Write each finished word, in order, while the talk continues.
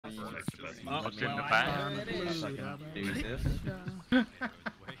What's in the bag?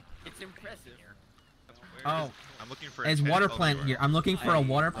 It's impressive. Oh, I'm looking for there's water plant here. I'm looking for a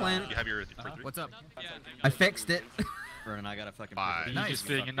water plant. You have your What's up? I fixed it. And I got a fucking. Nice. Just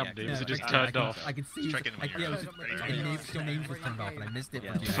being a numb dude. Yeah, Was it just I turned can, off? I can see. Check in when you're ready. Your name was turned off, and I missed it.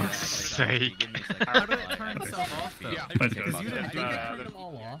 For fuck's sake. How did it turn itself off though? Let's go. Because you didn't turn them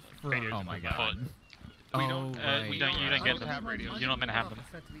all off. Oh my god. We don't get them. You're not meant to have them.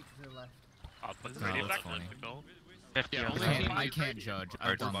 Oh, that's funny. FTL. I can't judge.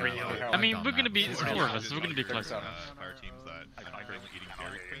 I mean, we're gonna be, it's 4 of us, we're gonna be close. fire teams that I'm currently eating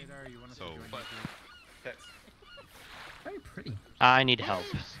dairy cream. So. Very pretty. I need help.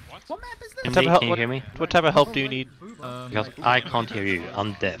 What map is this? Can you hear me? What type of help do you need? Because I can't hear you.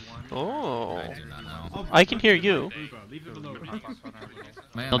 I'm deaf. Oh. I do not know. I can hear you.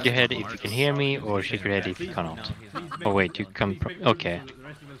 Nod your head if you can hear me, or shake your head if you cannot. Oh wait, you can. Okay.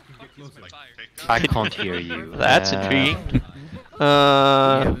 I can't hear you. That's intriguing.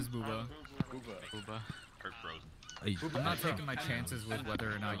 Yeah, it was Booba. I'm not taking my chances with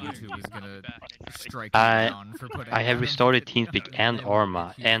whether or not YouTube is gonna strike me down for putting. I have restarted TeamSpeak and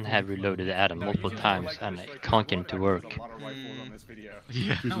Arma and have reloaded Adam multiple times, and I can't get it to work.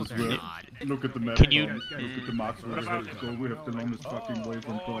 Yeah. No, they're not. Look at the map. Can you- Look at the maps where we have to go. We have the longest fucking way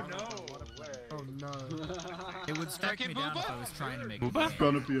from top. Oh no. It would strike me down if I was trying to make. It's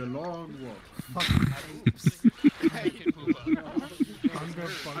gonna be a long walk.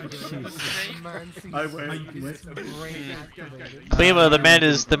 I wait. Klima,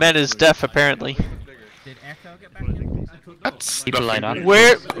 the man is deaf apparently. Did Echo get back in? People line up.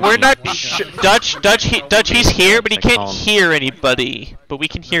 We're not Dutch. He's here, but he can't hear anybody. But we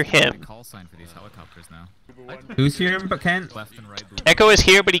can hear him. Call sign for these helicopters now. Who's here but can't? Left and right. Echo is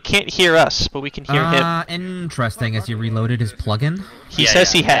here, but he can't hear us. But we can hear him. Interesting. Has he reloaded his plugin? He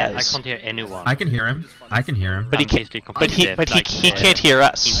says he I has, can't hear anyone. I can hear him. I can hear him. but he I'm can't. basically But he completely deaf, can't hear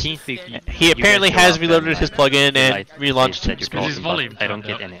us. In TeamSpeak, He apparently has reloaded his plugin and relaunched His TeamSpeak. volume I don't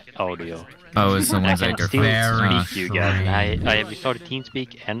turned get any audio. Oh, is I someone's can anchor still Very speak to you guys. strange. I have restarted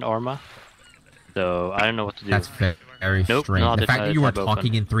TeamSpeak and Arma, so I don't know what to do. That's very Nope, strange. not The the fact that you are tab open.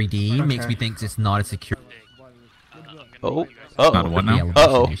 talking in 3D makes me think it's not a secure. Oh. Not what now?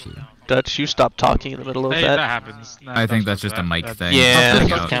 Uh-oh. Dutch, you stop talking in the middle of Hey, that that. happens. No, I think Dutch that's just does a that. mic That's- thing. Yeah. I'll It's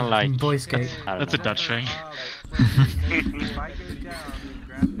figure it kind of like Voice gate. I don't That's a know. Dutch thing.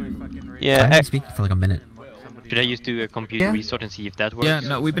 Yeah. I didn't speak for like a minute. Should I use the computer restart and see if that works? Yeah,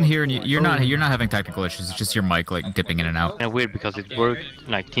 no, we've been hearing you. You're not having technical issues. It's just your mic like dipping in and out. And weird because it worked,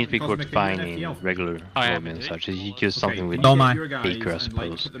 like TeamSpeak works fine in regular room and such. It's just something with Oh my. Baker, I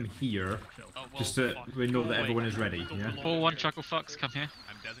suppose. Put them here, just so we know that everyone is ready. Yeah. 4-1 chuckle fucks, come here.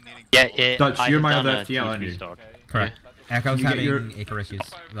 Yeah, Dutch, I you're have my done other a FTL, Teams aren't you? restart. Correct. Echo's You get having your- acre issues.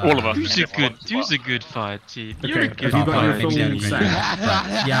 All of us. Who's a good fight team? You're a Okay, good have you got your fight full team. set?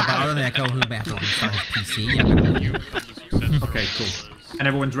 Yeah, but other than Echo, who may have to restart his PC, I'm gonna you. Okay, cool. And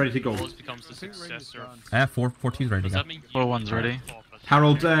everyone's ready to go. Becomes the successor. 4-2's ready to Does go. that mean 4-1's ready?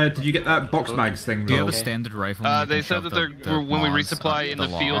 Harold, did you get that box mags thing? Do you have a rolled? standard rifle? They said that when we resupply in the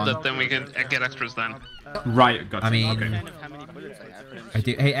field, that then we can get extras then. Right, gotcha. I mean, okay. I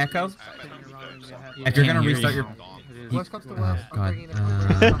do. Hey, Echo, if you're gonna restart your. Worst comes to Oh worst, I'm god. bringing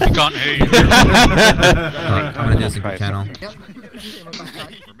it. You can't hear you. Alright, I'm gonna do a secret channel. Yep.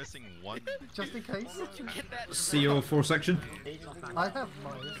 We're missing one. Just in case. CO4 section. I have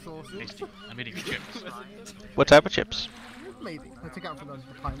my sources. I'm eating chips. What type of chips? Maybe. I took out for the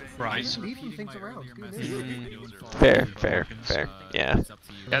pilots. Right. Leaving things around. Fair. Yeah.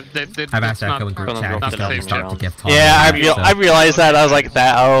 Yeah, I've asked not Echo in group gonna chat drop if the he's gonna same start to round. give talks. Yeah, I realized that. I was like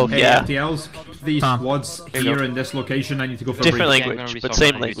that. Oh, Hey, yeah. FTLs, these Tom. squads you here go. in this location, I need to go for a Different break. language, but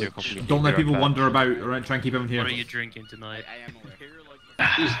same language. Don't let people wander about, alright? Try and keep everyone here. What are you drinking tonight?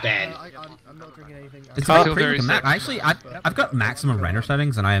 I'm not drinking anything. It's I like feel pretty very good sick. Actually, I've got maximum render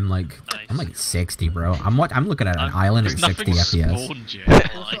settings, and I'm like 60, bro. I'm looking at an island at 60 FPS. Spawned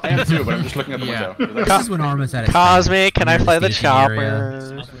yet. I am too, but I'm just looking at the Yeah. window. This is when Arma's at its Cosmic, can I fly the staging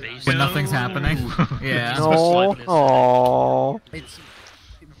area. chopper? When nothing's happening. Yeah. No. Oh.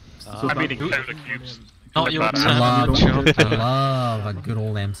 I'm eating soda cubes. Not your I turn. love a good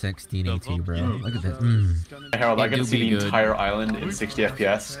old M16A2, bro. Look at this. Harold, I It can do see be the good. entire island in 60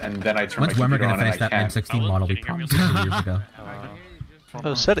 FPS, and then I turn When's my Wemmer computer gonna on and finish I that can't. M16 model we promised 2 years ago?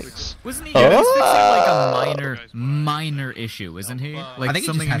 Oh, settings. Wasn't he just fixing like a minor issue, isn't he? Like I think he just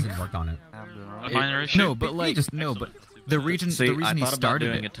something hasn't worked on it. A minor issue? No, but like the reason he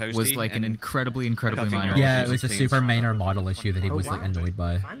started it was like an incredibly minor. Yeah, it was a super minor model issue that he was like annoyed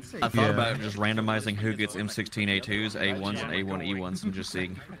by. I thought about just randomizing who gets M16A2s, A1s, and A1E1s, and just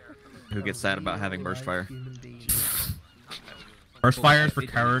seeing. who gets sad about having burst fire. Burst fire is for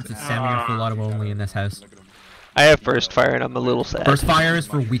cowards. It's semi or full auto only in this house. I have burst fire and I'm a little sad. Burst fire is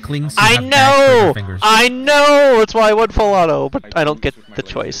for weaklings. I know! I know! That's why I went full auto, but I don't get the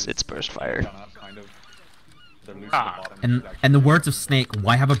choice. It's burst fire. And the words of Snake,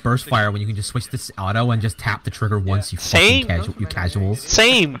 why have a burst fire when you can just switch this auto and just tap the trigger once, you fucking you casuals?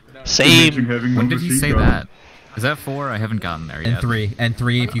 Same. When did he say that? Is that 4? I haven't gotten there yet. And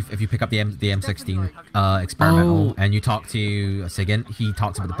 3 if you pick up the M16 experimental and you talk to Sigint, he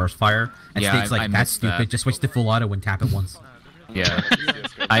talks about the burst fire and Snake's like, that's stupid, that. just switch to full auto and tap it once. Yeah,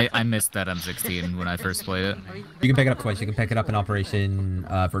 I missed that M16 when I first played it. You can pick it up twice. You can pick it up in Operation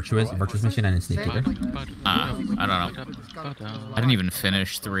Virtuous Mission and in Sneak Peeker. I don't know. I didn't even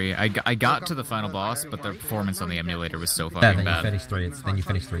finish 3. I got to the final boss, but the performance on the emulator was so fucking bad. Then you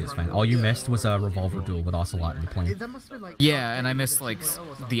finish 3. It's fine. All you missed was a revolver duel with Ocelot in the plane. Yeah, and I missed like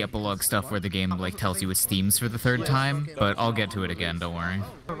the epilogue stuff where the game like tells you its themes for the 3rd time, but I'll get to it again. Don't worry.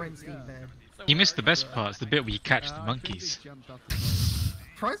 You missed the best part. It's the bit where you catch the monkeys.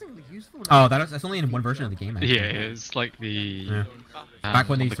 Surprisingly useful. Oh, that's only in one version of the game. Actually. Yeah, it's like the. Yeah. Back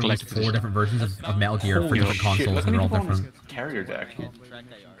when they released 4 different versions of Metal Gear for different consoles, and they're all different. Carrier deck.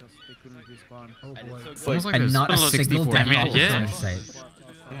 And not a single deck yeah. in sight.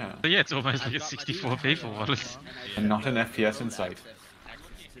 Yeah. So yeah, it's almost like a 64 people. And not an FPS in sight.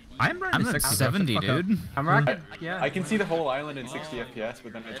 I'm at 70, dude. I'm rocking. Yeah. I can see the whole island in 60 FPS,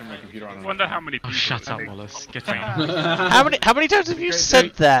 but then I turn my computer on. I wonder how many people. Oh, shut up, Wallace. Get down. How many times have you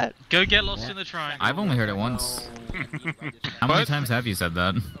said that? Go get lost in the triangle. I've only heard it once. How many times have you said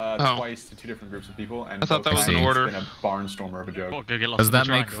that? Twice to 2 different groups of people, and I thought that was in order. It's been a barnstormer of a joke. Oh, go get lost Does in the that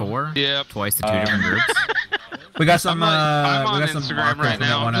make triangle. 4? Yeah. Twice to 2 different groups? We got some. I'm we on got some Instagram right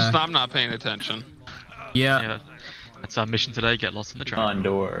now. Wanna... I'm not paying attention. Yeah. That's our mission today. Get lost in the triangle.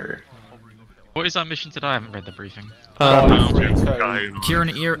 Condor. What is our mission today? I haven't read the briefing. Cure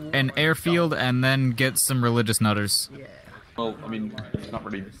an airfield and then get some religious nutters. Well, I mean, it's not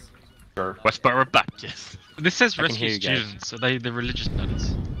really sure. Westboro Baptist. This says I can rescue hear you guys. students. So they the religious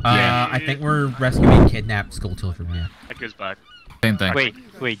nutters. I think we're rescuing kidnapped school children. Yeah. That goes back. Same thing.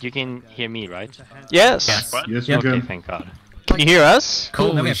 Wait, you can hear me, right? Yes. Yes, Yep. we Okay, can. thank God. Can you hear us?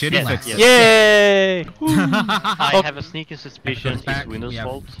 Cool. Holy shit, he fixed it. Yay! I have a sneaky suspicion Back, it's Windows we have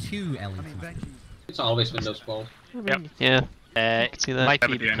fault. 2 LEDs. It's always Windows fault. Yep. Yeah. See that? Might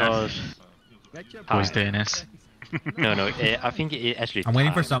be because. Boys DNS. No, I think it actually. I'm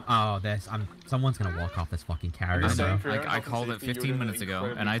waiting for some. Oh, someone's gonna walk off this fucking carrier. I called it 15 minutes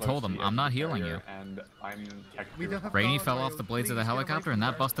ago, and I told him, I'm not healing you. Rainey fell off the blades of the helicopter, and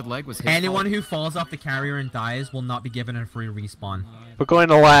that busted leg was his Anyone fault. who falls off the carrier and dies will not be given a free respawn. We're going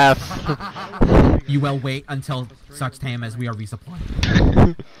to laugh. You will wait until such time as we are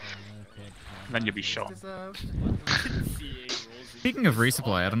resupplied. Then you'll be shot. Speaking of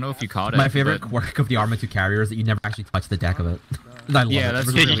resupply, I don't know if you caught it. My favorite but... quirk of the Arma 2 carrier is that you never actually touch the deck of it. I love Yeah, it. that's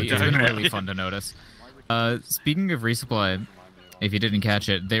It's really, cute. it's been really fun to notice. Speaking of resupply, if you didn't catch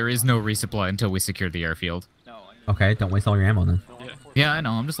it, there is no resupply until we secure the airfield. Okay, don't waste all your ammo then. Yeah, I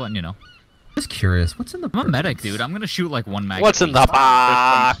know, I'm just letting you know. Just curious, what's in the I'm a medic, dude. I'm gonna shoot like 1 mag. What's in the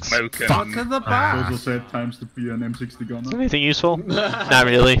box? Fuck in the box? Also said times to be an M60 gunner. Anything useful? Not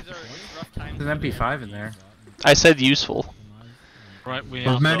really. There's an MP5 in there. I said useful. Right, we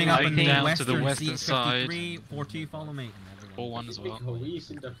We're are mounting up in going the down to the western western side. C53, 4-2, follow me. 4-1 as well.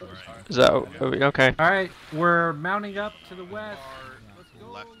 Is that okay? Alright, we're mounting up to the west.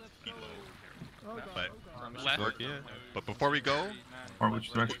 Left, but before we go,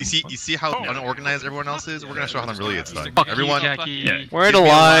 you see how unorganized everyone else is? We're gonna show how them really it's done. Everyone, we're in a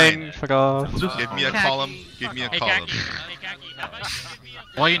line. Fuck off. Give me a column. Give me a column.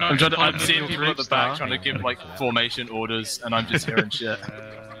 Why are you not? I'm seeing people at the back trying to give like formation orders, and I'm just hearing shit.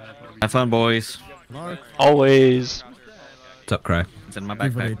 Have fun, boys. Always. What's up, Cry? It's in my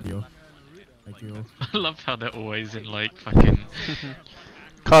backpack. I love how they're always in like fucking.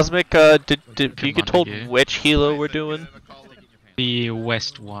 Cosmic, did you get told which helo we're doing? The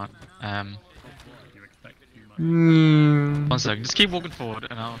west one. 1 second, just keep walking forward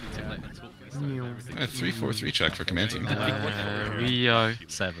and I'll take that. 343 check for command team. We are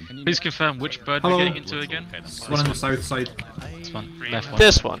 7. Please confirm which bird we're getting into again. One on the south side. This one. Left one.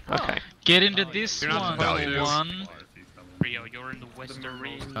 This one. Okay. Get into this one. Rio, you're in the western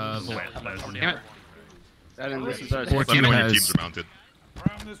region. This is our teams are mounted.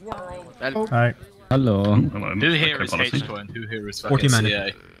 Alright. Hello. Who here is HCoy and who here is fucking 40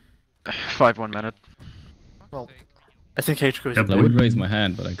 CA? 5-1 minute. Well, I think HCoy is I would raise my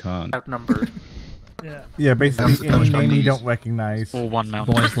hand, but I can't. outnumbered. Yeah, basically any name you don't recognize. Or one mount.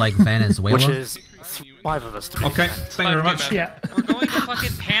 Boys like Venezuela. Which is 5 of us. Okay, thank you very much. Yeah. We're going to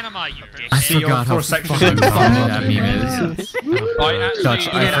fucking Panama, you dickhead. I forgot how fucking funny that meme is. Dutch,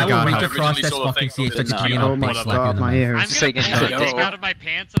 I forgot how across this fucking CH-63 Oh my god, my ears. I'm gonna pull a dick out of my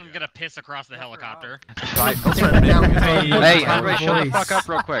pants and I'm gonna piss across the helicopter. Hey, everybody shut the fuck up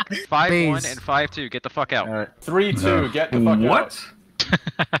real quick. 5-1 and 5-2, get the fuck out. 3-2, get the fuck out. What?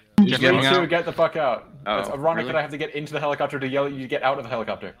 3-2, get the fuck out. It's Oh, ironic really? that I have to get into the helicopter to yell at you to get out of the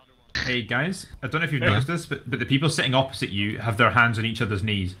helicopter. Hey guys, I don't know if you've noticed this, but the people sitting opposite you have their hands on each other's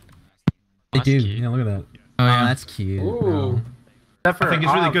knees. They do. Yeah, look at that. Oh, yeah, that's cute. Ooh. I think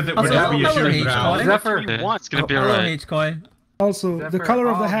it's really good that we're just reassuring around. Zephyr, It's gonna be Hello, alright. HCoy. Also, the color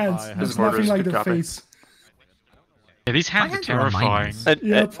of the hands is nothing like the face. Yeah, these hands are terrifying.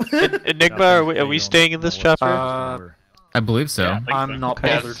 Enigma, are we staying in this chapter? I believe so. I'm not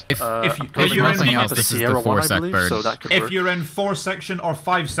bothered. If you're nothing in else, this is the 4-sec bird. If you're in 4 section or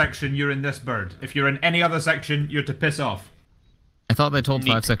 5 section, you're in this bird. If you're in any other section, you're to piss off. I thought they told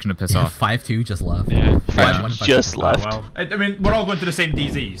 5 section to piss off. 5-2 just left. Yeah, 5 just left. Well, I mean, we're all going to the same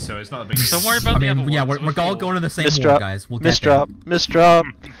DZ, so it's not a big deal. Don't worry about the other yeah, ones. we're all going to the same war, Misdrop. guys. We'll Misdrop. get Misdrop.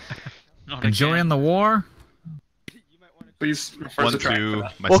 Enjoying the war? Please refer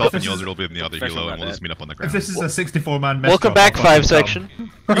 1-2, myself and Yoder will be in the other helo, and we'll just meet up on the ground. If this is a 64-man mess Welcome back, 5 section.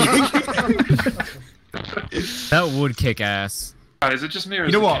 That would kick ass. Is it just me or You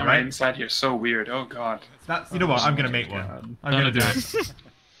is know the what, camera right? inside here so weird? Oh god. You know what? I'm gonna make one. I'm gonna do it.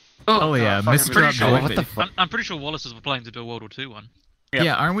 Oh yeah, Misdrop. I'm pretty sure Wallace is applying to do a World War II one.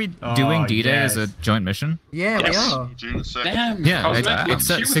 Yeah, aren't we doing D-Day as a joint mission? Yeah, we are. Damn. Yeah,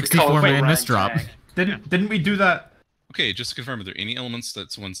 it's at 64-man misdrop. Didn't we do that? Okay, just to confirm, are there any elements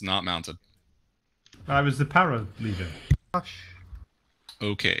that one's not mounted? I was the para leader.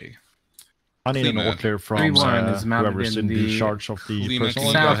 Okay. I need an all clear from whoever's in the charge of the Lima, can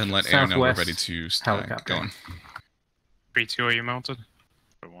you go ahead and let Aaron know we're ready to start going? 3-2, are you mounted?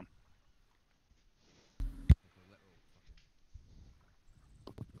 1.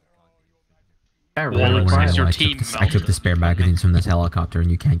 Is your team I took the spare magazines from this helicopter and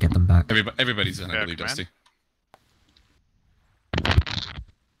you can't get them back. Everybody's in, I believe, Dusty.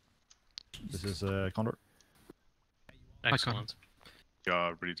 This is Condor. Excellent.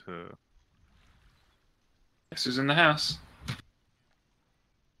 Yeah, ready to... Guess who's in the house?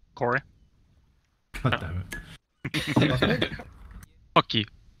 Corey. God damn it. Fuck you.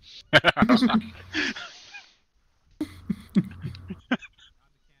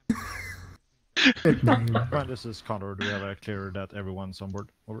 Right, this is Condor. Do we have a clear that everyone's on board?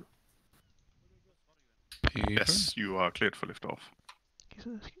 Over. Yes, you are cleared for liftoff.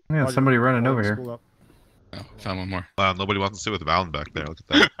 Yeah, somebody running over here. Oh, found one more. Wow, nobody wants to sit with Valen back there. Look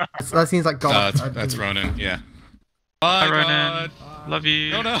at that. That seems like God. That's Ronan, yeah. Bye, Bye, Ronan. Love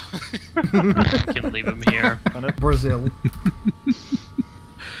you. No, no. Can't leave him here. Brazil.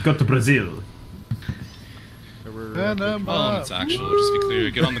 Go to Brazil. Elements, actually, just to be clear,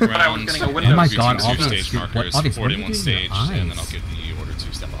 get on the ground. Oh my god, stage markers, report in one stage, and then I'll give the order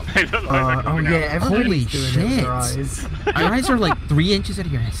to step up. Oh yeah, holy everybody's doing shit! it, their eyes. Your eyes are like 3 inches out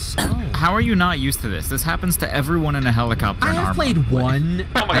of your head. How are you not used to this? This happens to everyone in a helicopter in I've armor. played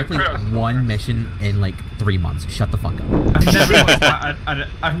one mission in like 3 months. Shut the fuck up.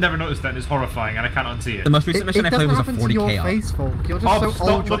 I've never noticed that, and it's horrifying, and I can't unsee it. The most recent mission I played was a 40k Your op. face, Folk. You're just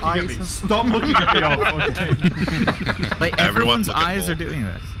so old. Stop looking at me. Stop looking at me. Like everyone's eyes are doing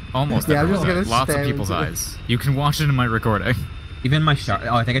this. Almost. Yeah, I'm just everyone. gonna Lots of stare people's into eyes. You can watch it in my recording. Even my shower.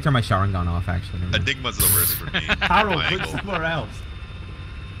 Oh, I think I turned my showering gun off actually. Enigma's the worst for me. Harold, look somewhere else.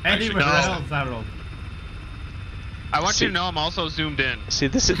 Anywhere else, Harold. I want you to know I'm also zoomed in. See,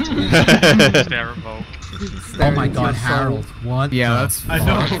 this is... Terrible. Oh my god, Harold. What? Yeah, that's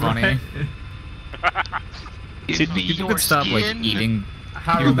funny. People could stop like eating.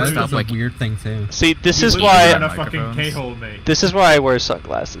 Harold, that's a weird thing too. See, this is why. This is why I wear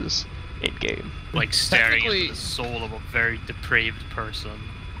sunglasses in game. Like staring into the soul of a very depraved person.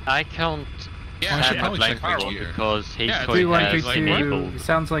 I can't Yeah, add my blank here. because Yeah, HCoy has enabled.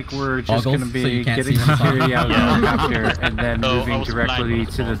 Sounds like we're just Goggles, going to so you be can't getting see them. security out of the Yeah. helicopter and then So, I moving was directly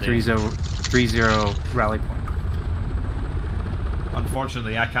blind to the all day. 30 rally point.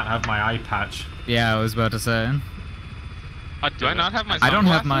 Unfortunately, I can't have my eye patch. Yeah, I was about to say. Do I not have my I don't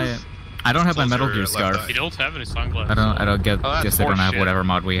have my. I don't have my Metal Gear scarf. You don't have any sunglasses. I don't get. Oh, that's Guess I don't have horseshit. whatever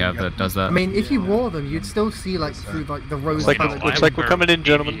mod we have that does that. I mean, if you wore them, you'd still see like through like the rose. Looks like we're coming in,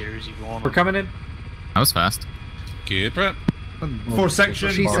 gentlemen. We're coming in. That was fast. Get prep. 4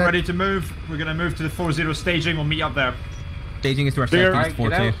 section, She we're said- ready to move. We're gonna move to the 4-0 staging. We'll meet up there. Staging is to our southeast,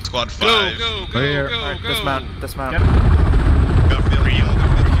 4-2. Squad 5. Go, Clear. go, Alright, go. dismount, dismount. Got field.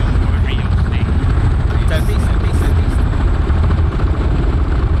 Southeast, southeast, southeast.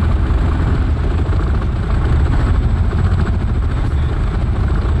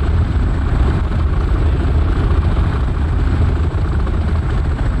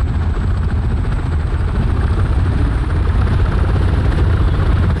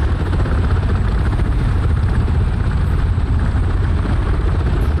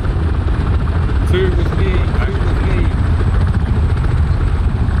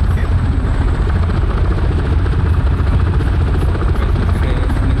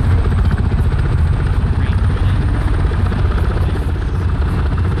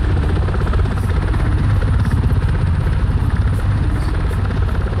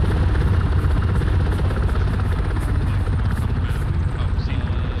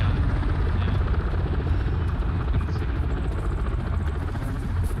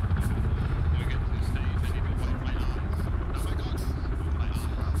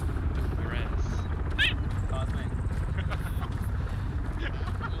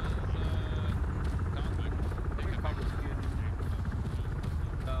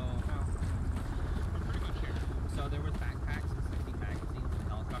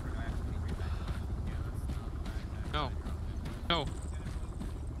 No.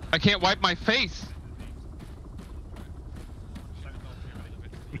 I can't wipe my face.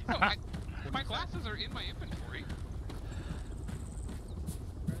 No, my glasses are in my inventory.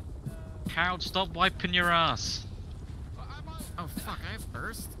 Harold, stop wiping your ass. Oh fuck, I have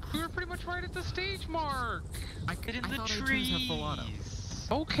burst? We were pretty much right at the stage mark. I thought A2s have full auto.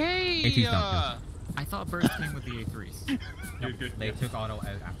 Okay. A2s don't, yes. I thought burst came with the A3s. Nope, they took auto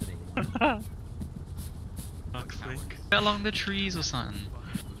out after they Along the trees or something.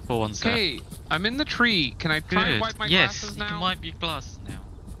 For one sec. Okay, I'm in the tree. Can I try and wipe my glasses now? Yes, you can wipe your glasses now.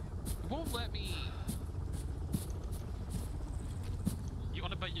 It won't let me. You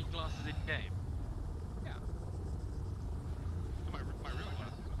want to put your glasses in game? Yeah. My real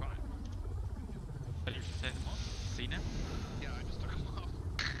glasses are fine. Have you set them off? See now? Yeah, I just took them off.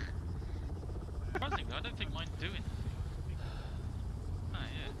 Surprisingly, I don't think mine's doing it.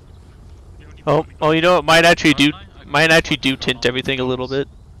 Oh, yeah. Oh, you know what? Might actually do tint everything a little bit.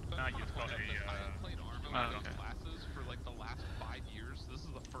 Glasses for like the last 5 years. This is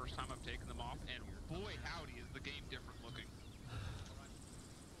the first time I've taken them off, and boy howdy is the game different looking.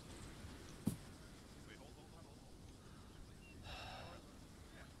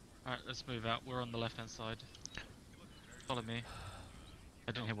 Alright, let's move out. We're on the left hand side. Follow me.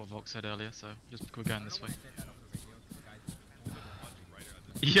 I didn't hear what Vox said earlier, so we're going this way.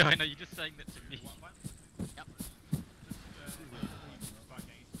 Yeah, I know, you're just saying that to me. Yep.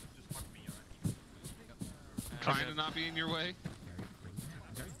 Trying to not be in your way.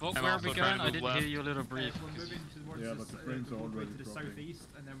 Vox, where are we going? I didn't hear you a little brief. Yeah, but the frames are already to the southeast,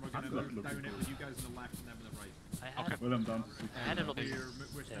 and then we're I'm going not to looking down it for with you guys on the left and them on the right. Okay. Well, I'm down to 60. I had a little bit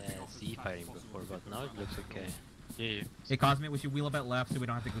sea fighting before, but now it looks okay. Yeah. Hey, Cosmic, we should wheel a bit left so we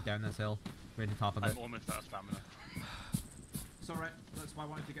don't have to go down this hill. We're at the top of it. I'm almost out of stamina. It's alright, that's why I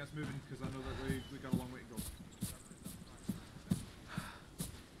wanted to get us moving, because I know that we got a long way to go.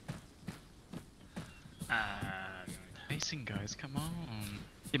 Facing guys, come on.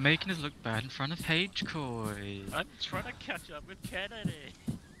 You're making us look bad in front of HCoy. I'm trying to catch up with Kennedy.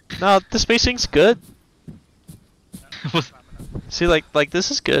 No, the spacing's good. See, like this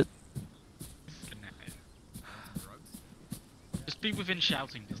is good. Just be within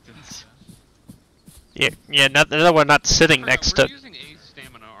shouting distance. Yeah. Now that we're not sitting next to. We're using ace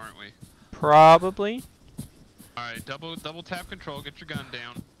stamina, aren't we? Probably. All right, double tap control. Get your gun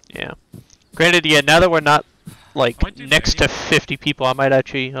down. Yeah. Granted, yeah. Now that we're not like next to 50 people, I might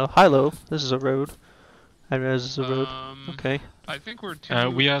actually. Oh, hello. This is a road. I realize this is a road. Okay. I think we're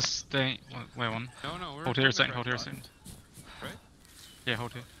too. We are staying. Wait one. No. We're hold here a second. Hold here a second. Right? Yeah,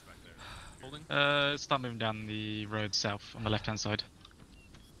 hold here. Holding. Start moving down the road south on the left hand side.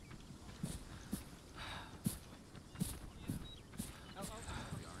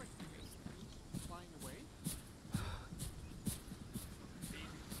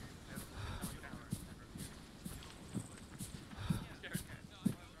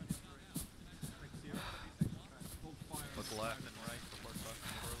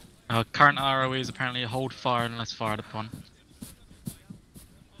 Current ROE is apparently hold fire unless fired upon.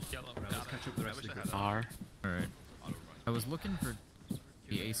 R. Alright. I was looking for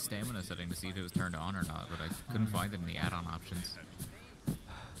the ace stamina setting to see if it was turned on or not, but I couldn't find it in the add-on options.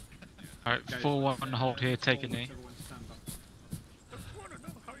 Alright, 4-1 hold here, take a knee.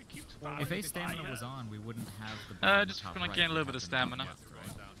 If a stamina was on, we wouldn't have the. Just gonna gain a little bit of stamina.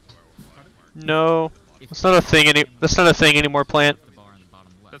 No, that's not a thing That's not a thing anymore. Plant.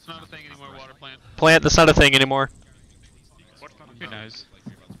 That's not a thing anymore. Water plant. Plant. That's not a thing anymore. Who knows?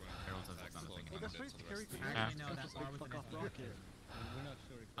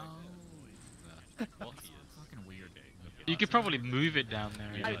 You could probably move it down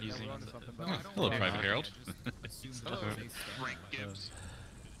there even using. Hello, Private Harold. Frank Gibbs.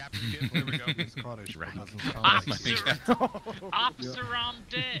 Officer on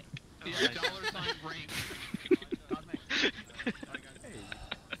deck. $$ rank.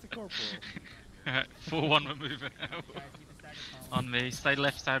 Alright, 4-1 we're moving on me. Stay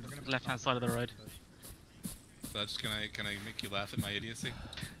left hand side of the road. Dutch, can I make you laugh at my idiocy?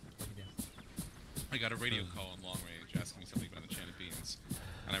 I got a radio call on long range asking me something about enchanted beans,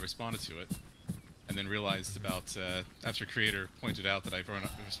 and I responded to it, and then realized about after Creator pointed out that I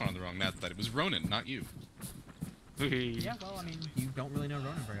responded on the wrong map that it was Ronan, not you. Yeah, well, I mean, you don't really know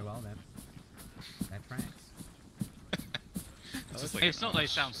Ronan very well, that tracks. It's not they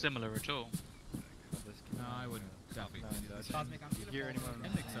sound similar at all. No, I would definitely. Hear anyone on the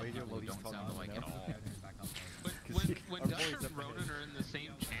radio? People don't sound alike at all. When Dutch and Ronan are in the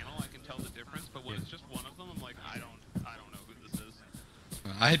same channel, I can tell the difference. But when it's just one of them, I'm like, I don't know who this is.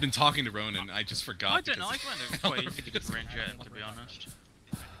 I had been talking to Ronan, I just forgot. I don't know. I kind of quite easy to range at him, to be honest.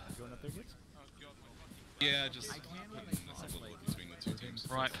 Yeah, just between the two teams.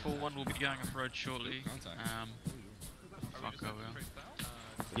 Right, 4-1 will be going off road shortly. Fuck over.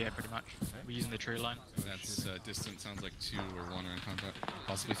 Yeah, pretty much. We're using the tree line. That's distant. Sounds like 2 or 1 are in contact.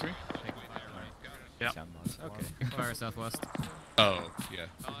 Possibly 3. Yeah. Okay. Fire southwest. Oh, yeah.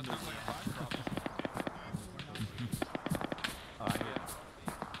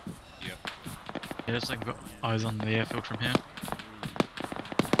 Yep. Yeah, just like got eyes on the airfield from here.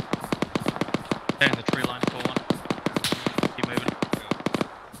 Stay in the tree line, 4-1. Keep moving.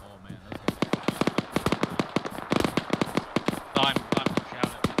 Oh man, I'm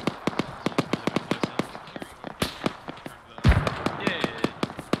shouting.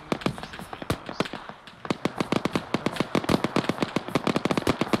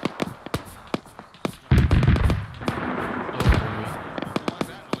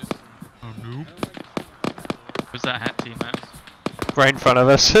 Oh no. Where's that hat team at? Right in front of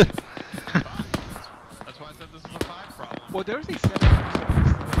us. That's why I said this is a 5 problem. Well, there's a 7%.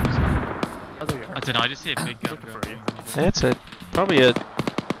 I don't know, I just see a big gun going. That's it. Probably is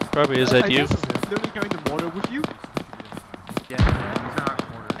that you? Literally carrying the mortar with you? Yeah.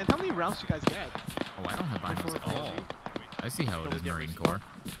 And how many rounds do you guys get? Oh, I don't have binos at all. I see how it is, Marine Corps.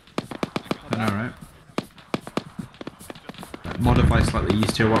 I know, right? Modify slightly,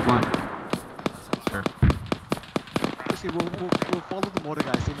 use tier what one? Sure. Okay, we'll follow the mortar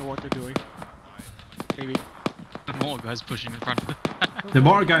guys, they know what they're doing. Maybe. The mortar guys pushing in front of them. The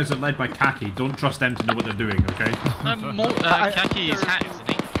mortar guys are led by Kaki. Don't trust them to know what they're doing, okay? Kaki is hacked, isn't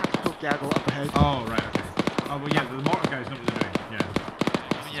he? Gaggle up ahead. Oh, right, okay. Oh, well, yeah, the mortar guys know what they're doing, yeah.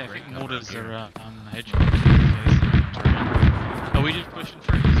 Yeah, I think mortars are HCoy. Are we just pushing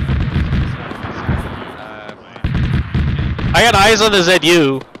through? I got eyes on the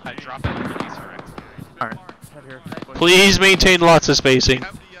ZU. I dropped it. Alright. Please maintain lots of spacing.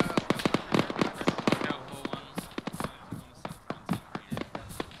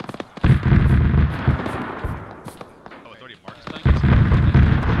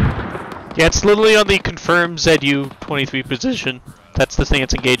 Yeah, it's literally on the confirmed ZU 23 position. That's the thing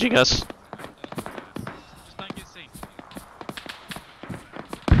that's engaging us.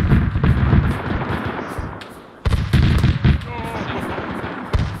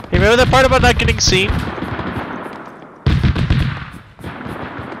 Hey, remember that part about not getting seen?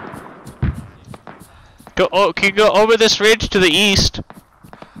 Can you go over this ridge to the east?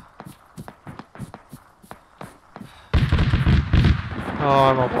 Oh,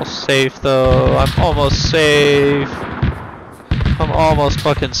 I'm almost safe though. I'm almost safe. I'm almost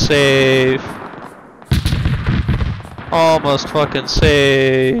fucking safe. Almost fucking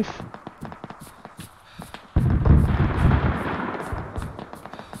safe.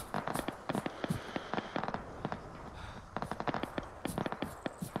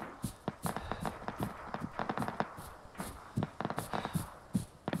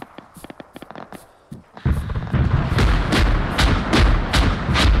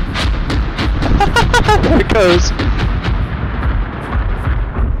 There it goes.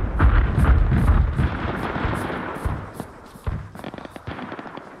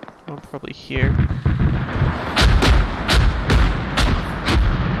 I'm probably here.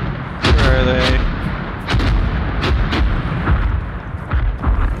 Where are they?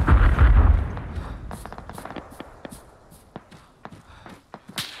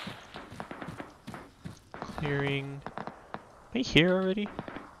 here already?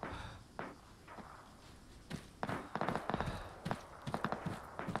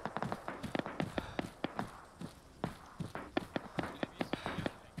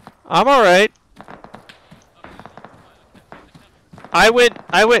 I'm alright. I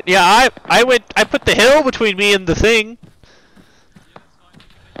put the hill between me and the thing.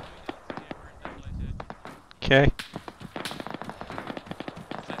 Okay.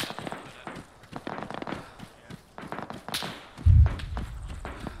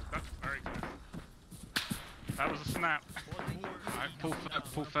 That was a snap. Alright,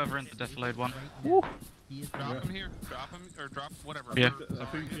 pull further into the defilade one. Woo. Drop him here. Drop him, or drop whatever. Yeah. I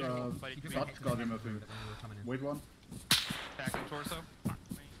think Dutch got him, I think. Wait one. Attacking torso.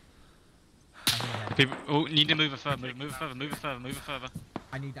 People need to move it further, move it further.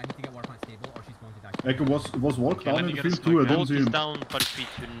 I need to get waterfront stable or she's going to die. Echo was walk down in the field too, I don't see him. down 40 feet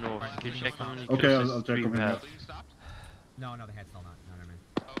to the north. Can you check how many Okay, I'll check him. No, the head's still not. No, never mind.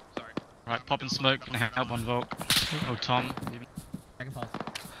 Oh, sorry. Right, pop and smoke, and help on Volk. Oh, Tom. Second pulse.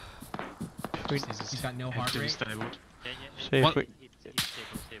 He's got no heart rate. Disabled. Safe.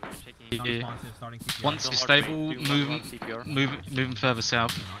 Yeah. Once he's stable, move him further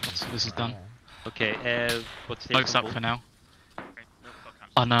south. This is done. Okay, what's the Smoke's up for now.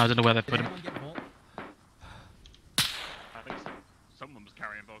 Oh no, I don't know where they put him. I think someone was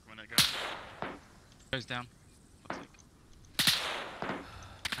carrying Volk a minute ago. Goes down.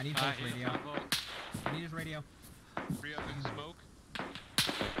 I need Volk's radio. I need his radio. Re-upping smoke.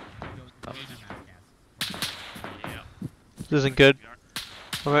 This isn't good.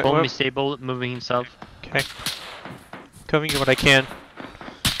 Alright, Only stable, moving himself. Okay. Covering what I can.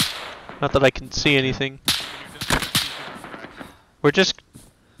 Not that I can see anything. We're just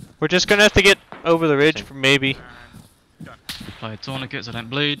gonna have to get over the ridge for maybe. Apply tourniquets, I don't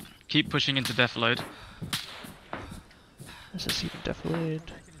bleed. Keep pushing into defilade. Is this even defilade?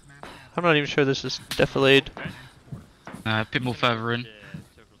 I'm not even sure this is defilade. A bit more further in.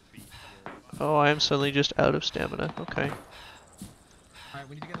 Oh, I am suddenly just out of stamina. Okay. Alright,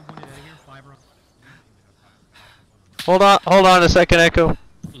 we need to get the wounded out of here. 5 rounds. Hold on a second, Echo.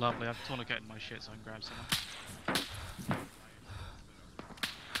 Lovely, I've tourniqueted my shit so I can grab someone.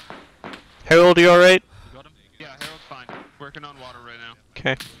 Harold, you alright? You got him? Yeah, Harold's fine. Working on water right now.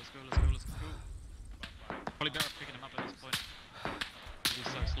 Okay. Let's go. Probably better picking him up at this point. He's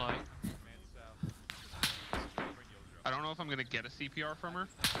so slow. I don't know if I'm gonna get a CPR from her.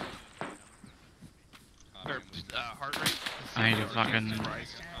 Or, heart rate. I need to fucking...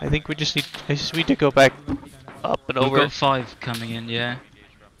 I think we just need to go back up and over. We've got 5 coming in, yeah.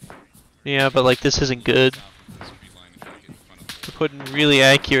 Yeah, but like this isn't good. We're putting really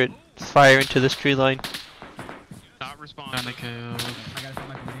accurate fire into this tree line. Not responding. Hello,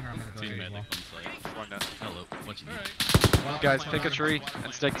 what you need? Guys, pick a tree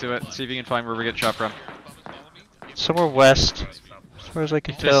and stick to it. See if you can find where we get shot from. Somewhere west, as far as I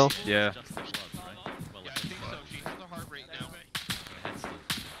can tell. Yeah.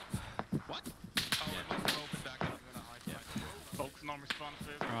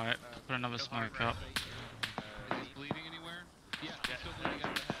 Right, put another smoke up. Is he bleeding anywhere? Yeah, he's still bleeding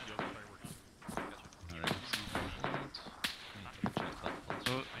out of the head.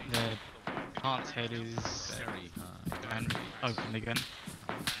 Oh, the plant's head is and open again.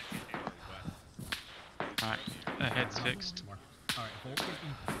 Right, the head's fixed.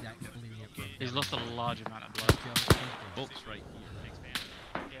 He's lost a large amount of blood. Volk's right here.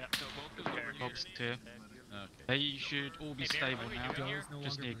 Yeah, so Volk's here. They should all be stable now.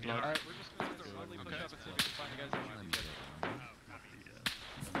 Just need blood.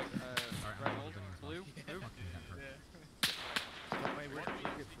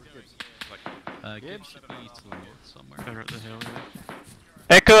 Gibbs should be to the north somewhere. Better up the hill,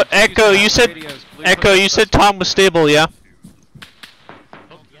 yeah. Echo, you said Tom was stable, yeah?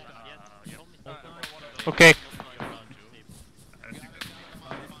 Okay.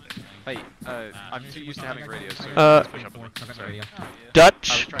 Hey, I'm too used to having radios. So sorry.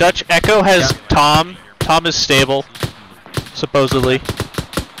 Dutch Echo has Tom. Tom is stable, supposedly.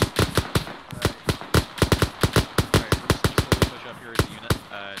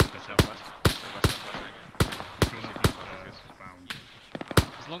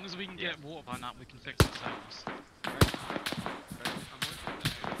 As long as we can get water by now, we can fix ourselves.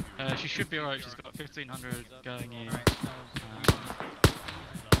 She should be alright, she's got 1500 going in.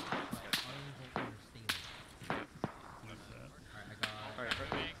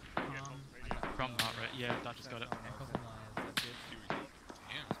 From heart rate, yeah, Dutch has got it.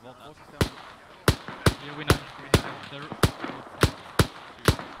 Yeah, we know.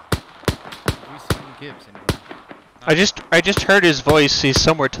 We seen Gibbs anyway. I just heard his voice. He's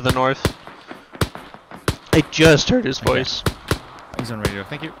somewhere to the north. I just heard his voice. He's on radio.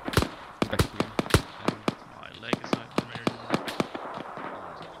 Thank you.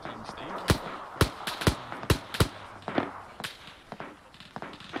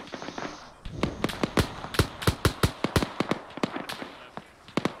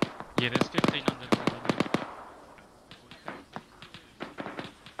 Yeah, there's 15 under the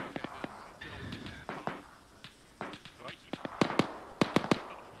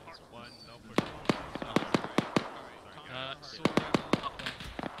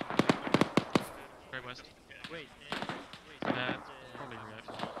Very west. Wait. Probably right.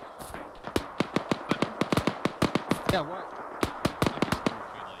 Yeah, what?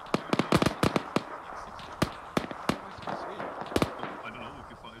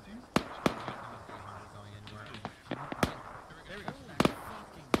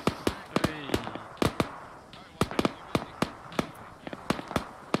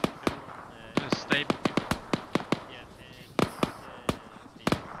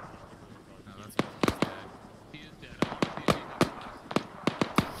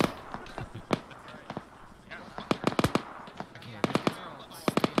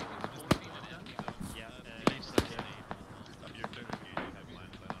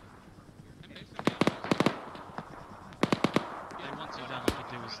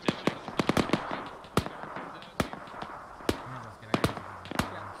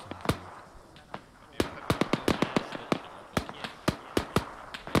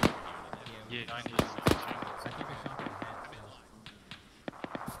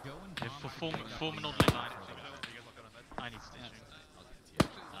 Form an orderly line. I need stitching.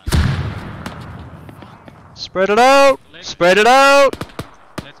 Spread it out! Spread it out!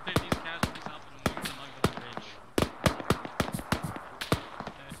 Let's pick these casualties up and move them over the ridge.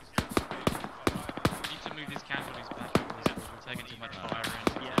 Need to move these casualties back over this ridge. We're taking too much fire in.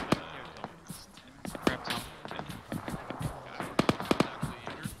 Grab Tom.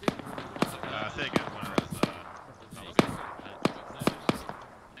 Say again.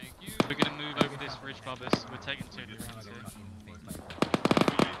 We're gonna move over this ridge, Bubbas. We're taking 2 different here.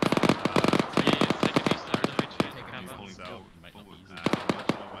 Take a piece over the ridge here. Take cover.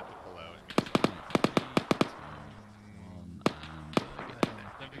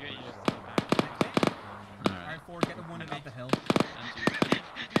 Don't forget you. Alright, 4, get the one above the hill.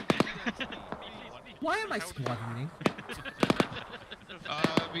 Why am I squadroning?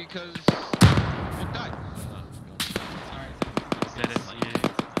 Because it died. Let us see.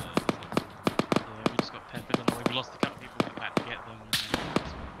 Yeah, we just got peppered on the way. We lost a couple people, went back to get them, and then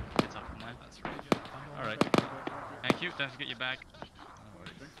it's up from there. Alright. Thank you, don't forget your bag.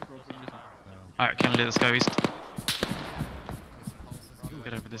 Alright, Kennedy, let's go east.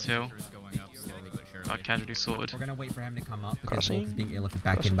 Get over this hill. Our casualty sorted. We're gonna wait for him to come up because Wolf is being airlifted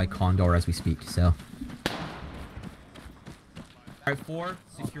back in by Condor as we speak, so. Alright, 4,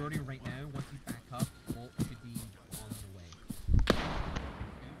 security right now. Once he's back up, Wolf should be on the way.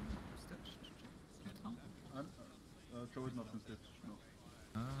 Joe is not in stitch,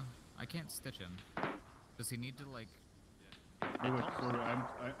 no. I can't stitch him. Does he need to like? No, wait, sorry, I'm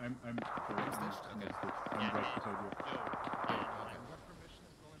stitched. I'm right beside you.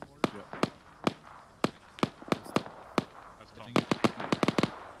 Yeah. That's Tom.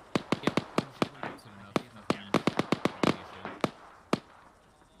 Yep.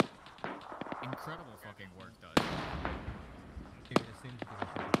 Incredible fucking work, Dud. Dude, as soon as you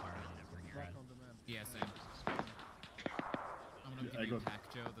get a fire, bring it right. Yeah, same. I'm gonna give you a pack,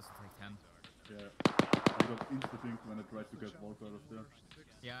 Joe. This is like 10. Yeah. I got insta-think when I tried to get Volk out of there.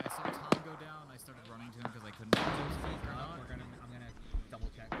 Yeah, I saw Tom go down. I started running to him because I couldn't. I'm gonna double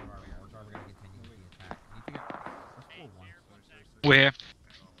check where our wards are. We're gonna continue with the attack. Need to get. Let's 4-1. Where?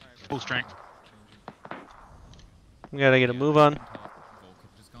 Full strength. We gotta get a move on. Volk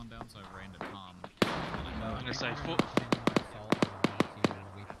had just gone down, so I ran to Tom. I'm gonna say 4.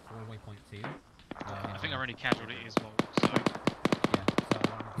 4-waypoint 2. I think our only casualty is Volt, so. Yeah, so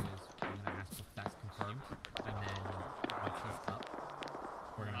what I'm gonna do is I'm gonna ask if that's confirmed, and then once he's up,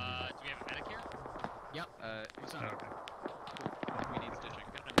 we're gonna move Do we have a medic here? Yep. What's up? Okay. I think we need stitching.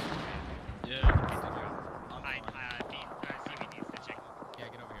 Yeah. Dean, see we need stitching. Yeah,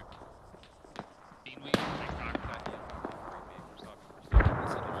 get over here. Dean, we next talk.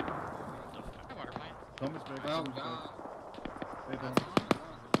 Hi, water plant. Tom is back. Well, Hey, Tom.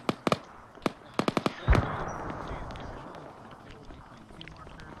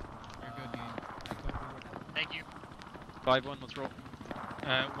 Thank you. 5-1, let's roll.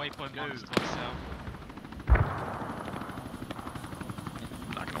 Waypoint 1 is to our south.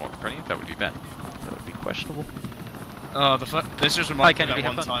 Not gonna walk in front of you, that would be bad. That would be questionable. This just reminds me of that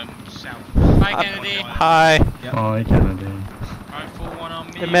one time. Hi, Kennedy. Hi. Hi, Kennedy. Alright, 4-1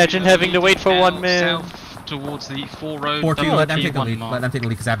 on me. Imagine having to wait for one man. South towards the 4 road. 4-2, let them take the P1 lead. mark. Let them take the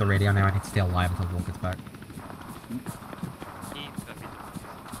lead because I have the radio now. I need to stay alive until Wolf gets back.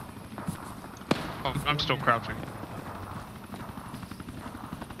 Oh, I'm still crouching.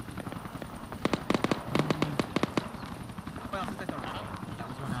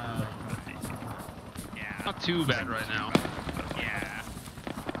 Not too bad right now. Yeah.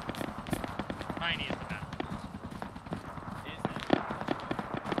 Tiny is the bad.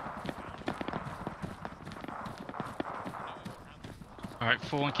 Alright,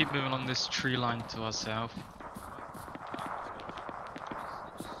 4-1, keep moving on this tree line to our south.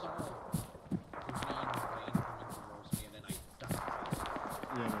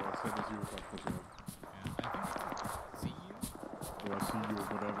 Yeah, no, I said as you were back as well. Or I see you or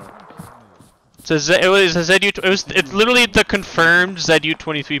whatever. It's literally the confirmed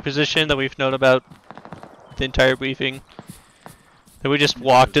ZU-23 position that we've known about the entire briefing. That we just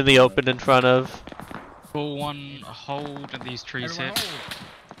walked in the open in front of. 4-1, hold in these trees here.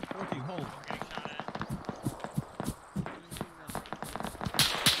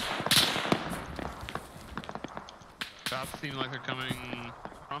 Shots seem like they're coming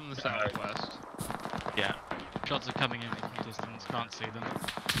from the southwest. Yeah. Shots are coming in from distance, can't see them.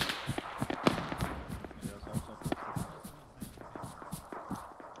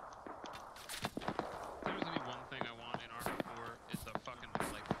 If there's any one thing I want in Arma 4, it's a fucking,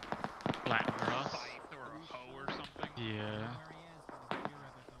 like, Black grass. scythe or a hoe or something. Yeah.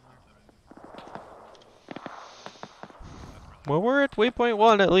 Well, we're at waypoint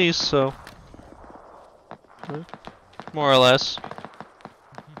 1 at least, so... more or less.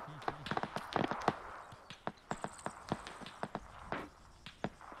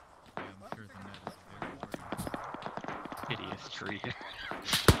 Hideous tree.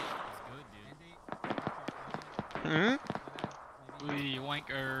 Hmm? Wee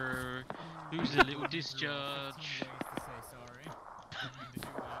wanker. Who's a little discharge?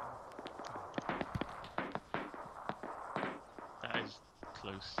 That is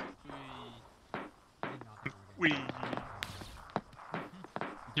close. Wee.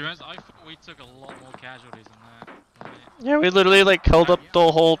 You realize I thought we took a lot more casualties than that. Like, Yeah, we literally like held up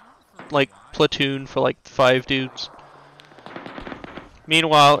the whole like platoon for like 5 dudes.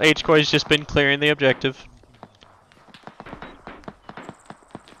 Meanwhile, HCoy's just been clearing the objective.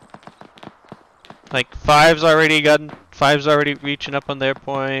 Like 5's already reaching up on their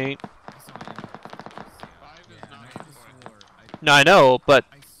point. No, I know, but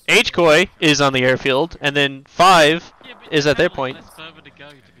HCoy is on the airfield, and then 5 is at their point. less further to go,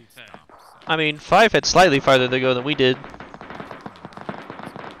 to be fair. I mean, 5 had slightly farther to go than we did.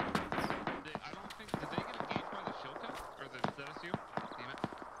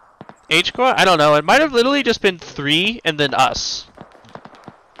 HCoy? I don't know. It might have literally just been 3 and then us.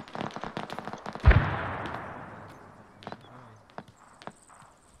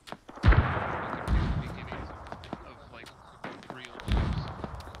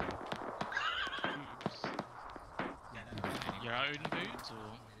 Your own boots, or?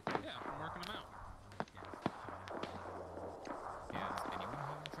 Yeah, I'm working them out.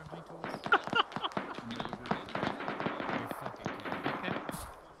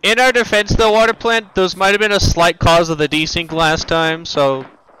 In our defense, though, water plant, those might have been a slight cause of the desync last time, so...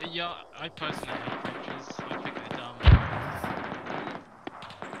 Yeah, I personally hate trenches. I think they're dumb.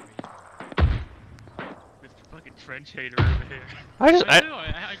 Mr. fucking trench hater over here. I just so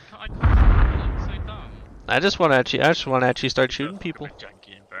dumb. I just want to actually start shooting people.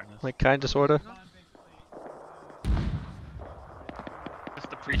 Like, kinda, sorta.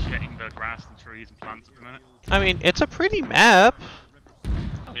 Just appreciating the grass and trees and plants at the minute. I mean, it's a pretty map.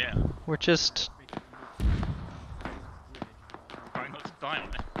 Oh yeah. We're just... Trying not to die on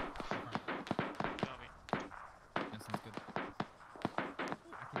it.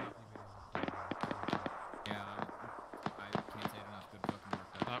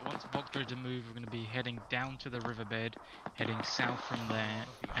 Once Vox goes to move, we're going to be heading down to the riverbed, heading south from there,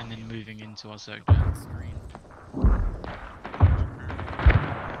 and then moving into our sector.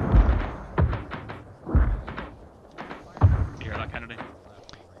 You hear that, Kennedy?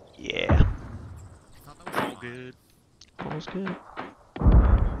 Yeah. All good. All's good.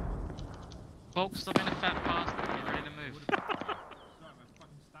 Vox, I'm in a fat bastard. Get ready to move.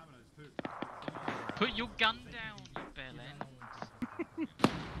 Put your gun down, you bellend.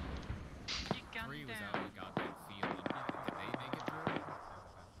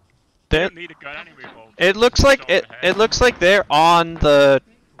 It looks like they're on the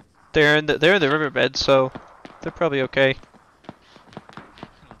they're in the riverbed, so They're probably okay.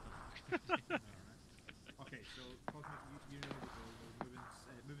 Okay, so Cosmic, you know the goal.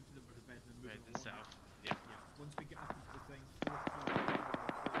 We're moving to the bed and moving the south. Yeah. Once we get up into the thing,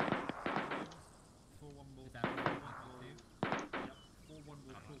 4-1 will yep, 4-1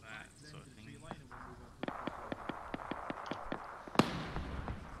 will pull back then to the tree line and we'll move on to the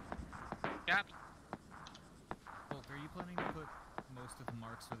 4-4. Gap. Volk, are you planning to put most of the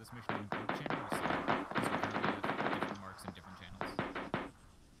marks for this mission in group channel or side? Because we currently have different marks in different channels.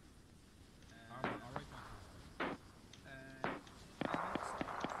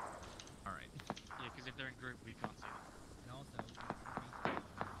 Alright. Yeah, because if they're in group, we can't see them. And also,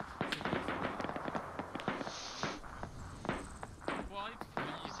 well,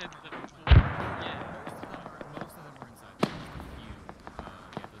 you said that before. Yeah. Most of them are inside. There's just a few,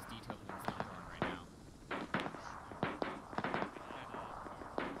 those detailed ones that are on right now.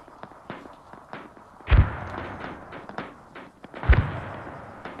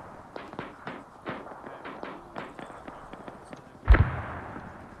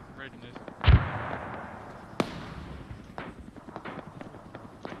 Ready to move.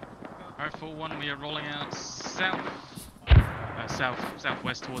 Alright, 4-1, we are rolling out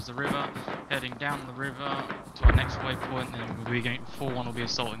southwest towards the river, heading down the river to our next waypoint, and we'll be going 4-1 will be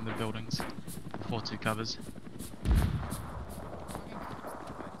assaulting the buildings. 4-2 covers.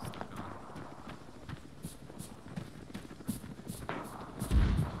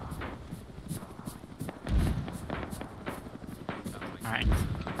 Alright.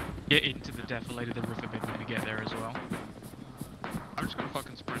 Get into the defolated the riverbed when we get there as well. I'm just gonna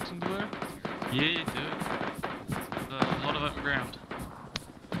fucking sprint into there. Yeah, do it. There's a lot of open ground.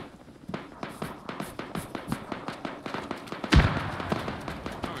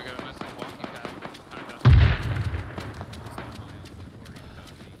 Oh, we got a nice little walking path.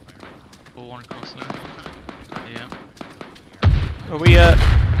 4-1 across there. Yeah. Are we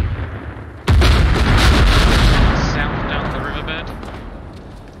south down the riverbed?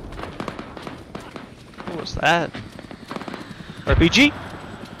 what was that? RPG?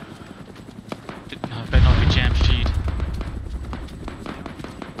 No, better not be jam sheet.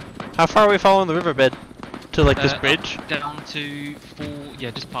 How far are we following the riverbed? To like this bridge? Down to 4,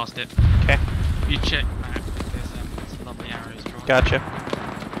 yeah, just past it. Okay. You check map, there's some lovely arrows drawing. Gotcha.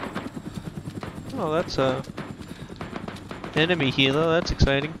 Oh, that's a enemy healer. That's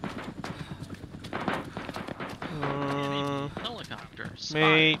exciting. Helicopter.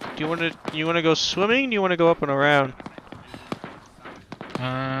 Mate, do you wanna go swimming? Do you wanna go up and around?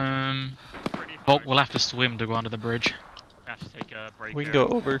 Volk will have to swim to go under the bridge. Have to take a break. We can go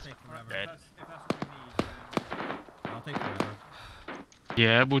over. Dead. I'll take forever.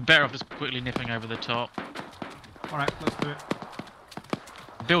 Yeah, we're better off just quickly nipping over the top. Alright, let's do it.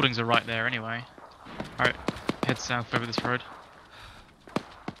 The buildings are right there anyway. Alright, head south over this road.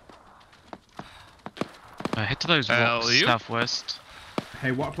 Head to those rocks southwest.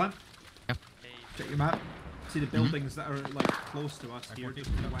 Hey, water plant. Yep. Check your map. See the buildings that are like close to us here,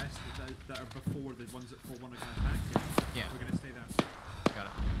 just to the west, that are before the ones that 4-1 are going to attack. Yeah. We're going to stay there. Got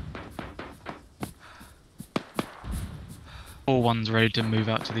it. 4-1's ready to move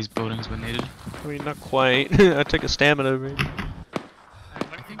out to these buildings when needed. I mean, not quite. I take a stamina raid.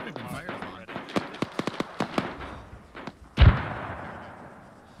 I think we've been fired on.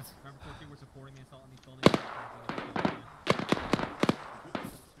 Remember 14 we're supporting the assault on these buildings?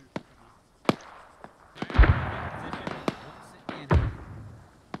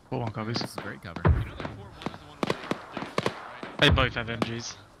 4-1 copies. This is great cover. You know that 4-1 is the one with the right? They both have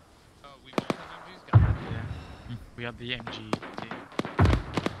MGs. Oh, we both have MGs? Got it. Yeah. We have the MG team.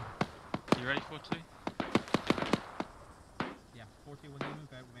 You ready, 4-2? Yeah, 14 when they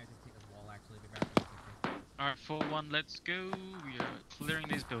move out, we might have to take this wall actually. Alright, 4-1, let's go. We are clearing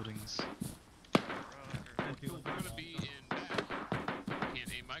these buildings. We're gonna be in back.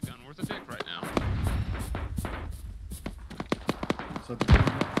 Can't aim my gun worth a dick right now. So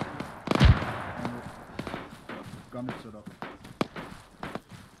gun is set up.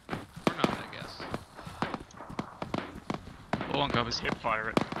 Or not, I guess. 4-1 covers. Hip fire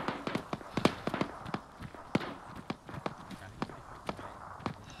it.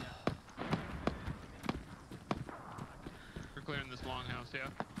 We're clearing this longhouse, yeah?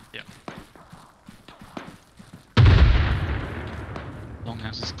 Yep.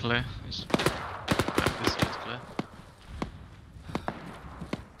 Longhouse is clear. This is clear.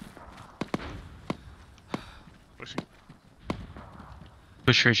 Pushing.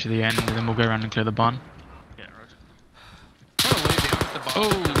 Push through to the end, and then we'll go around and clear the barn. Yeah, roger. I'm gonna lay down at the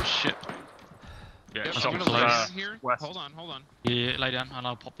bottom. Oh shit! Yeah, Yep, it's I'm on gonna lay close. down here. West. Hold on, hold on. Yeah, lay down, and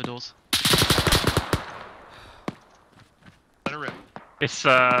I'll pop the doors. Let it rip. It's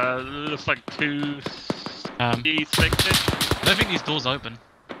looks like 2D6. I don't think these doors open.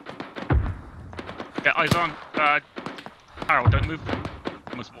 Yeah, eyes on. Harold, don't move.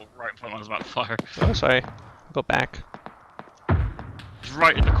 Almost walk right in front of us. I was about to fire. Oh, sorry. Go back. It's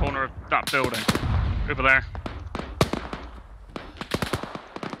right in the corner of that building. Over there.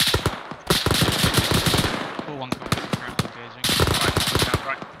 Oh, one currently engaging.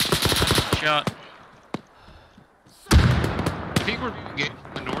 Right. Shot. I think we're engaged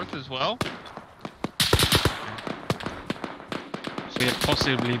from the north as well. So you're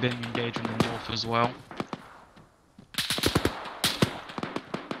possibly being engaged from the north as well.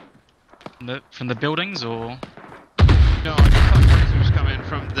 From the buildings, or? No, I just saw tracers come in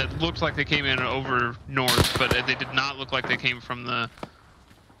from that looks like they came in over north, but they did not look like they came from the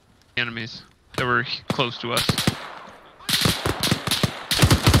enemies that were close to us.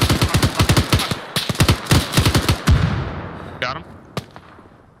 Got him.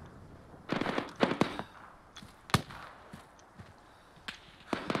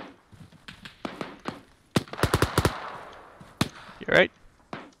 You alright?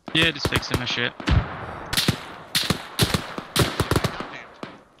 Yeah, just fixing my shit.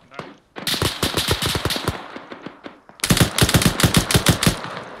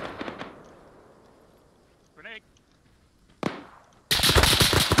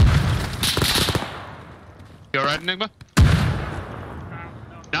 You alright, Enigma?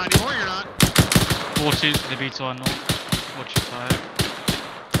 Not anymore, you're not. 4-2, the B to our north. Watch your fire.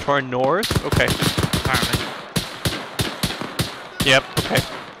 To our north? Okay. Apparently. Yep, okay.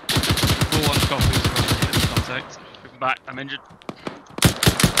 4-1 copies from contact. Moving back, I'm injured.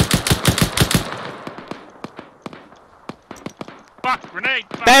 Fuck, grenade!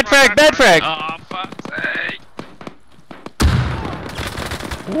 Bad frag, bad frag! Oh, fuck's sake.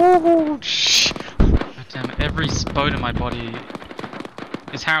 Woo, shh. God damn it, every bone in my body.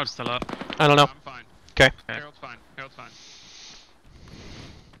 Is Harold still up? I don't know. I'm fine. Okay. Harold's fine. Harold's fine.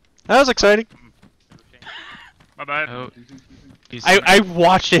 That was exciting. My bad. Oh. I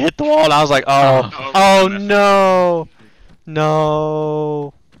watched it hit the wall and I was like, oh no.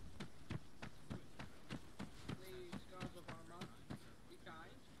 No.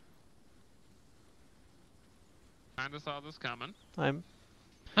 Kinda saw this coming. I'm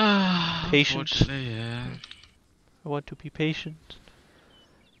patient. Yeah. I want to be patient.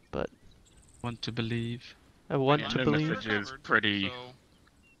 But Want to believe. I want to the believe. message is pretty. So,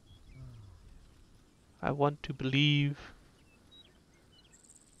 I want to believe.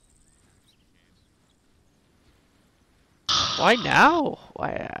 Why now?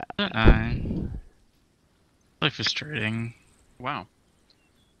 Why? I don't know. So frustrating. Wow.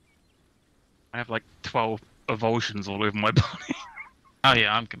 I have like 12 avulsions all over my body. Oh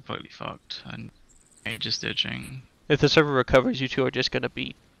yeah, I'm completely fucked. And just itching. If the server recovers, you two are just gonna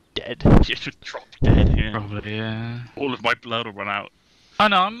be dead. Just drop dead. Yeah. Probably, yeah. All of my blood will run out. Oh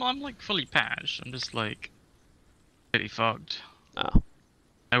no, I'm like fully patched. I'm just like pretty fucked. Oh.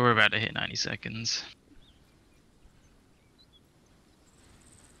 And we're about to hit 90 seconds.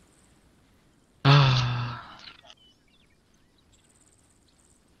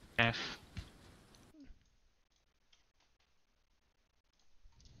 F.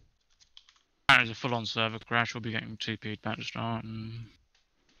 There's a full-on server crash. We'll be getting 2P'd back to start. And...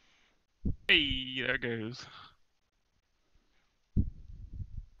 Hey, there it goes.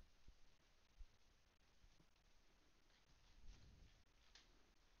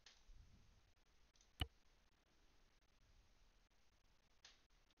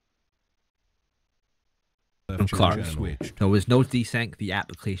 From Clark. There was no desync, the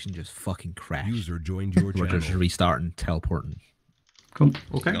application just fucking crashed. User joined your We're channel. just restarting, teleporting. Cool.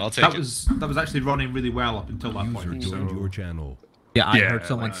 Okay. I'll take that was actually running really well up until that User point. joined So... your channel. Yeah, I heard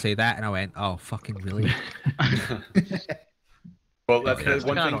someone say that and I went, oh, fucking really? Well, that's Okay.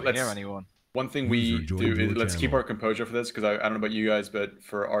 one thing. Let's, Anyone. One thing we do is let's keep our composure for this, because I don't know about you guys, but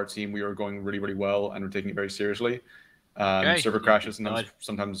for our team, we are going really, really well and we're taking it very seriously. Server crashes and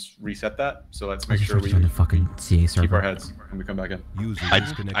sometimes reset that, so let's make sure we fucking keep our heads when we come back in.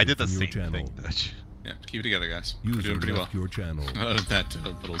 I did the same thing, Dutch. Yeah, keep it together, guys. User We're doing pretty well. left your channel. Other than that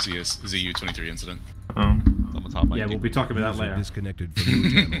little ZU-23 incident. Yeah, we'll be talking about that User later. disconnected from your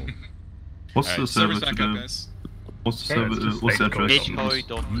channel. What's the server back to up, do? guys. What's the server? What's the address?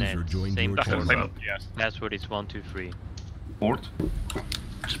 HCoy.net. Same port. Yes. Password is 123. Port?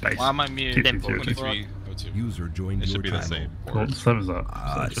 Space. Why am I muted? 2302. User joined It your should be the channel. same. Well, the server's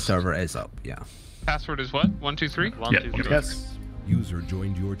up. Server is up, yeah. Password is what? 123? Yes. User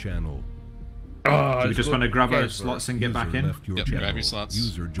joined your channel. Do we just want to grab our slots and get back in? Left your Yep, channel. grab your slots.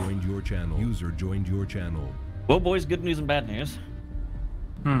 User joined your channel. User joined your channel. Well, boys, good news and bad news.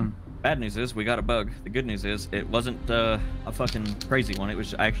 Bad news is we got a bug. The good news is it wasn't a fucking crazy one. It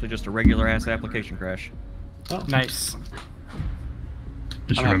was actually just a regular ass application crash. Oh, nice.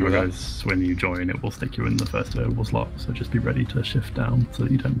 Just remember, guys, when you join, it will stick you in the first available slot. So just be ready to shift down so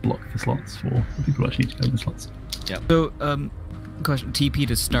that you don't block the slots for the people who actually need to go in the slots. Yep. So, question: TP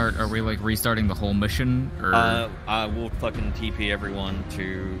to start? Are we like restarting the whole mission, or? I will fucking TP everyone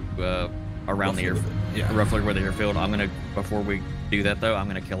to around the airfield. Yeah, roughly where the airfield. I'm gonna before we do that though, I'm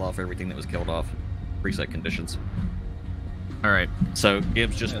gonna kill off everything that was killed off. Preset conditions. All right. So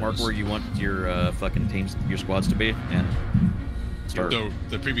Gibbs, just mark where you want your fucking teams, your squads to be, and start.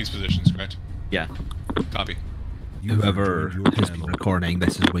 The previous positions, correct? Yeah. Copy. Whoever has been recording,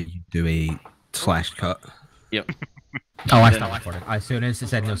 this is where you do a slash cut. Yep. Oh, I stopped recording. As soon as it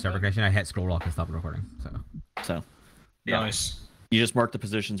said no server connection, I hit scroll lock and stopped recording. So. Yeah. Nice. You just mark the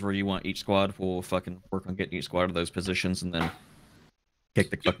positions where you want each squad. We'll fucking work on getting each squad to those positions, and then kick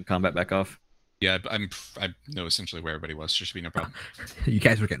the fucking combat back off. Yeah, I know essentially where everybody was. There should be no problem. You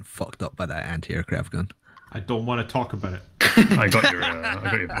guys were getting fucked up by that anti-aircraft gun. I don't want to talk about it. I got your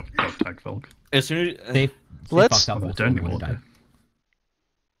dog tag, Volk. As soon as let's.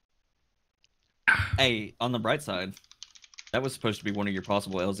 Hey, on the bright side, that was supposed to be one of your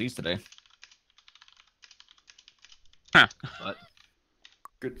possible LZs today. Huh. But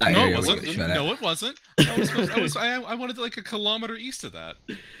good. No, it wasn't. No, it wasn't. I wanted like a kilometer east of that.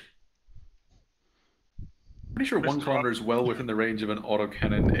 Pretty sure 1 kilometer is well within the range of an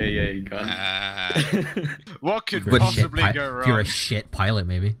autocannon AA gun. What could possibly go wrong? If you're a shit pilot,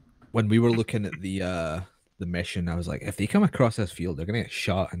 maybe. When we were looking at the mission, I was like, if they come across this field, they're gonna get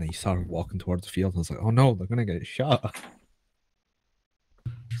shot. And then you started walking towards the field, and I was like, oh no, they're gonna get shot.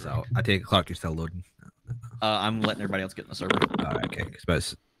 So I take it, Clark, you're still loading. I'm letting everybody else get in the server. All right, okay.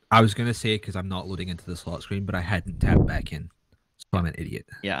 But I was gonna say because I'm not loading into the slot screen, but I hadn't tapped back in, so I'm an idiot.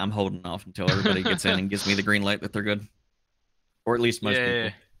 Yeah, I'm holding off until everybody gets in and gives me the green light that they're good, or at least most people.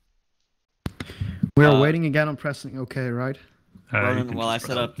 We are waiting again on pressing OK, right? Ronan, while I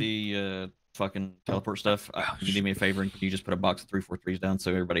set up the fucking teleport stuff, can you do me a favor and can you just put a box of 343s down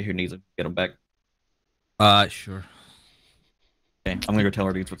so everybody who needs it get them back? Sure. Okay, I'm gonna go tell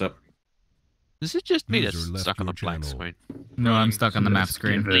our dudes what's up. Is it just me that's stuck on the blank screen? No, I'm stuck on the map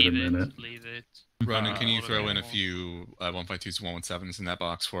screen. Leave it. Ronan, can you throw in a few 152s and 117s in that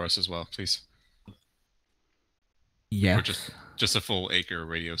box for us as well, please? Yeah. Or just a full acre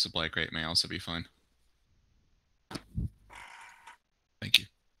radio supply crate may also be fine. Thank you.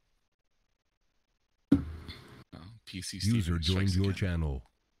 PC User joined your channel.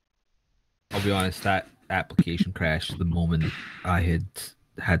 I'll be honest, that application crashed the moment I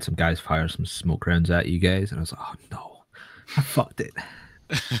had some guys fire some smoke rounds at you guys, and I was like, oh no, I fucked it.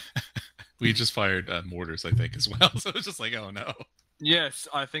 We just fired mortars, I think, as well, so it's just like, oh no. Yes,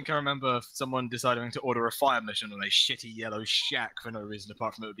 I think I remember someone deciding to order a fire mission on a shitty yellow shack for no reason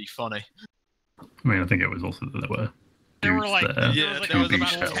apart from it would be funny. I mean, I think it was also that there were like, there. Yeah, there was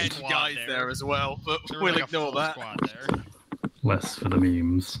about 10 guys there as well, but we'll ignore that. Less for the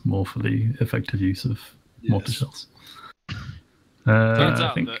memes, more for the effective use of mortar shells. Turns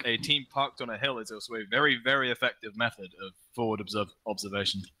out that a team parked on a hill is also a very, very effective method of forward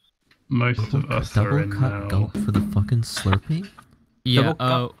observation. Most of us are in now. Gulp for the fucking Slurpee? Yeah,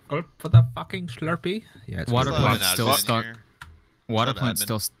 gulp for the fucking Slurpee. Yeah, water plant's still stuck. Water plant's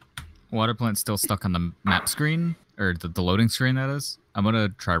still stuck on the map screen, or the loading screen, that is. I'm gonna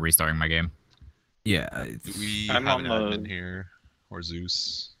try restarting my game. Yeah. We have an admin here, or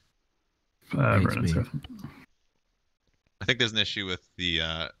Zeus. I think there's an issue with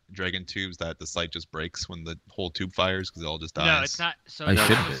the dragon tubes that the site just breaks when the whole tube fires because it all just dies. No, it's not. So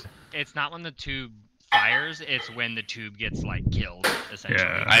it's not when the tube fires. It's when the tube gets like killed. Essentially.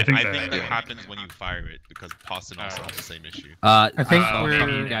 Yeah, I think that happens when you fire it because Boston also has the same issue. I think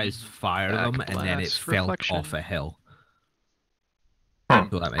you guys fire them and then it fell off a hill.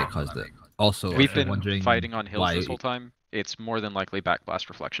 So that may have caused it. Also, we've been fighting on hills this whole time. It's more than likely backblast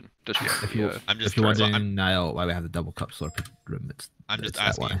reflection. Just if you're wondering now why we have the double cup slurpee room, I'm just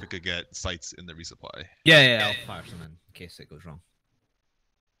asking if we could get sites in the resupply. Yeah, I'll fire some in case it goes wrong.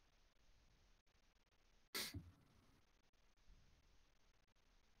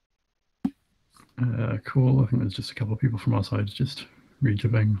 Cool. I think there's just a couple of people from our side just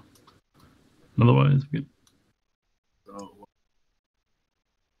rejibbing. Otherwise, we're good.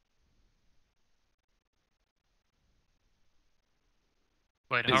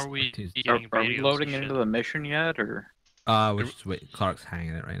 Wait, how are we are we loading into the mission yet, or? We're just waiting. Clark's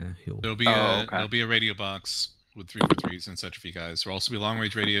hanging it right now. There'll be a radio box with 343s and such for you guys. There will also be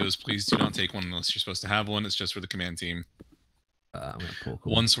long-range radios. Please do not take one unless you're supposed to have one. It's just for the command team.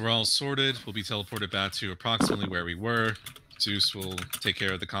 Once we're all sorted, we'll be teleported back to approximately where we were. Zeus will take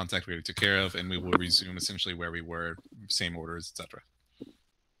care of the contact we already took care of, and we will resume essentially where we were, same orders, etc.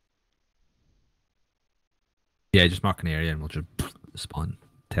 Yeah, just mark an area and we'll just spawn,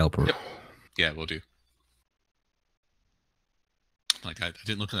 teleport. Yep. Yeah, we'll do. Like, I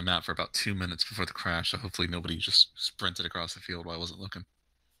didn't look at the map for about 2 minutes before the crash, so hopefully nobody just sprinted across the field while I wasn't looking.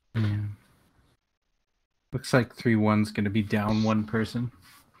 Yeah. Looks like 3-1's going to be down one person.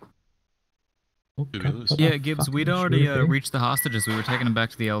 Yeah, Gibbs, we'd already reached the hostages. We were taking them back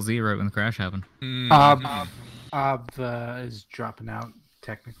to the LZ right when the crash happened. Ob is dropping out,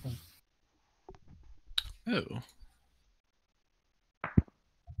 technically. Oh.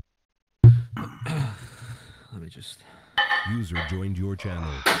 Let me just... User joined your channel.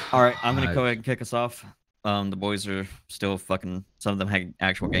 Alright, I'm gonna go ahead and kick us off. The boys are still fucking... Some of them had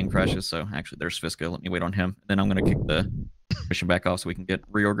actual game crashes, so actually there's Fiska. Let me wait on him. Then I'm gonna kick the mission back off so we can get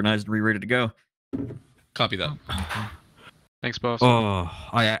reorganized and re-ready to go. Copy that. Thanks, boss. Oh,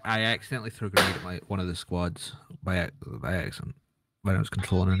 I accidentally threw a grenade at one of the squads by accident when I was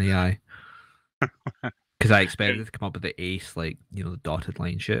controlling an AI. Because I expected it to come up with the ace, like, you know, the dotted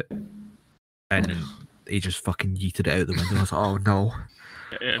line shit. And then he just fucking yeeted it out the window. I was like, oh no.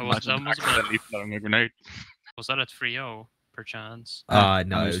 Was that at 3-0, perchance? No, it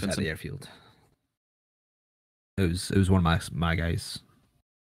was at the airfield. It was one of my guys.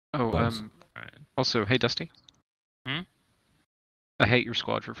 Oh, also, hey Dusty. I hate your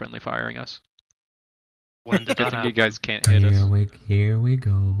squad for friendly firing us. When did that happen? You guys can't hit us. Here we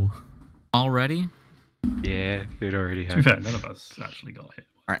go. Already? Yeah, it already To be happened. fair, none of us actually got hit.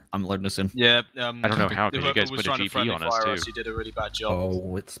 Alright, I'm loading this in. Yeah, I don't know how, because you guys put a GP on us, too. You did a really bad job.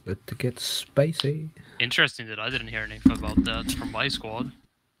 Oh, it's about to get spicy. Interesting that I didn't hear anything about that from my squad.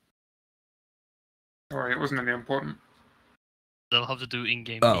 Alright, it wasn't any important. They'll have to do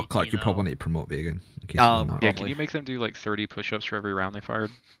in-game. Oh, Clark, you probably need to promote Vegan. Yeah, can you make them do like 30 push-ups for every round they fired?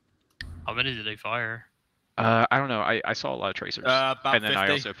 How many did they fire? I don't know. I saw a lot of tracers. About and then 50.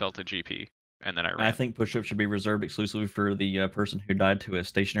 I also felt a GP. And then I ran. I think push-up should be reserved exclusively for the person who died to a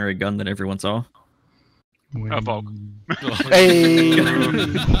stationary gun that everyone saw. Hey!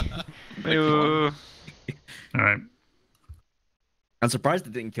 Alright. I'm surprised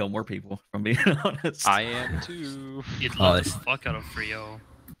it didn't kill more people, if I'm being honest. I am too. You'd love the fuck out of 3-0.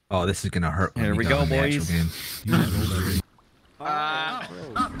 Oh, this is gonna hurt. Here we go, boys.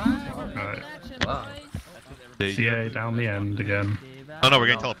 CA down the end again. Oh no, we're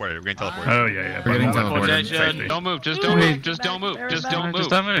getting teleported. We're getting teleported. Oh yeah. We're getting teleported. Don't move. Just don't move. Just don't move. Just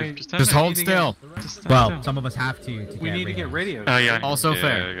don't move. Just hold still. Well, some of us have to. We need to get radios. Oh yeah. Also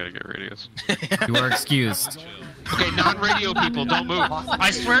fair. I gotta get radios. You are excused. Okay, non-radio people, don't move. I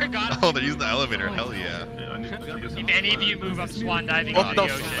swear to God. Oh, they're using the elevator. Hell yeah. If any of you move up swan diving What on the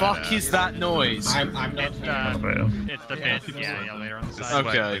the ocean, fuck is that noise? I'm not. it's the bit. Yeah, the elevator on the side.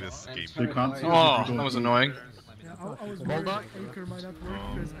 Okay. You can't see Oh, that was annoying. I was worried that anchor might not work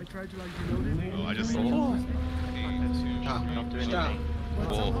because I tried to like reload it. Oh, I just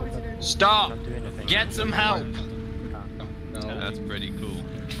Stop! Get some help! That's pretty cool.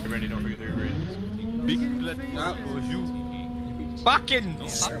 Ready, don't forget the radios. Fucking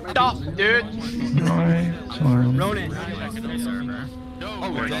stop, dude! Ronan.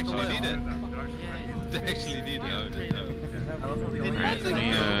 No, we actually need it. They actually need it.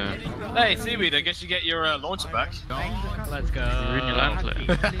 Hey, Seaweed, I guess you get your launcher back. Let's go.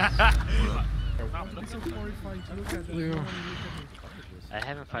 I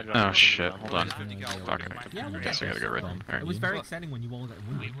haven't found it. Oh shit, hold on. Fuck, I guess I gotta get rid of them. It was very exciting when you all got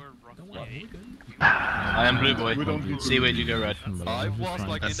wounded. I am blue boy. Seaweed, you go red. I was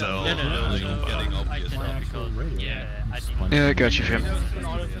like in So- the building getting obvious. Yeah, I got you, Jim.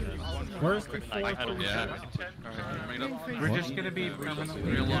 Where's Yeah. We're just gonna be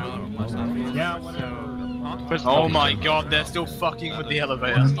Oh my god, they're still fucking with the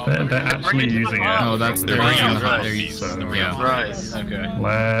elevator. They're actually using it. Oh, that's they're Right, using the right. they're using, yeah. Right, okay.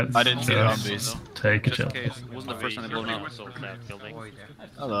 Let's I didn't see the just Humvees. take a chill. It wasn't the first time they blown up.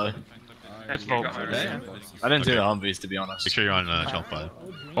 Hello. Let's vote. I didn't see the Humvees, to be honest. Make sure you're on channel 5.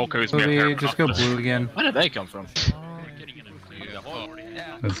 Volko's Maybe just go blue again. Where did they come from?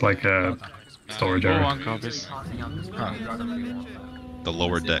 It's like a storage area. The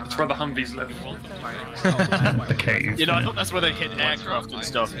lower deck. That's where the Humvees live. The cave. You know, I thought that's where they hit aircraft and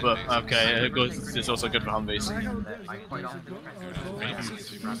stuff, but okay, it's also good for Humvees.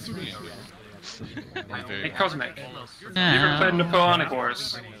 Hey, Cosmic. You ever played Napoleonic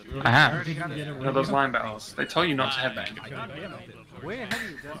Wars? I have. You know those line battles? They tell you not to headbang.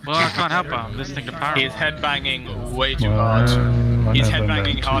 Well, I can't help it. I'm listening to Power. He's headbanging way too hard. He's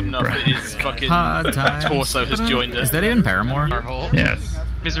headbanging hard enough that his fucking torso has joined it. Is that even Paramore? Yes.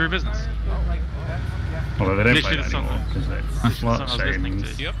 Misery Business. Although they don't Literally play the that song. anymore because it's Song I slot was listening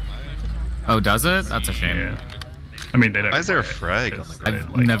shames. to. Yep. Oh, does it? That's a shame. Yeah. I mean, they don't. Why is there a frag on the I've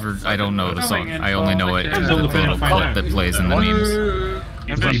ground? never. I don't know the song. I only know it. The little clip that plays in the memes.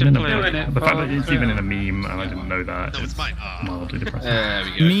 It's even in the fact that it's even in a meme, and I didn't know that. It's mildly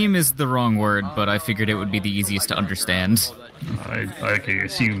depressing. Meme is the wrong word, but I figured it would be the easiest to understand. I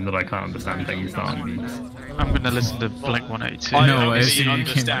assume that I can't understand things that aren't memes. I'm gonna listen to Blink 182. I know, I I don't assume you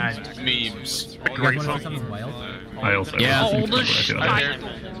understand memes. Great song. I also Yeah. listen to it, but I feel like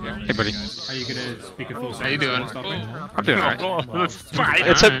Hey, buddy. Are you gonna speak a full How you doing? I'm doing alright.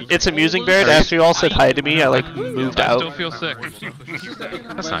 It's amusing, Barrett. After you all said hi to me, I like moved I still out. feel sick.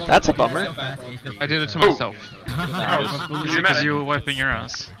 That's not That's a bummer. I did it to myself. Because you were wiping your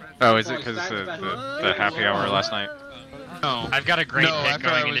ass. Oh, is it because the happy hour last night? No. I've got a great No, pick after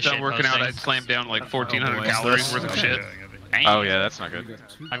going I was into done working out, I shitposting. slammed down like 1,400 calories worth of shit. Oh yeah, that's not good.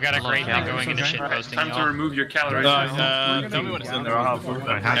 I've got a great pick going into shitposting. Time to y'all. remove your calories. Tell me when it's in there. I'll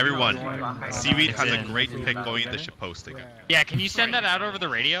have Everyone, Seaweed has a great pick going into ship posting. Yeah, can you send that out over the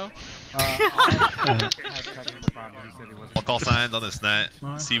radio? All call signs on this net.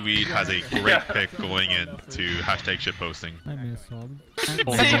 Seaweed has a great pick going into hashtag ship posting. It's a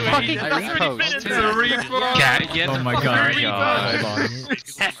fucking repost. It's a repost. Cat, get Oh the my fuck god.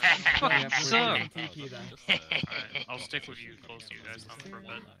 I'll stick with you close to you guys for a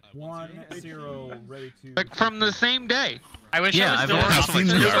bit. 1-0, ready to. Like from the same day. I wish Yeah, I was I've still already on seen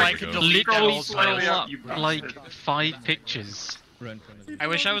so this. I could delete that literally old scroll file. up like 5 pictures. I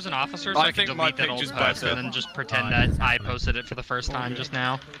wish I was an officer so I I could think my delete that old picture's post better. and then just pretend that I posted it for the first time just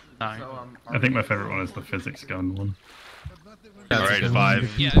now. No. I think my favorite one is the physics gun one. Alright,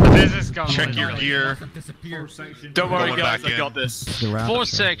 5. This is going Check your gear. Don't worry, Going guys. back I in. got this. 4th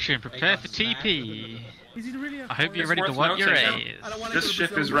section, prepare for TP. I hope you're ready to wipe your ass. This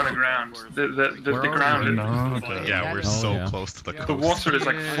ship is run aground. The ground. Yeah, we're so close to the The coast. water is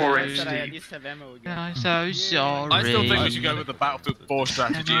like 4 deep. I'm so sorry. I still think we should go with the Battlefield 4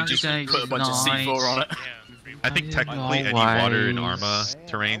 strategy and just put a bunch of C4 on it. I think technically any water in Arma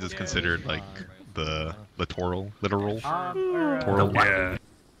terrains is considered like the littoral. Toral. Yeah.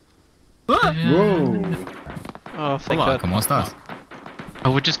 Whoa. Oh, thank Hola, God. ¿cómo estás? I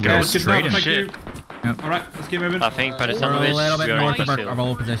would just go straight and shit. Alright, let's get moving. Nothing, but it's We're on a the little bit north of shield. our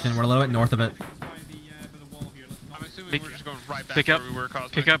old position. We're a little bit north of it. I'm assuming we're just going right back Pick up, where we were causing.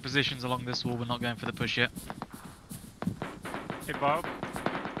 pick up positions along this wall. We're not going for the push yet. Hey, Bob.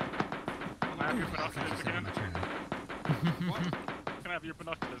 Can I have your binoculars again? Can I have your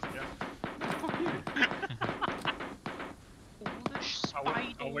binoculars again?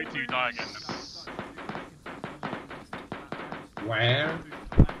 I'll wait till you die again. Where?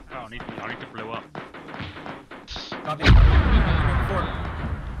 Oh, I need to blow up.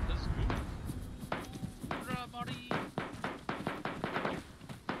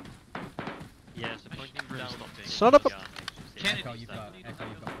 Yes, the point down. Son of a...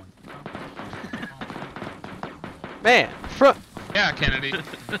 Man, front. Yeah, Kennedy.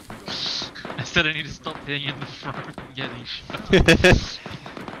 I said I need to stop being in the front and getting shot.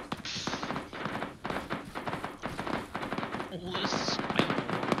 All the spiders.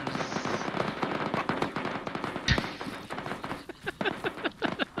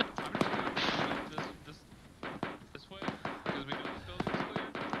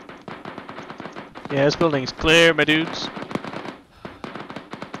 Yeah, this building's clear, my dudes.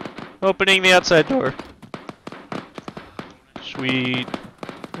 Opening the outside door. Sweet.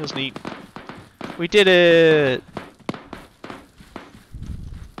 That's neat. We did it!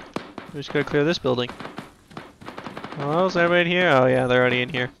 We just gotta clear this building. Oh, is everybody in here? Oh yeah, they're already in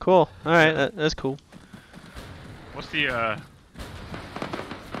here. Cool. Alright, that's cool. What's the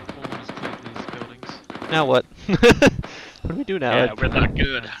Now what? What do we do now? Yeah, we're that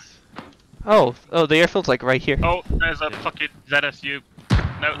good. Oh, the airfield's like right here. Oh, there's a fucking ZSU.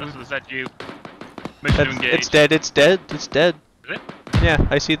 No, this is a ZU. Mission to engage. It's dead, it's dead, it's dead. Is it? Yeah,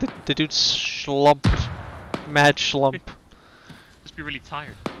 I see the dude slumped. Mad slump. Must be really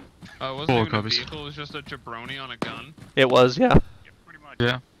tired. Oh, it wasn't even a vehicle, it was just a jabroni on a gun. It was, yeah. Pretty much.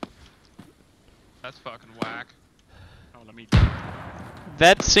 Yeah. That's fucking whack. Oh, let me.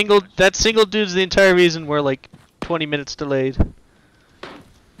 That single dude's the entire reason we're like 20 minutes delayed.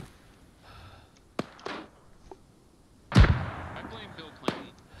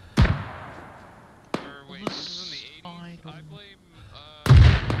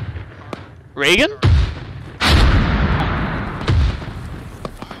 Reagan?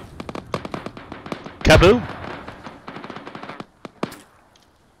 Kaboom!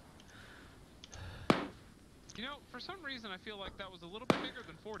 You know, for some reason I feel like that was a little bit bigger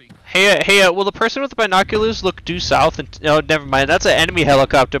than 40. Hey, will the person with the binoculars look due south? And no, never mind. That's an enemy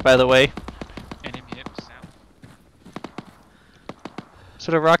helicopter, by the way. Enemy hip south. Is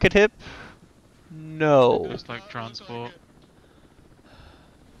it a rocket hip? No. Looks like transport.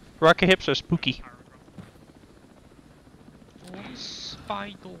 Rocket hips are spooky. Oh,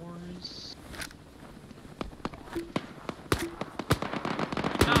 spiders.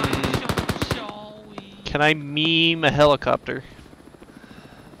 Can I meme a helicopter?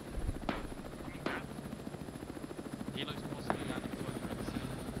 He looks possibly down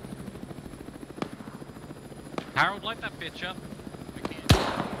the Harold, light that bitch up.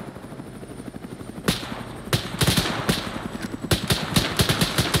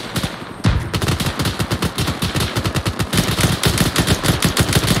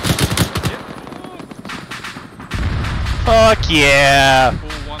 Fuck yeah!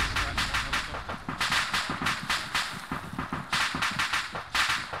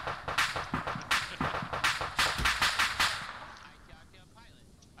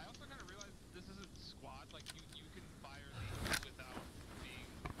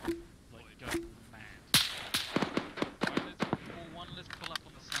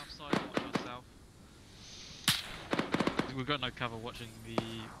 We've got no cover watching the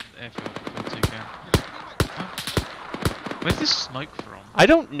airfield before 2 can. Where's this smoke from? I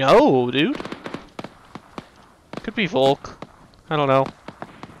don't know, dude. Could be Volk. I don't know.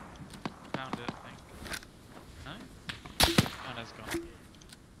 Found it, I think. No? Oh, no, it's gone.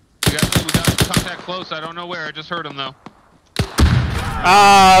 We got contact close. I don't know where. I just heard him though.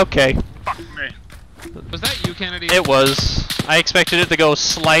 Ah, okay. Fuck me. Was that you, Kennedy? It was. I expected it to go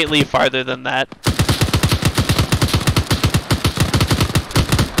slightly farther than that.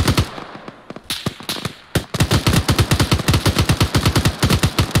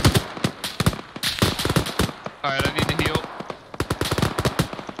 Alright, I need to heal.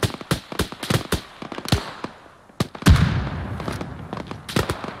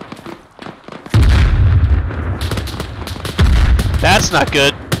 That's not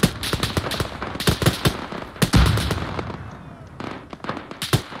good.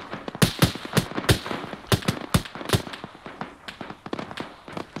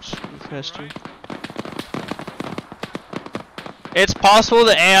 It's possible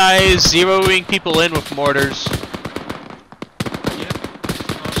the AI is zeroing people in with mortars.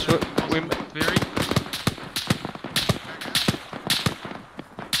 So Very.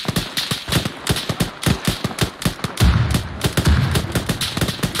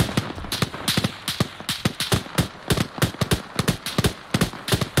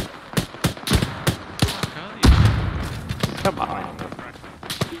 Come on.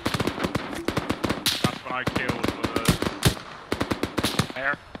 That's when I killed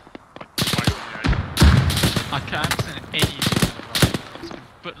air. I can't send anything. It's been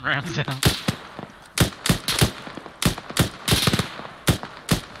putting rounds out.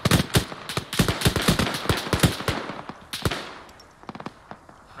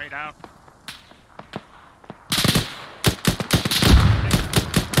 Right down.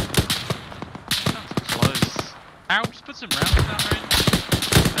 Close. Ow, just put some rounds down range.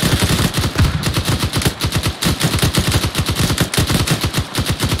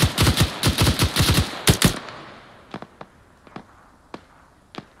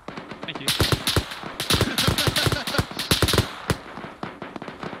 Thank you.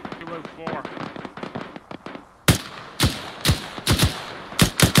 204.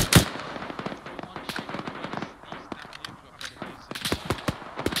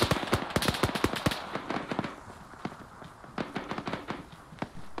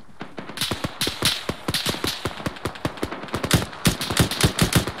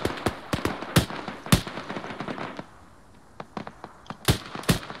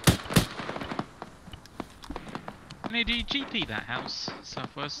 Kennedy, GP that house,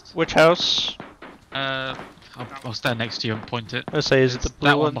 southwest. Which house? I'll stand next to you and point it. I say, is it the blue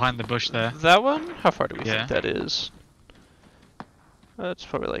that one? one behind the bush there? That one? How far do we Yeah. think that is? That's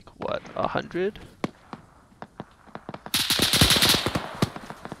probably like, what, 100?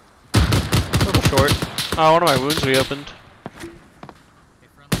 A little short. Oh, one of my wounds reopened.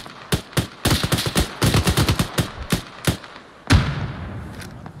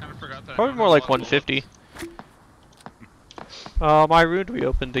 Probably more like 150. Oh, my wound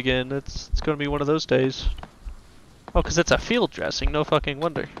reopened again. It's gonna be one of those days. Oh, because it's a field dressing. No fucking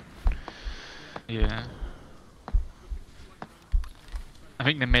wonder. Yeah. I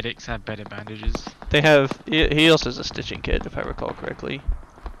think the medics have better bandages. They have. He also has a stitching kit, if I recall correctly.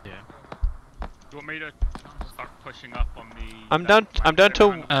 Yeah. Do you want me to start pushing up on the... I'm down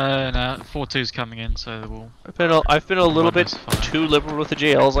to. No, 4-2's coming in, so we'll... I've been a little bit too liberal with the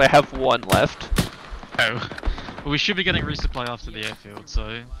JLs. I have one left. Oh. Well, we should be getting resupply after the airfield,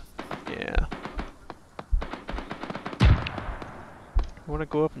 so... Yeah. I want to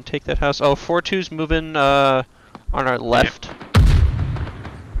go up and take that house. Oh, 4-2's moving on our left.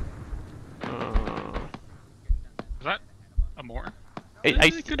 Is that a mortar?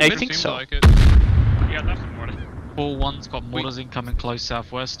 I think so. Like it. Yeah, that's a mortar. 4-1's got mortars incoming close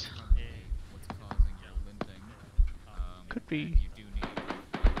southwest. Could be.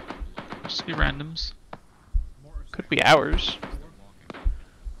 Just be randoms. Could be ours.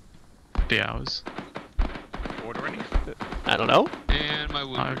 Could be ours. Order any? I don't know. And my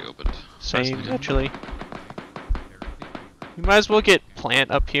wound reopened. Same, actually. You might as well get plant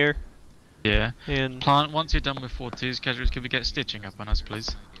up here. Yeah. And plant, once you're done with 4-2's casuals, could we get stitching up on us,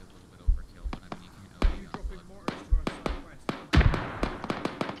 please?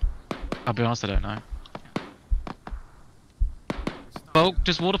 I'll be honest, I don't know. Bulk,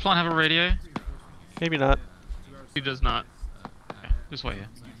 does water plant have a radio? Maybe not. He does not. Okay, just wait here.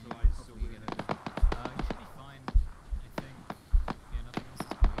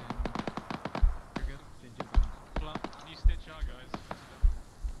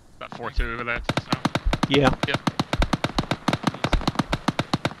 About 4-2 over there. So. Yeah. Yep.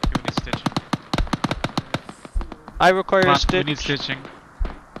 We need stitching. I require a stitch. We need stitching.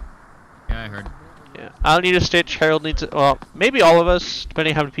 Yeah, I heard. Yeah. I'll need a stitch. Harold needs it. Well, maybe all of us,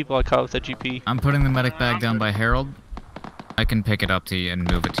 depending on how many people I caught with that GP. I'm putting the medic bag down by Harold. I can pick it up to you and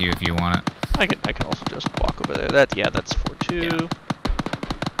move it to you if you want it. I can also just walk over there. That's 4-2.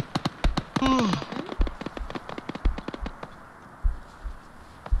 Yeah.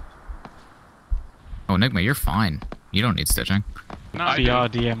 Oh, Enigma, you're fine. You don't need stitching. No, the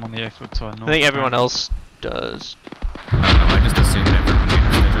RDM on the airfield to our north. I think everyone else does. I don't know, I just assumed everyone needed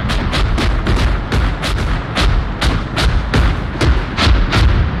stitching.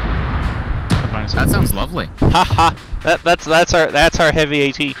 That sounds lovely. Haha. That's our heavy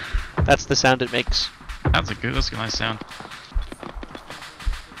AT. That's the sound it makes. That's a nice sound.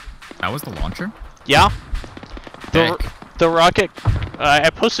 That was the launcher? Yeah. The rocket.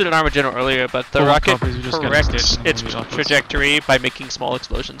 I posted an Armageno earlier, but the rocket corrects its trajectory by making small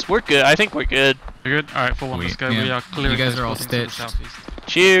explosions. We're good. I think we're good. We're good. All right, 4-1. Let's go. Yeah. We are clear. You guys are all stitched.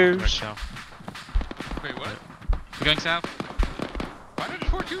 Cheers. Wait, what? We're going south. Why did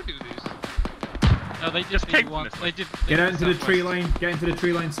 4-2 do these? No, they just did one. They did. Get out into the tree line. Get into the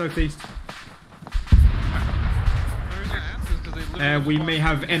tree line southeast. We may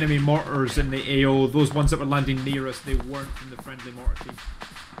have enemy mortars in the AO. Those ones that were landing near us, they weren't from the friendly mortar team.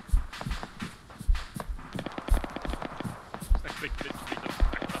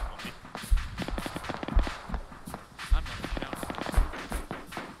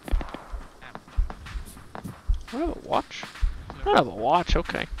 I have a watch? I don't have a watch,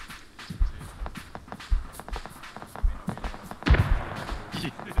 okay.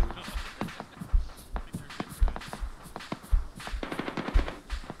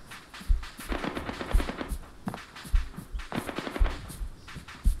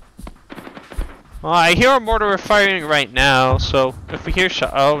 Well, I hear a mortar firing right now, so if we hear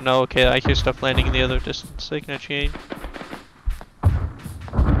shot. Oh no, okay, I hear stuff landing in the other distance. They can chain.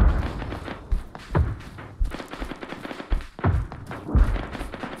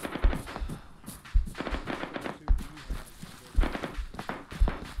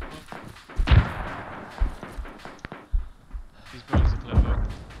 These buildings are clever.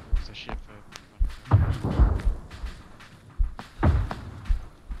 It's a ship for.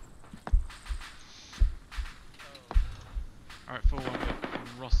 Alright, 4-1, we're from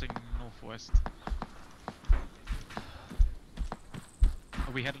Rossing northwest.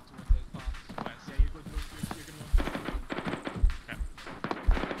 Are we headed towards those barns? West? Yeah, you're going. Okay.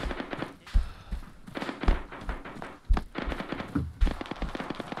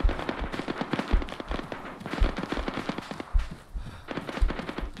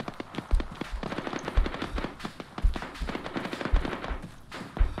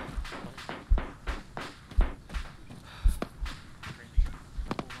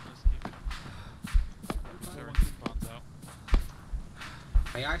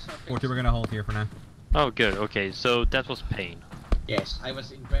 We're gonna hold here for now. Oh, good. Okay, so that was pain. Yes, I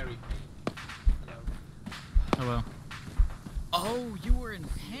was in very pain. Hello. Oh, you were in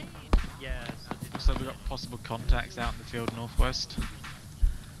pain. Yes. So we got possible contacts out in the field northwest.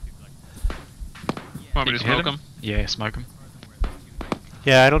 Want me to smoke them? Yeah, smoke them.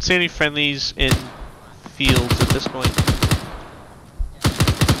 Yeah, I don't see any friendlies in fields at this point.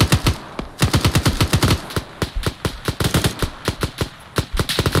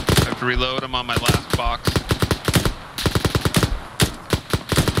 I have to reload. I'm on my last box.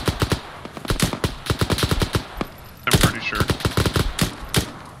 I'm pretty sure.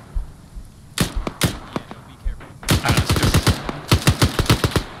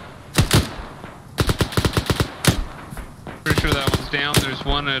 Pretty sure that one's down. There's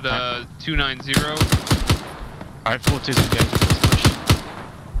one at 290. Alright, 4-2's engaged. Let's push.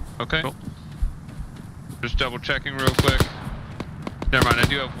 Okay. Cool. Just double checking real quick. Never mind, I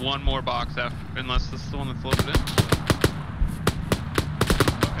do have one more box after, unless this is the one that's loaded in.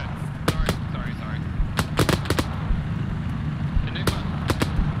 Okay. Sorry. Enigma.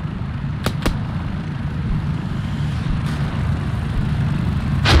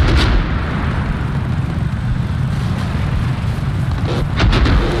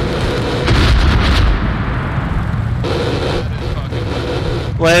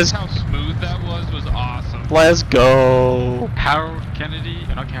 How smooth that was awesome. Let's go. Harold Kennedy,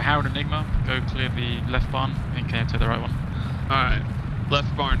 Harold Enigma, go clear the left barn and clear to the right one. Alright.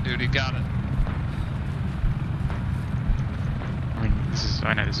 Left barn duty, got it. I mean,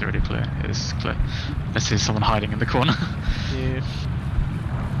 I know this is already clear. It is clear. Let's see someone hiding in the corner. Yeah.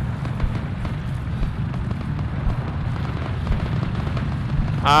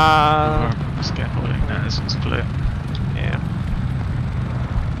 Scaffolding, no, this one's clear. Yeah.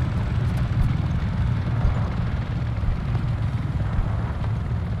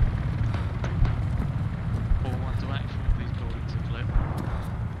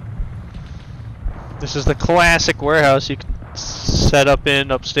 This is the classic warehouse you can set up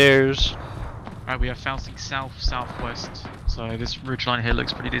in upstairs. Alright, we are bouncing southwest, so this ridge line here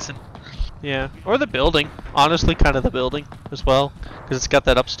looks pretty decent. Yeah, or the building. Honestly, kind of the building as well, because it's got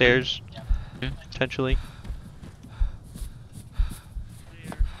that upstairs, potentially.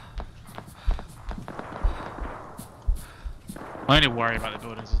 My only worry about the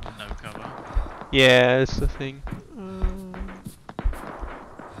buildings is no cover. Yeah, that's the thing.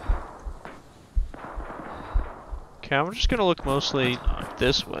 Okay, I'm just gonna look mostly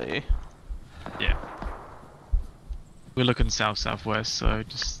this way. Yeah. We're looking southwest, so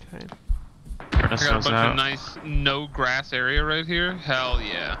just spread I got a ourselves bunch out. of nice no grass area right here. Hell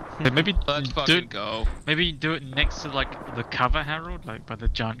yeah. Maybe let's fucking go. Maybe do it next to like the cover, Harold, like by the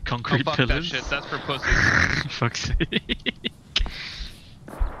giant concrete fuck pillars. that shit. That's for pussies. Fuck's sake.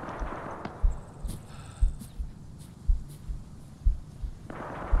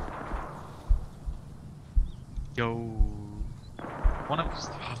 Yo. One of us.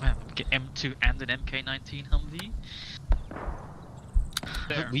 Oh man, get M2 and an MK19 Humvee.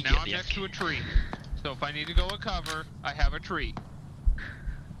 There. We now get I'm the next to a tree. So if I need to go a cover, I have a tree.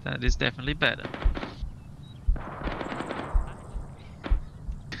 That is definitely better.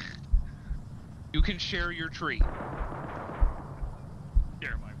 You can share your tree.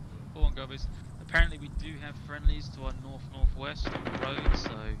 Share my. Go on, Gobbies. Apparently we do have friendlies to our northwest on the road,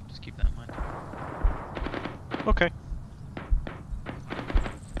 so just keep that in mind. Okay.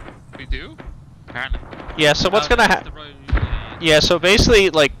 We do? Apparently. Yeah, so what's gonna happen? Yeah, so basically,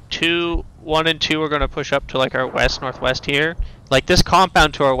 like, 1 and 2 are gonna push up to, like, our northwest here. Like, this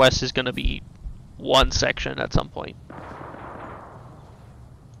compound to our west is gonna be one section at some point.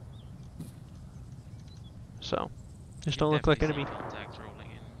 So, just don't look like enemy.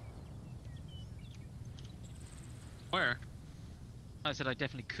 Where? I said I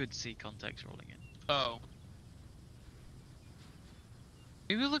definitely could see contacts rolling in. Oh.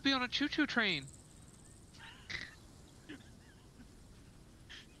 Maybe we'll be on a choo-choo train.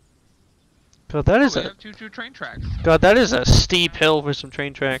 God, that is we have choo-choo train tracks. God, that is a steep hill for some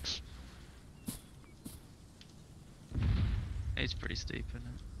train tracks. It's pretty steep, isn't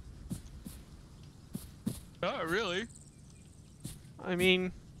it? Not really. I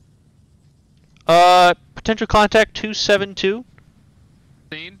mean, potential contact 272.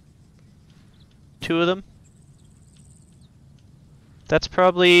 Seen? 2 of them. That's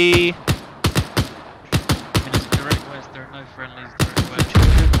probably. Direct west, there are no friendlies direct west.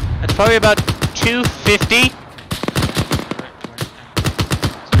 That's probably about 250.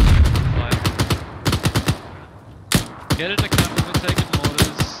 Get it a cover, we're taking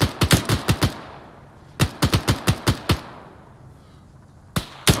mortars.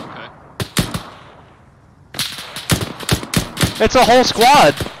 Okay. It's a whole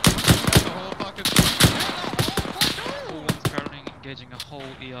squad. One's currently engaging a whole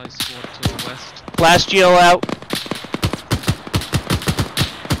EI squad to the west. Last Geo out.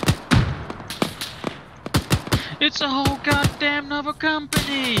 it's a whole goddamn another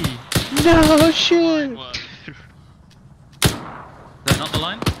company! No shit! They're not the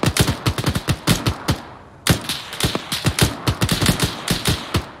line?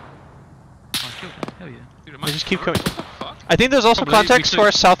 I killed them, hell yeah. They just keep coming. I think there's also contacts to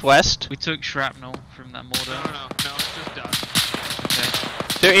our southwest. We took shrapnel from that mortar. No, it's just dust. Okay.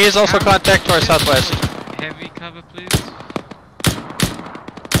 There is also contact to our southwest. Heavy cover, please.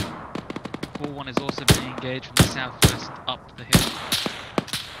 4-1 is also being engaged from the southwest up the hill.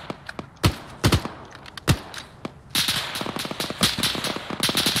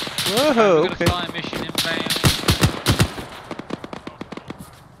 Whoa, we've got okay. a fire mission inbound.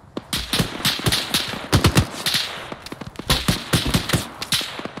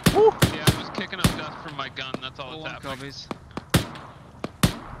 Woo. Yeah, I'm just kicking up dust from my gun, that's all that's happening. Copies.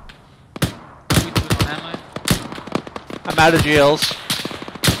 Are we doing on ammo? I'm out of GLs.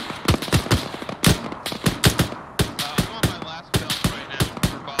 I'm on my last belt right now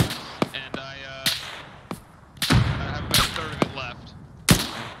for box, and I have about a third of it left.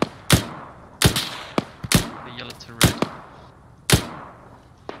 The yellow to red.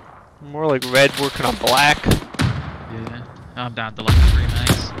 More like red working on black. Yeah. I'm down to like 3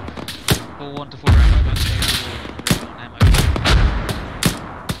 mags. 4-1 to 4 ammo, but stay on ammo.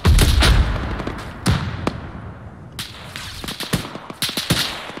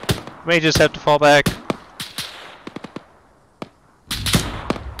 May just have to fall back.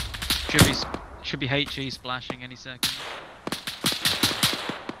 Should be HE splashing any second.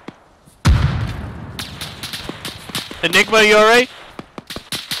 Enigma, you alright?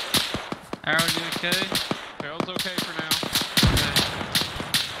 Aaron, you okay? Harold's okay for now.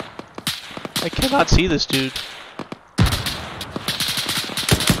 I cannot see this dude.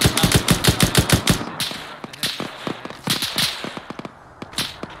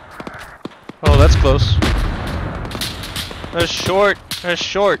 Oh, that's close. That's short. That's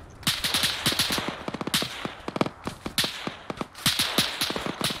short.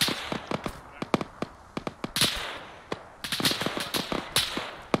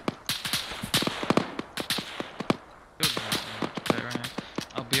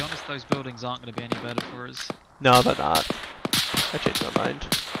 I'll be honest, those buildings aren't going to be any better for us. No, they're not. I changed my mind.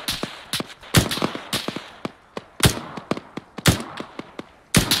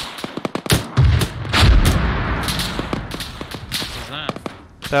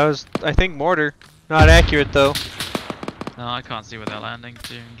 That was, I think, mortar. Not accurate though. No, I can't see where they're landing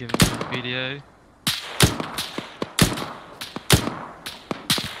to, given the video.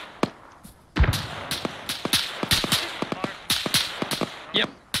 Yep.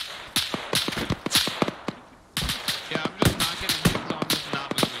 Yeah, I'm just not getting hit, so I'm just not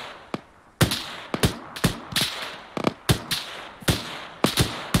moving.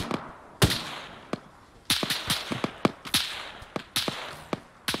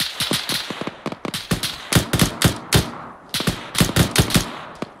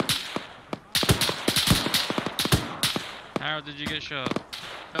 Harold, did you get shot?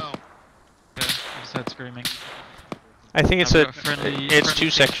 No. Okay, I just heard screaming. I think it's I've a got friendly, it's friendly 2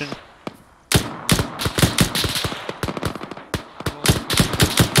 section.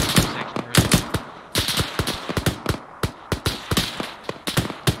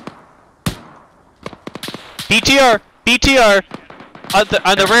 BTR on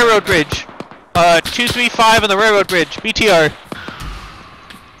the railroad bridge. 235 on the railroad bridge. BTR.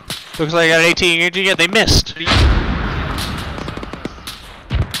 Looks like I got 18 engaging. Yeah, they missed. They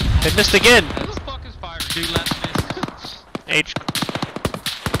missed again. Who the fuck is firing? H.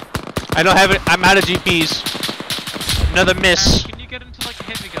 I don't have it. I'm out of GPs. Another miss. Can you get into like a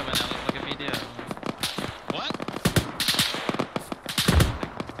heavy gun now, like a BDO? What?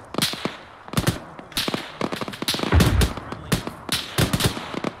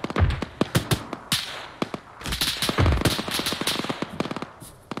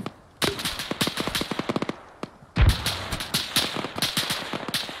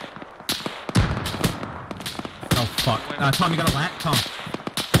 Oh fuck. Tom, you got a lat? Tom.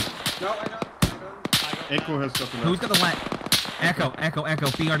 No, I don't. Echo has something. Who's got the lat? Echo,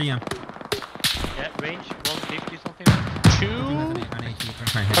 BRDM. Yeah, range 150 something. 2?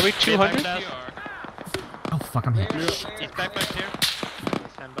 Are we 200? Oh fuck, I'm hit. He's back here.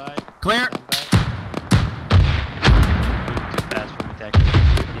 Stand by. Clear! Stand by. Too fast for me to actually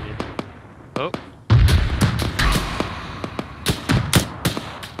get it. Oh.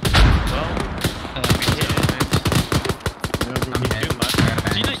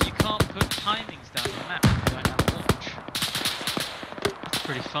 Do you know you can't put timings down on the map if you don't have a watch? That's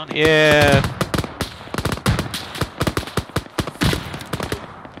pretty funny. Yeah.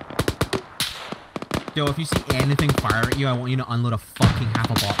 Yo, if you see anything fire at you, I want you to unload a fucking half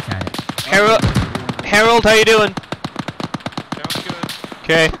a box at it. Harold, how you doing? Sounds good.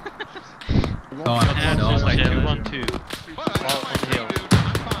 Okay. Oh, I'm so like like 2-1-2.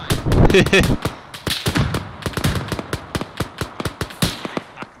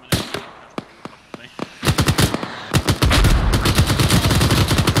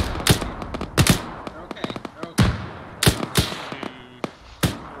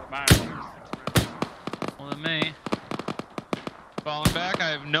 More than me. Falling back, I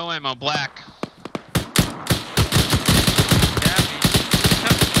have no ammo. Black.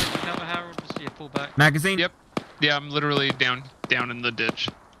 Cover Harold, just see a pullback. Magazine? Yep. Yeah, I'm literally down in the ditch.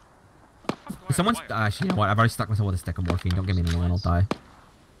 Someone's. Actually, you know what? I've already stuck myself with a stick of morphine. Don't give me any more and I'll die.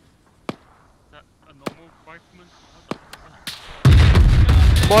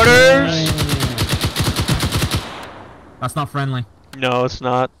 Mortars! That's not friendly. No, it's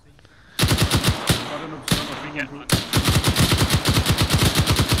not.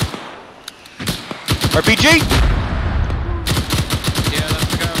 RPG! Yeah, that's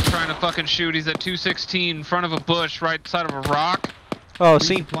the guy I was trying to fucking shoot. He's at 216 in front of a bush, right side of a rock. Oh,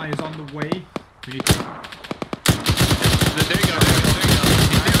 see. Resupply is on the way. There you go.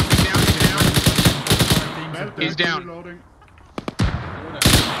 He's down.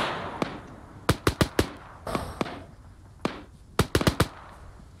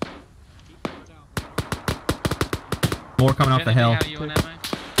 More coming off the hill.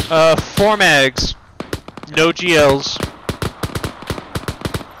 4 mags. No GLs.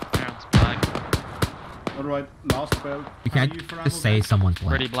 Alright, last belt. You can't just say someone's black.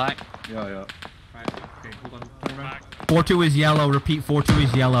 Pretty black. Yeah, yeah. Right, okay, hold on. Turn around. 4-2 is yellow. Repeat, 4-2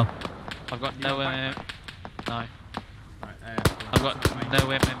 is yellow. I've got no no. Right, I've got no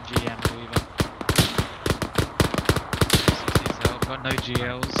MMG ammo either. I've got no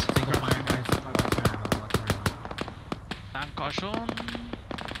GLs. Damn caution.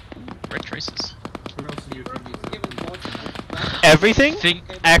 Red traces. Everything?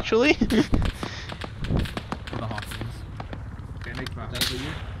 Actually? I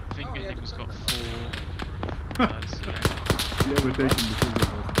think Nick's got 4. Yeah, we're taking the trigger.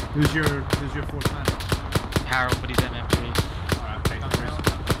 Who's your fourth man? Harold, but he's MMG. Alright,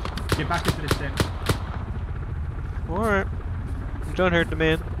 okay. Get back into this thing. Alright. You don't hurt the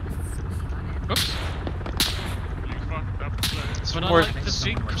man. Oops. But I More like to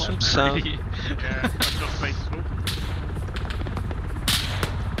see sound. Yeah, I've got space slope.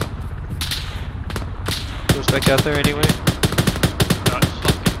 Goes back out there anyway.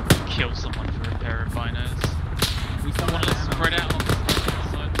 Fucking kill someone for a pair of binos. We still One, let's spread out on the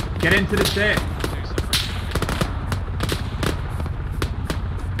side. Get into the deck.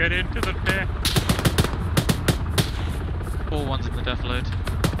 Get into the deck. 4 ones in the def load.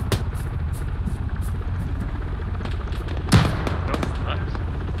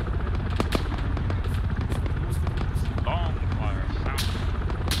 Long fire sound.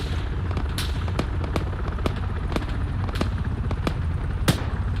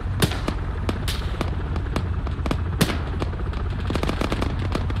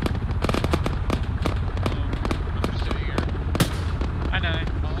 I know.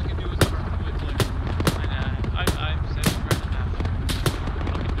 All I can do is wait till I know. I'm setting for the map.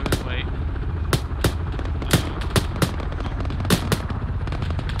 All I can do is wait.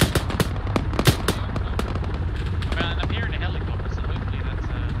 Man, I'm hearing a helicopter, so hopefully that's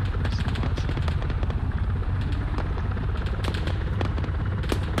supplies.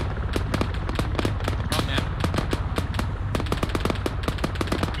 Run now.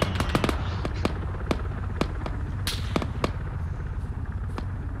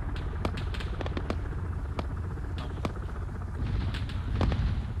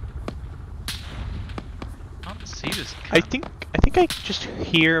 I can't see this. I think I just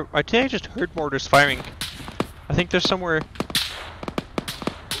hear. I think I just heard mortars firing. I think there's somewhere.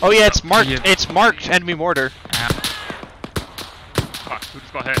 Oh yeah, it's marked. It's marked. Enemy mortar. Fuck, who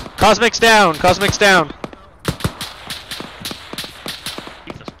just got hit? Cosmic's down. Cosmic's down.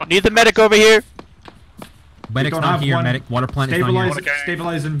 Need the medic over here. Medic's don't not have here. one. Medic. Water plant is not here.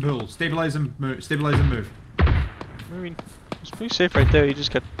 Stabilize and bull. Stabilize and move. Stabilize and move. I mean, it's pretty safe right there. You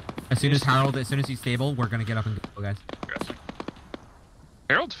just got. As soon as Harold, as soon as he's stable, we're gonna get up and go, guys.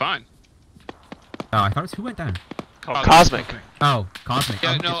 Harold's fine. Oh, I thought it was who went down. Cosmic. Oh, Cosmic.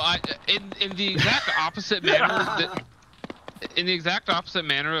 Yeah, no, in the exact opposite manner in the exact opposite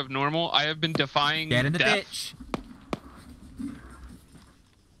manner of normal, I have been defying Get in the death. ditch.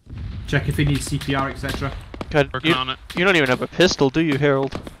 Check if he needs CPR, etc. God, Working on it. You don't even have a pistol, do you,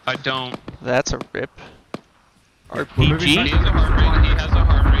 Harold? I don't. That's a rip. He RPG. has a heart rate. He has a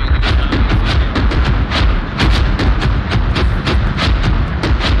heart rate.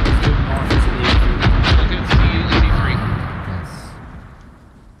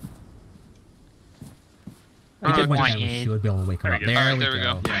 should be able to wake him up. Alright, There we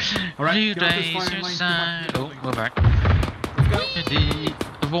go. Alright, New get off this days firing are line, side. come Oh, we're back.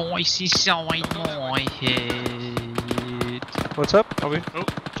 The voice inside my head. What's up? Are we? Oh,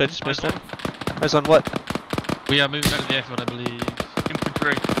 did I just miss that? Eyes on what? We are moving out of the airfield, I believe.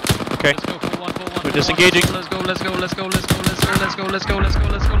 Infantry. Okay. Let's go for one. We're disengaging. Let's go. Let's go. Let's go. Let's go. Let's go. Let's go. Let's go. Let's go.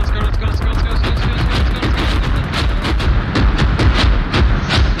 Let's go. Let's go. Let's go. Let's go. Let's go. Let's go.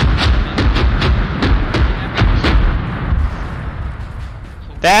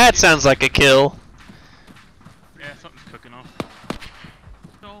 That sounds like a kill. Yeah, something's cooking off.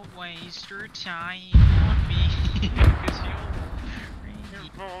 Don't waste your time on me, cause you're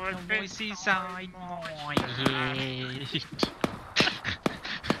the voice inside my head.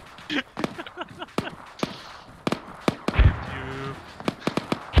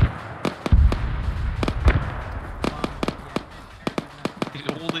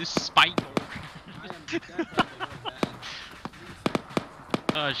 All this spite.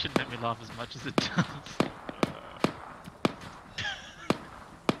 Oh, it shouldn't make me laugh as much as it does.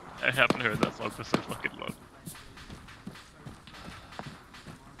 I haven't heard that song for so fucking long.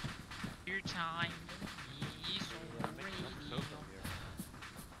 Your time is already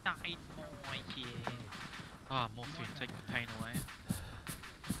died more here. Ah, morphine, take the pain away.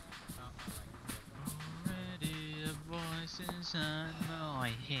 Already a voice inside my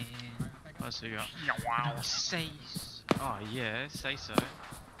head. What's he got? Wow. Say. Oh yeah, say so.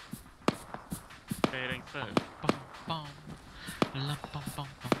 It ain't so. Bum, bum. La, bum, bum,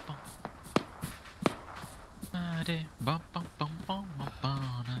 bum, bum. Bum, bum, bum, bum, bum,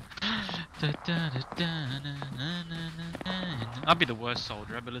 bum. Da, da, da, da, na, na, na, na. I'd be the worst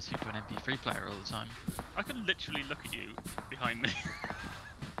soldier. I'd be listening to an MP3 player all the time. I can literally look at you behind me.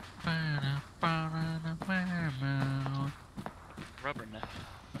 Rubberneck.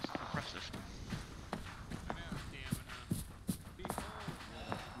 That's impressive.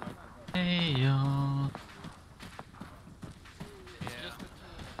 Hey yo.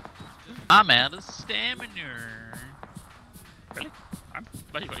 I'm out of stamina. Really?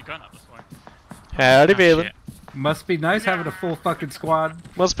 Well, you got your gun up, that's why. Howdy, Valen. Must be nice having a full fucking squad.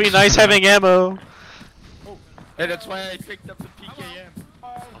 Must be nice having ammo. Hey, that's why I picked up the PKM.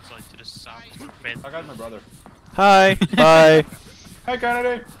 Outside to the south of the bed. I got my brother. Hi. Bye. Hi,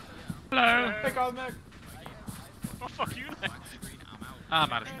 Kennedy. Hello. Hey, Cosmic. Oh, fuck you then.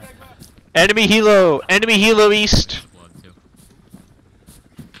 I'm out of stamina. Enemy helo. Enemy helo east.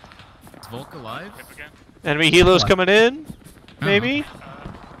 Is Volk alive? Enemy helo's coming in. Maybe.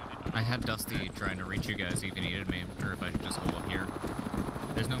 I had Dusty trying to reach you guys if you needed me, or if I should just hold up here.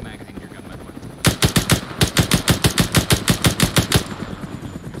 There's no magazine in your gun, by the way.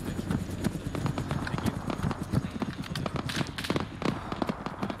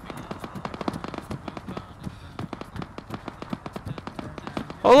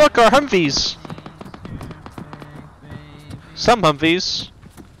 Oh look, our Humvees. Some Humvees.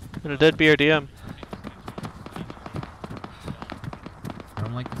 And a dead BRDM. I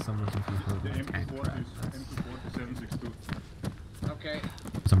don't like that someone's confused with the tank. Okay.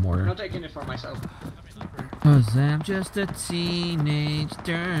 Some mortar. I'm not taking it for myself. Cause I'm just a teenage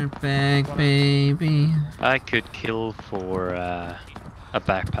dirtbag baby. I could kill for a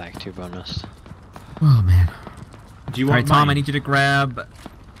backpack, to be honest. Oh man. Do you want want Tom, mine? I need you to grab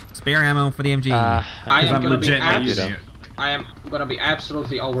spare ammo for the MG. I am gonna be using it. I am gonna be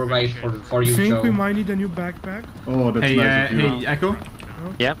absolutely overweight for you, I think Joe. we might need a new backpack. Oh, that's Hey, nice of you. hey, Echo.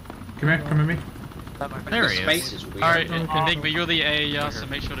 Yep. Come here, come with me. There The he space is. is weird. Alright, Enigma, you're the AAR, so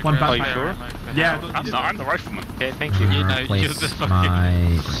make sure to One grab backpack. fire Sure? ammo for Yeah, now. I'm the rifleman. Okay, thank you. You know, you're Replace the fucking...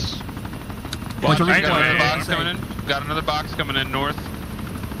 my... Got What's your another reason? box coming in. Got another box coming in north.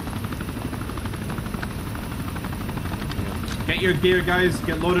 Get your gear, guys.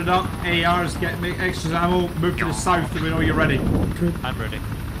 Get loaded up. ARs, make extra ammo. Move to the south so we know you're ready. I'm ready.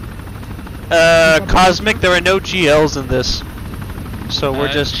 Cosmic, there are no GLs in this. So we're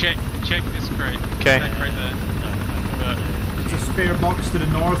just... Check this crate. Okay. That crate there. There's a spare box to the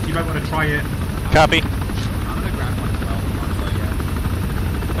north. You might want to try it. Copy.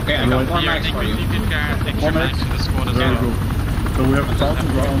 Okay, I got one Yeah, max for you. you can grab extra max for the squad as Very well. good. So we have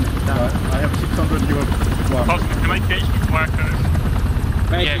 1,000 rounds. I have 600. You have 1. Cosmic, can I gauge the workers?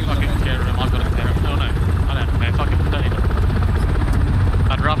 Yeah, fucking care of him. I've got to care of him. Oh no, I don't care. Fucking don't need him.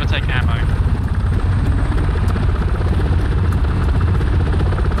 I'd rather take ammo.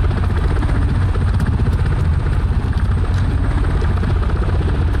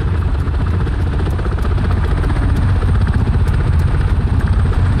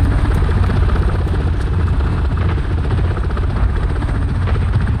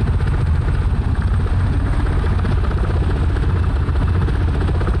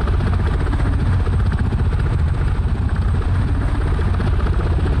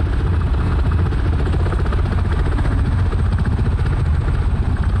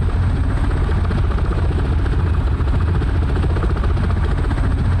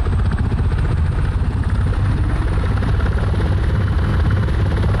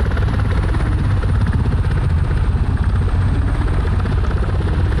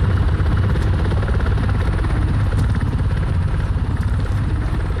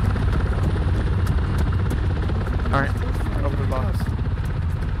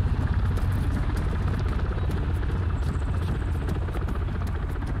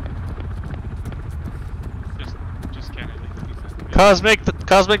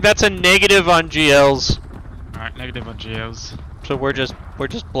 Cosmic, that's a negative on GLs. Alright, negative on GLs. So we're just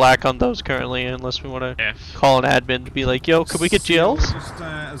black on those currently, unless we want to call an admin to be like, yo, could we get GLs? Just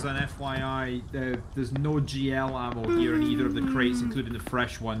as an FYI, there's no GL ammo here in either of the crates, including the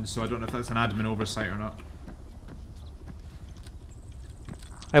fresh ones, so I don't know if that's an admin oversight or not.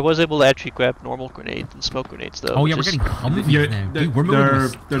 I was able to actually grab normal grenades and smoke grenades though. Oh yeah, we're getting Humvees now. Dude, we're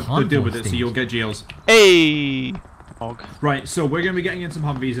moving they'll deal with it, so you'll get GLs. Hey! Right, so we're going to be getting in some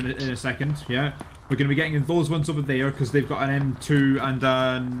Humvees in a second, yeah? We're going to be getting in those ones over there, because they've got an M2 and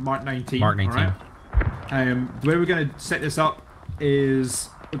a Mark 19. Mark 19. Alright? The way we're going to set this up is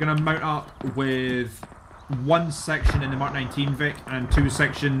we're going to mount up with one section in the Mark 19 Vic and two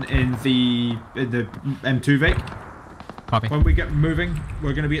section in the M2 Vic. Copy. When we get moving,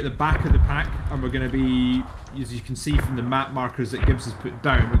 we're going to be at the back of the pack, and we're going to be, as you can see from the map markers that Gibbs has put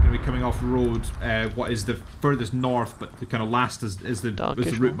down, we're going to be coming off the road, what is the furthest north, but the kind of last is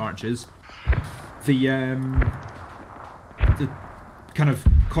the route marches. The kind of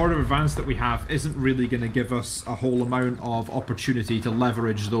corridor of advance that we have isn't really going to give us a whole amount of opportunity to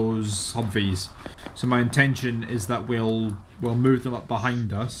leverage those Humvees. So my intention is that we'll move them up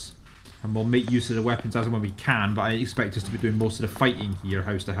behind us, and we'll make use of the weapons as and when we can, but I expect us to be doing most of the fighting here,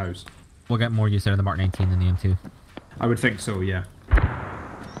 house to house. We'll get more use out of the Mark 19 than the M2. I would think so, yeah.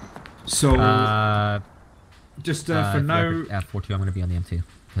 So, just for now... F42, I'm going to be on the M2,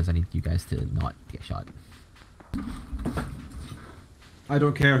 because I need you guys to not get shot. I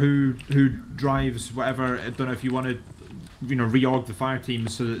don't care who drives, whatever. I don't know if you want to, reorg the fire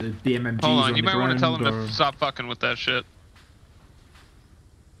teams so that the DMMGs Hold are on, you might want to tell them to stop fucking with that shit.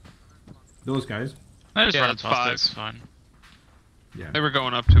 Those guys? Yeah, that's 5. It's fine. Yeah. They were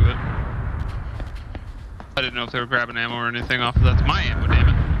going up to it. I didn't know if they were grabbing ammo or anything off of that. That's my ammo, damn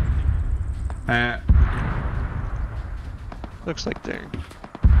it. Looks like they're...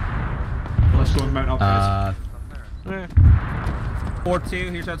 Let's go and mount up, guys.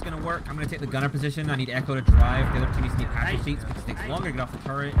 4-2, here's how it's going to work. I'm going to take the gunner position. I need Echo to drive. The other two needs to need passenger seats because it takes longer to get off the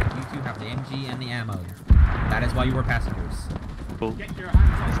turret. You two have the MG and the ammo. That is why you were passengers. Cool. This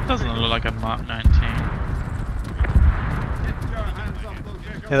doesn't look like a Mark 19.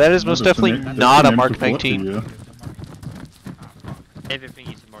 Yeah, that is most definitely not a Mark 19.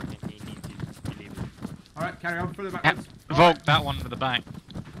 Everything is a Mark 19. Alright, carry on for the back. Volk that one to the bank.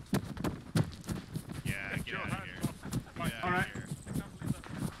 Yeah, get out of here. Alright.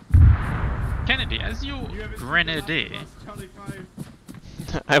 Kennedy, as your Grenadier.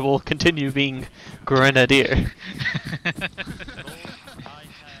 I will continue being Grenadier.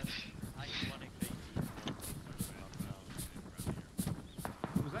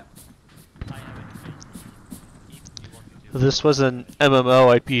 If this was an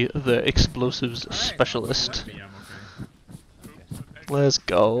MMO, I'd be the explosives specialist. Let's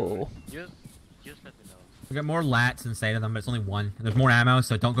go. We got more lats inside of them, but it's only one. And there's more ammo,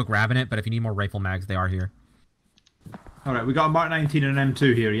 so don't go grabbing it, but if you need more rifle mags, they are here. Alright, we got a Mark 19 and an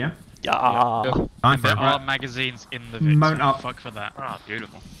M2 here, yeah? Yeah. There are magazines in the Vic. Mount up. Fuck for that. Ah,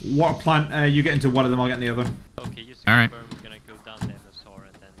 beautiful. Water plant, you get into one of them, I'll get in the other. Okay, you Alright. we're gonna go down the MSR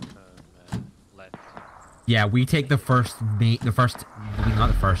and then turn left. Yeah, we take the not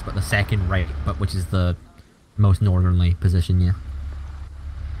the first, but the second right, but which is the most northernly position, yeah.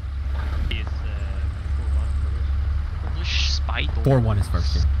 Is 4-1 is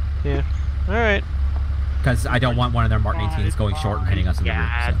first, yeah. Yeah. Alright. Because I don't want one of their Mark 19s going short and hitting us in the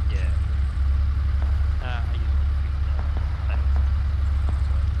route, so.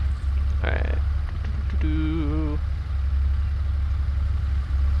 Alright.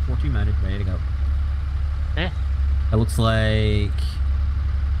 42 mounted, ready to go. Eh? It looks like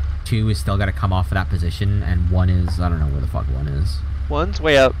 2 is still got to come off of that position, and 1 is, I don't know where the fuck 1 is. 1's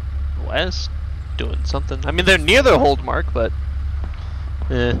way out west, doing something. I mean, they're near their hold mark, but...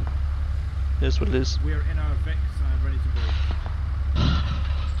 it is what it is. We're in our Vics and ready to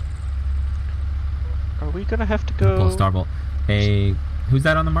go. Are we gonna have to go... Pull a starbolt. Hey, who's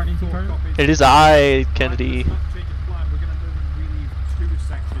that on the Mark 19 target? It is I, Kennedy. We're gonna move and relieve 2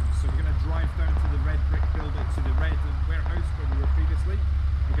 sections. So we're gonna drive down to the red brick building, to the red warehouse where we were previously.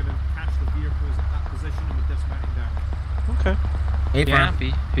 We're gonna catch the vehicles at that position and we're dismounting down. Okay. Yeah,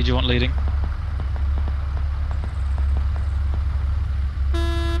 who do you want leading?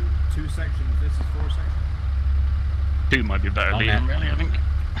 2 sections. This is 4 sections. 2 might be better leading, really, I think.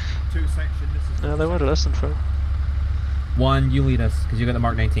 2 sections. This is. No, they were less than 4. 1, you lead us, because you got the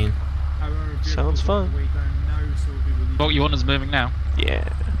Mark 19. Sounds fun. Well, you want us moving now? Yeah,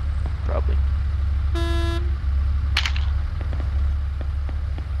 probably.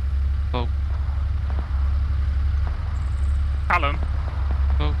 Oh. Callum.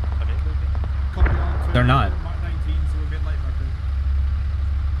 They're not.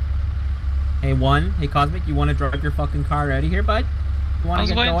 Hey, One. Hey, Cosmic, you want to drive your fucking car out of here, bud? You want I was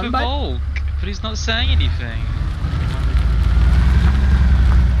to get waiting going, for bud? Volk, but he's not saying anything.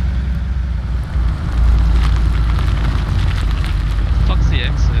 Fuck's the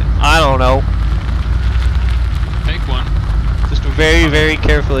exit? I don't know. Make one. Just very, very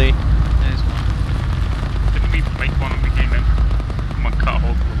carefully. There's one. Didn't we make one when we came in? Someone cut a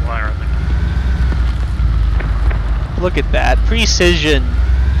hole through the wire, I think. Look at that. Precision.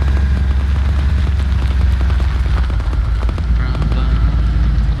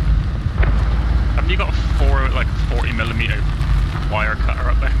 Haven't you got a 40mm wire cutter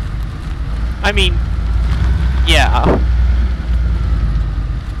up there? I mean, yeah.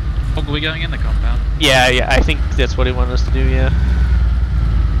 Oh, are we going in the compound? Yeah, I think that's what he wanted us to do, yeah.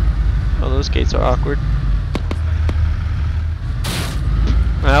 Oh, those gates are awkward.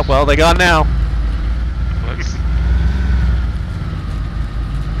 Ah, well, they got now. Looks.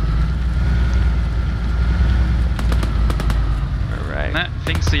 Alright. That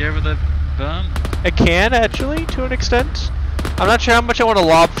thing see over the berm? It can, actually, to an extent. I'm not sure how much I want to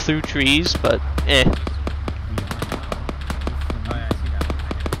lob through trees, but eh.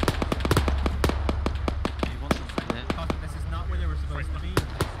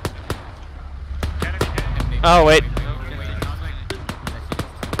 Oh, wait.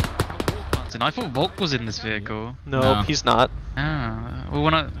 I thought Volk was in this vehicle. No, he's not. Ah, well,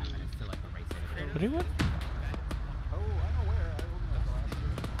 when I... What do you want?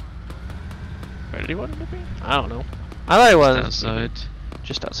 Where did he want him to be? I don't know. I thought he was outside.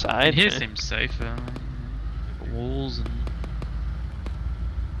 Just outside. Here seems safer. Walls and...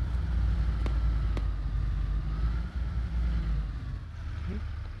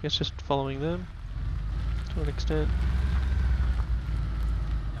 Guess just following them to an extent.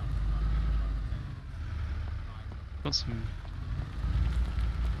 Got some...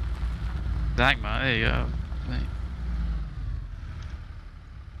 Dagmar, there you go.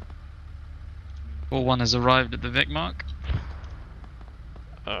 All one has arrived at the Vic mark.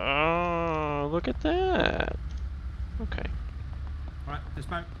 Oh, look at that. Okay. Alright,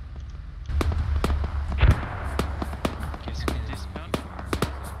 dismount. Guess you can dismount.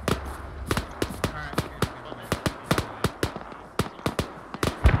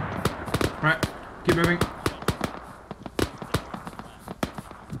 Right, keep moving.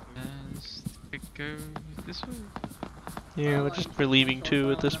 Go this way. Yeah, we're just relieving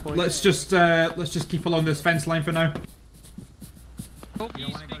two at this point. Let's just keep along this fence line for now. Oh,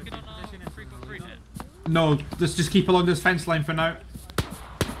 you speaking on our 3.3 net? No, let's just keep along this fence line for now.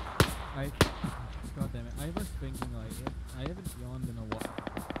 God damn it! I was thinking like I haven't yawned in a while.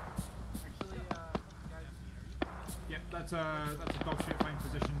 Actually, guys. Yep, that's a dog shit fine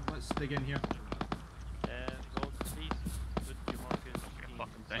position. Let's dig in here.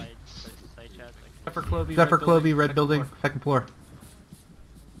 Zephyr Clovey, red building, second floor.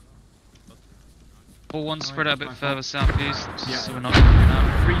 All one spread out a bit further southeast, so we're not looking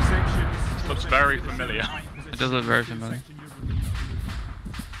out. 3 sections. Looks very familiar. It does look very familiar.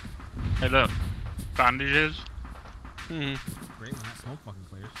 Hey look, bandages. Great when that smoke fucking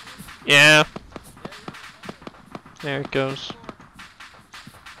clears. Yeah. There it goes.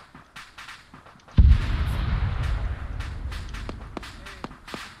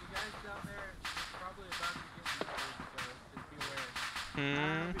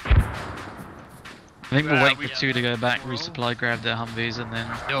 I think we'll wait for two to go back, resupply, grab their Humvees, and then...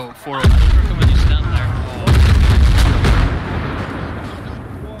 Yo, 4 Come on, you stand there.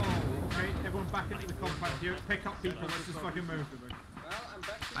 Whoa, okay, everyone back into the compound here. Pick up people, let's just fucking move.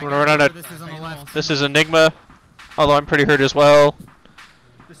 We're gonna run out of... This is Enigma, although I'm pretty hurt as well.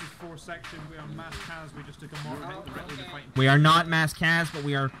 This is 4 section, we are mass Cas, we just took a mortar hit directly to fight. We are not mass Cas, but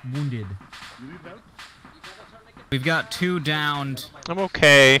we are wounded. We've got 2 downed. I'm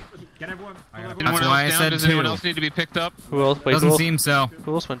okay. Get everyone. That's why I said Does 2. anyone else need to be picked up? Who else? Wait, Doesn't seem so.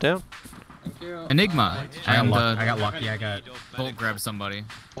 Who else went down? Enigma. I got lucky. I got. Bolt grabbed somebody.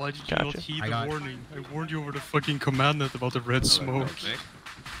 Why did you not heed the warning? I warned you over the fucking command net about the red smoke.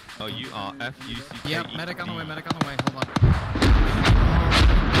 Oh, you are F-U-C-K-E. Yep, medic on the way, medic on the way. Hold on.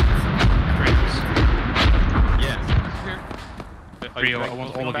 Yes. Rio, I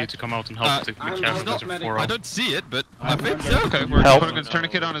want all of you to come out and help the mechanics for I don't see it, but I think so. Okay, we're putting a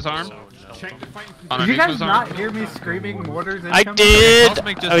tourniquet on his arm. Did you guys not hear me screaming mortars? I did!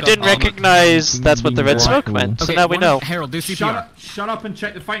 I didn't recognize that's what the red smoke meant, so now we know. Harold, do CPR. Shut up and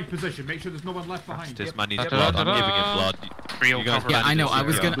check the fighting position. Make sure there's no one left behind. This man needs blood. I'm giving him blood. Yeah, I know. I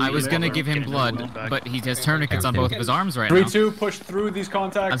was gonna give him blood, but he has tourniquets on both of his arms right now. 3-2, push through these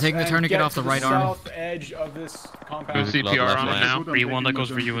contacts. I'm taking the tourniquet off the right arm. South edge of this compound. CPR on him now. 3-1, that goes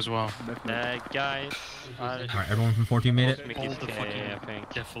for you as well. Guys. Alright, everyone from 14 made it. All the fucking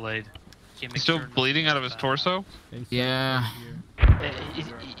defilade. He's still bleeding out of his torso? Yeah.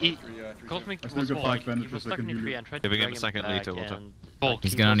 Cosmic was like, he was stuck in the tree and tried to Giving him drag a second back later, Walter. and Volk.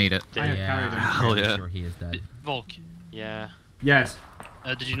 He's gonna need it. Hell yeah. Sure he is dead. Volk. Yeah. Yes.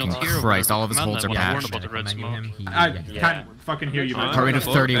 Did you not Oh, hear? Christ, all of his holds are warned patched. about the red smoke. I can't fucking hear you. Heart rate of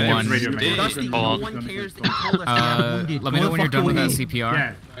 31. No one cares that you told us to have wounded. Let me know when you're done with that CPR.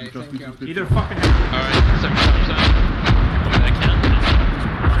 Yeah. Either fucking. Alright, 70%.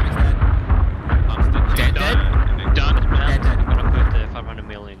 Dead? Done. I'm gonna put 500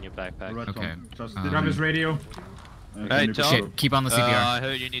 mil in your backpack. Okay. Grab his radio. Hey, Tom. Shit, keep on the CPR. I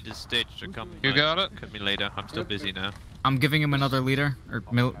heard you need a stitch to come. You got it? Come me later. I'm still busy now. I'm giving him another liter, or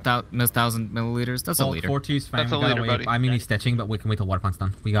 1,000 milliliters. That's a liter. 4-2's fine. That's a We gotta liter, wait. buddy. I mean, he's stitching, but we can wait till water plant's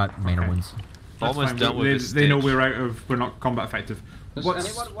done. We got minor wounds. Almost done with this They know stage. we're not combat effective.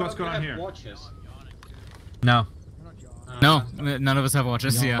 What's going on here? No. No, none of us have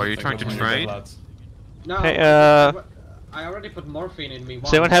watches. Yeah. Are you trying to train? No. Hey, I already put morphine in me.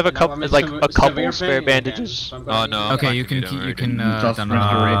 Does anyone have a couple, like a couple spare pain bandages? Again, so I'm gonna no. Okay, you can done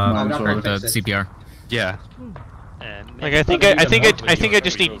the CPR. Yeah. Like I think I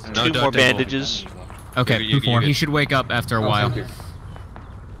just need two more bandages. Okay, he should wake up after a while.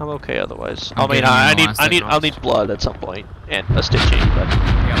 I'm okay otherwise. I'm I mean, getting I'll need blood at some point and a stitching, but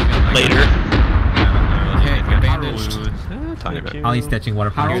later. Okay, get bandaged. Tiny bit. I'll need stitching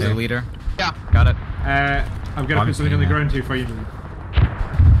water plant. Here's a liter. Yeah. Got it. I'm gonna put something on the ground here for you.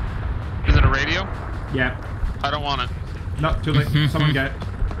 Is it a radio? Yeah. I don't want it. No, too late. Someone get it.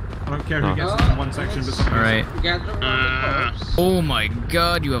 I don't care who gets it in one section, but someone Alright. Oh my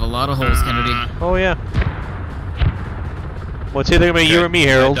god, you have a lot of holes, Kennedy. Oh yeah. Well, it's either gonna be you or me,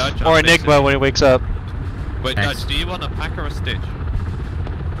 Harold, or Enigma when he wakes up. Wait, Dutch, do you want a pack or a stitch?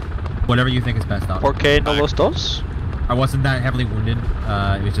 Whatever you think is best, Doc. Porque no los dos? I wasn't that heavily wounded.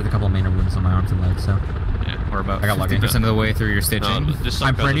 It was just a couple of minor wounds on my arms and legs, so. Yeah, we're about I got lucky. 50% of the way through your stitching. No, just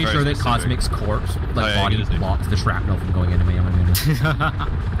I'm pretty sure that Cosmic's corpse, body blocks the shrapnel from going into me.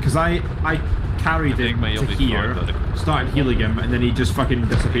 Because I carried him to here, started healing him, and then he just fucking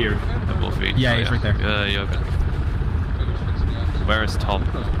disappeared. Yeah, he's right there. Yeah, okay. Where is Tom?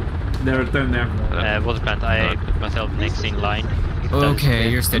 They're down there. Water plant, I put myself next in line. Okay,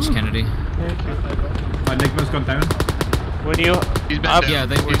 you're stitched, Kennedy. Enigma's gone down. When you, yeah,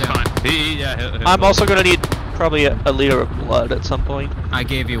 they were down. I'm also gonna need probably a liter of blood at some point. I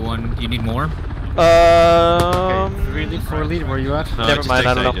gave you one. You need more? Really, 4 liter, where you at? No, never mind,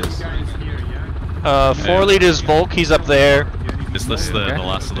 I don't know. 4 liters Volk, he's up there. Is this the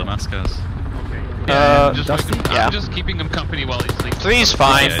last of the Mascas? I'm just keeping him company while he's sleeping. 3's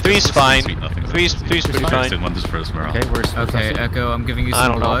fine, 3's fine. 3's pretty fine. Okay, where's Okay, Echo, I'm giving you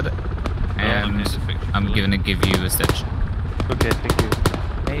some blood. And I'm gonna give you a stitch. Okay, thank you.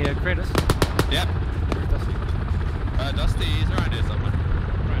 Hey, Kratos. Yep. Where's Dusty? Dusty, he's around here somewhere.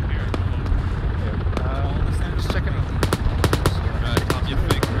 Right here. Just checking out. Top your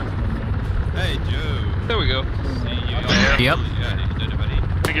finger. Hey, Joe. There we go. See you. Yep. Yeah, you did it, buddy.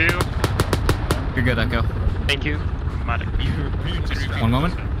 Thank you. You're good, Echo. Thank you. One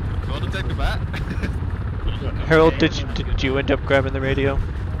moment. You want to take the bat? Harold, did you end up grabbing the radio?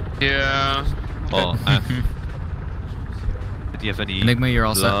 Yeah. Oh, do you have any Enigma, you're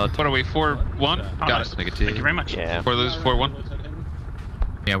all set. What are we, 4-1? Got it. Thank you very much. Yeah. For those 4-1?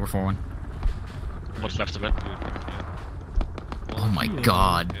 Yeah, we're 4-1. What's left of it? Oh my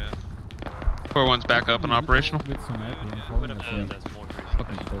god. 4-1's back up and operational.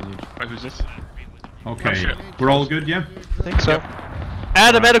 Who's this? Okay. We're all good, yeah? I think so.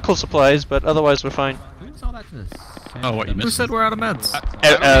 Add the medical supplies, but otherwise we're fine. Oh, what you missed? Who said we're out of meds?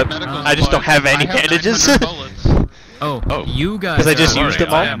 I just don't have any bandages. Oh, you guys. Because I just used them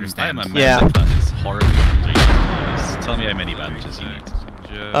all. I understand. Yeah. That is horribly. Tell me how many bandages you need.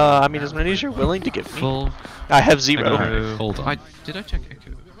 I mean, as many as you're willing to give me. I have 0. Hold on. Did I check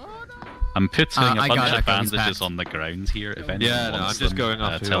Echo? I'm putting a I bunch got of it, he's bandages packed. on the ground here. If anyone Yeah, no, I'm wants just them, going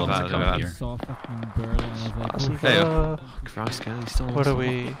up to tell who them to has come it. here. Saw fucking Burl and I was like, Hey, oh, Christ, can he still What are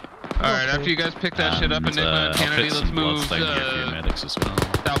we? Alright, after you guys pick that shit up, Enigma and I'll Kennedy, put let's some bloods move down here for your medics as well.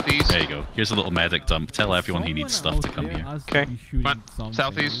 southeast. There you go. Here's a little medic dump. Tell everyone he needs stuff to come here. Okay. Come on,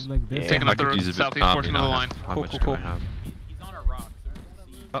 southeast. Taking up the southeast portion of the line. Cool, cool, cool.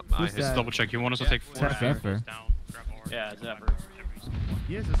 Oh, Just double check. You want us to take 4 Zephyr. Yeah, Zephyr.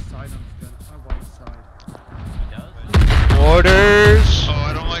 He has a side on his gun, a white side. Mortars! Oh,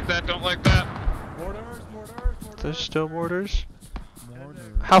 I don't like that, don't like that. Mortars. There's still mortars.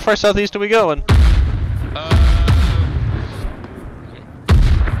 How far southeast are we going?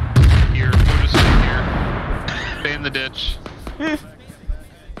 Here, we'll just stay here. Stay in the ditch.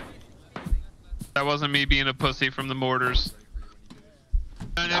 That wasn't me being a pussy from the mortars.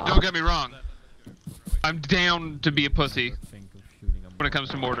 And don't get me wrong. I'm down to be a pussy when it comes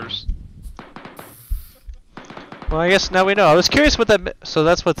to mortars. Well, I guess now we know. I was curious what that. So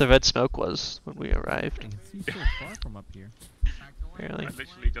that's what the red smoke was when we arrived. He's so far from up here. Apparently.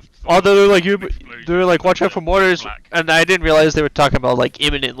 literally just Oh, they're like they're like watch out for mortars, and I didn't realize they were talking about like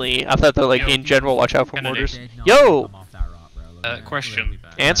imminently. I thought they're like in general watch out for mortars. Yo. Question.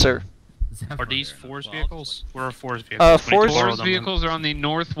 Answer. Are these Force vehicles? Where are Force vehicles? Force vehicles are on the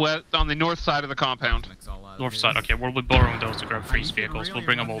northwest, on the north side of the compound. North side. Okay, we'll be borrowing those to grab Freeze vehicles. We'll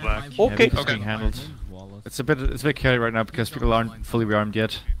bring them all back. Okay. Okay. Handled. It's a bit chaotic right now because people aren't fully rearmed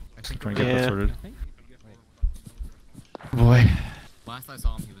yet. Just trying to get that sorted. Boy. Last I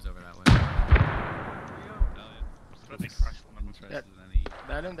saw him, he was over that way.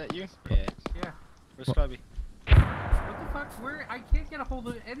 That him? That you? Yeah. Yeah. Where's Scubby? What the fuck? Where? I can't get a hold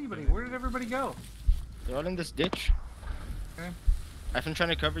of anybody. Where did everybody go? They're all in this ditch. Okay. I've been trying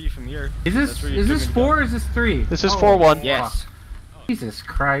to cover you from here. Is this 4 or is this 3? This is 4-1. Yes. Jesus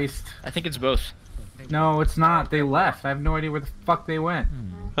Christ. I think it's both. No, it's not. They left. I have no idea where the fuck they went.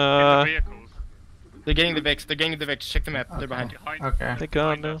 They're getting the Vicks. They're getting the Vicks. Check the map. They're behind. Okay. They're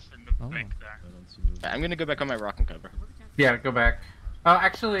gone now. I'm gonna go back on my rock and cover. Yeah, go back.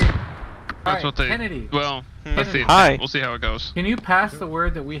 Actually, That's what they. Kennedy. Well, let's see. Hi. We'll see how it goes. Can you pass the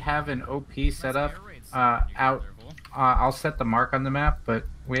word that we have an OP set up out? I'll set the mark on the map, but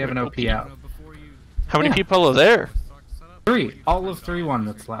we have an OP out. How many people are there? 3. All of 3-1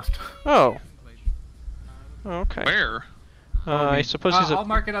 that's left. Oh. Okay. Where? I suppose he's I'll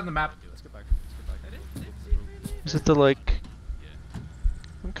mark it on the map. Is it the like?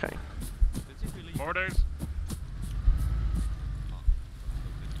 Okay. Mortars.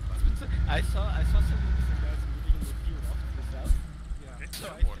 I saw some guys moving in the field off to the south. Yeah. So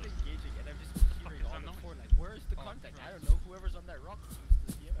I started engaging, and I'm just hearing on the floor like, where is the contact? I don't know. Whoever's on that rock seems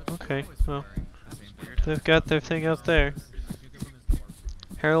to see him. Okay. Well, they've got their thing out there.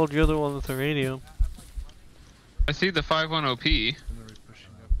 Harold, you're the one with the radio. I see the 5-1 OP.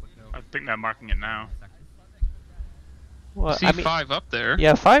 I think they're marking it now. Well, I see 5 up there.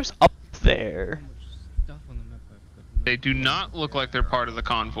 Yeah, 5's up there. They do not look like they're part of the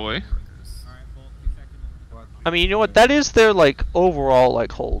convoy. I mean, you know what? That is their like overall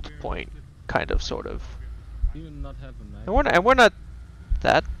like hold point, kind of, sort of. And we're not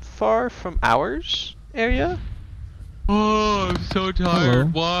that far from ours area. Oh, I'm so tired. Hello.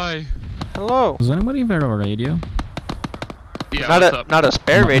 Why? Hello. Does anybody have a radio? Yeah, not a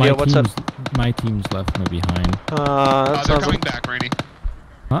spare radio. What's up? My team's left me behind. That they're sounds coming like... back, Rainey.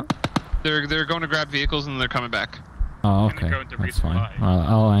 Huh? They're going to grab vehicles and they're coming back. Oh, okay. That's fine.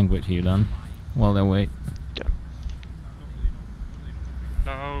 I'll hang with you then. While they wait.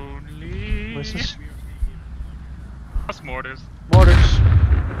 Lonely. What's this? That's mortars. Mortars.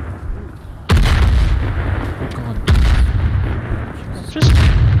 Oh god.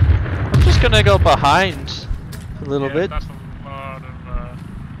 I'm just gonna go behind a little bit. That's a lot of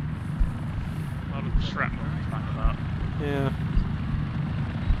shrapnel back of that. Yeah.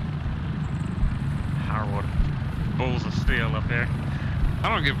 Harold. Balls of steel up here. I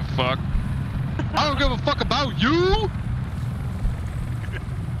don't give a fuck. I don't give a fuck about you!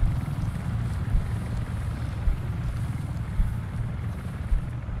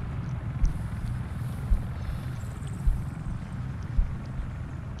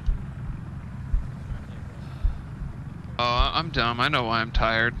 Oh, I'm dumb. I know why I'm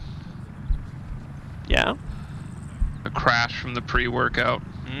tired. Yeah? A crash from the pre-workout.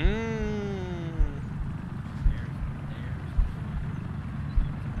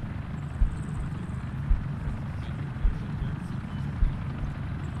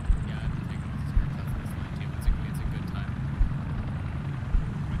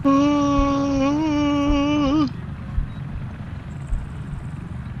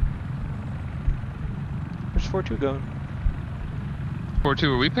 4-2 going? 4-2,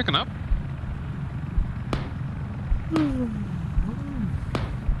 are we picking up?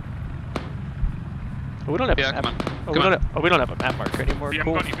 Oh, we don't have Yeah, a map. come on. Oh, Come we don't have a map marker anymore. Yeah,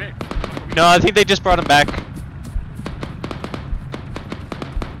 Cool. got any Vic? No, I think they just brought him back.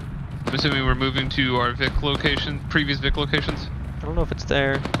 I'm assuming we're moving to our Vic location, previous Vic locations. I don't know if it's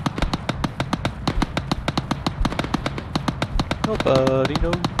there. Nobody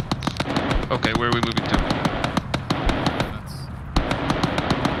knows. Okay, where are we moving to?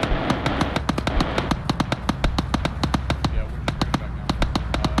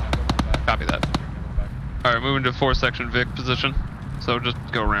 Copy that. Alright, moving to 4-section Vic position. So just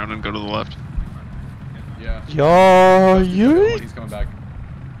go around and go to the left. Yeah. Yeah, He's coming back.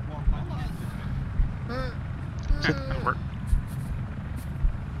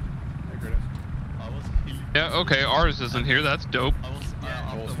 Yeah, okay, ours isn't here, that's dope. I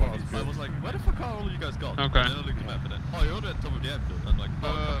was like, where the fuck are all of you guys gone? Okay. And then I looked at the map and then, oh, you're on the top of the airfield. I'm like,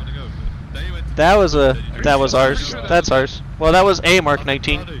 oh, I'm gonna go. Then you went to That was ours. That's ours. Well, that was a Mark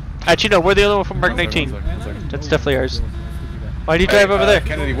 19. Actually, no, we're the other one from Mark 19. That's definitely ours. Why do you drive over there?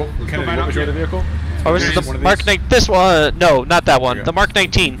 Kennedy, what was your other vehicle? Oh, this is the Mark 19. This one, no, not that one. The Mark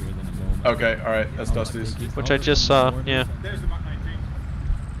 19. Okay, alright, that's Dusty's. Which I just saw, yeah.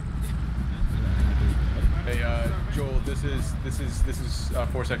 Hey, Joel, this is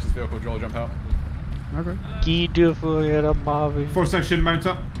 4 sections vehicle. Joel, jump out. Okay. 4-section, mount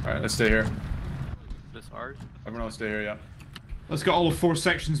up. Alright, let's stay here. This ours? Everyone else stay here, yeah. Let's get all of 4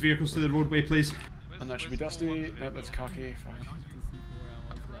 sections vehicles to the roadway, please. And that should be Dusty. Nope, that's Cocky. Fine.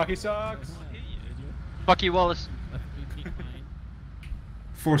 Cocky sucks! Fuck you, Wallace.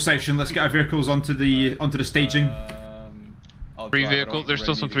 4-section, let's get our vehicles onto the staging. 3 vehicles, there's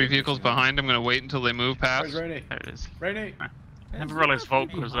still some 3 vehicles behind. I'm gonna wait until they move past. Where's Rainy? There it is. Rainy! I never realized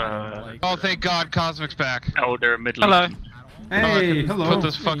Volk was Oh, thank God, Cosmic's back. elder middle. Hello. Hey, hello. Put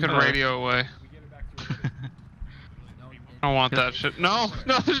this fucking radio away. I don't want that shit. No,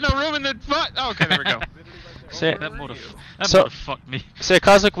 there's no room in the butt. Oh, okay, there we go. That would've fucked me. So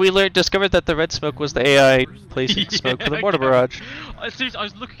Cosmic Wheeler discovered that the red smoke was the AI placing smoke for the mortar barrage. Seriously, I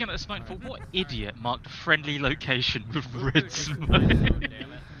was looking at the smoke and thought, what idiot marked a friendly location with red smoke?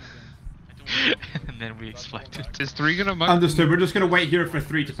 And then we exploded. Is 3 gonna mug? Understood, we're just gonna wait here for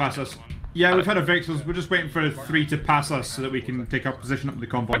 3 to pass us. Yeah, we've had our vehicles, we're just waiting for 3 to pass us so that we can take up position up in the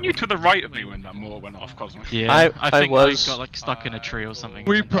convoy. Weren't you to the right of me when that mortar went off, Cosmic? Yeah, I think I got like stuck in a tree or something.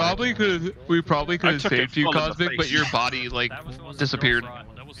 We probably could have saved you, Cosmic, but your body like disappeared.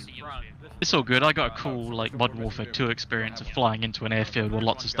 It's all good. I got a cool like Modern Warfare 2 experience of flying into an airfield where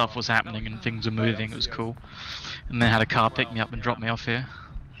lots of stuff was happening and things were moving. It was cool. And then had a car pick me up and drop me off here.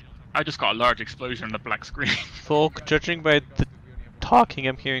 I just got a large explosion on the black screen. Folk, judging by the talking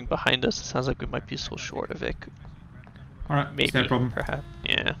I'm hearing behind us, it sounds like we might be so short of Vic. Alright, maybe, no problem. Perhaps,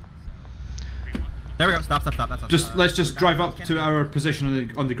 yeah. There we go. Stop. That's let's just drive up to our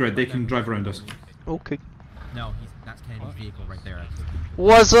position on the grid. They can drive around us. Okay. No, that's Kennedy's vehicle right there.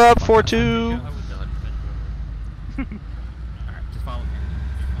 What's up, 4-2? Alright, just follow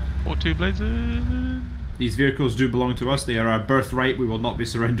Kennedy. 4-2 blazing. These vehicles do belong to us. They are our birthright. We will not be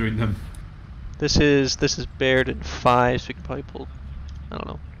surrendering them. This is Baird in 5, so we can probably pull, I don't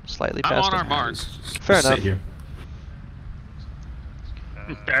know, slightly I'm past on our him. marks. Fair enough. Sit here.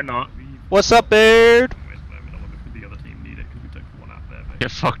 They're not. What's up, Baird? The other team need it because we took one out there. Get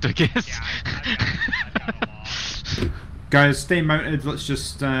fucked, I guess. Guys, stay mounted. Let's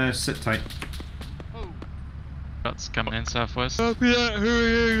just sit tight. That's coming in southwest. Copy that,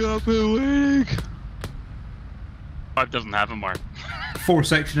 hurrying up and waiting. 5 doesn't have a mark.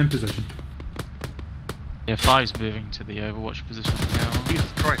 4-section in position. Yeah, 5's moving to the Overwatch position now.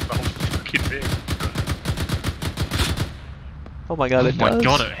 Jesus Christ, the whole fucking thing. Oh my god, it does. Oh my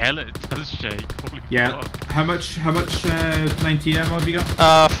god, hell it does shake. Holy Yeah. fuck. How much 19 ammo have you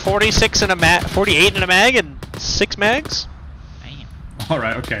got? 46 in a 48 in a mag and 6 mags.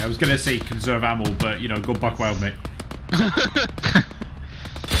 Alright, okay. I was gonna say conserve ammo, but you know, go buck wild, mate.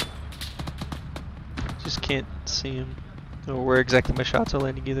 Just can't see him. Or where exactly my shots are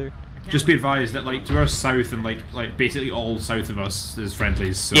landing either. Just be advised that like to our south and like basically all south of us is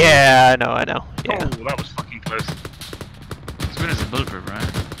friendlies. So. Yeah, I know. Yeah. Oh, that was fucking close. It's good as a bulletproof,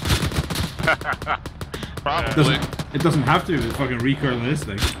 right? Probably. It doesn't have to. It's fucking recoiling this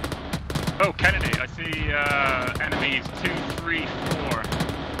thing. Oh, Kennedy, I see enemies 2, 3, 4.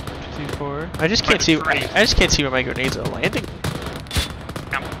 2, 4. I just can't see. I just can't see where my grenades are landing.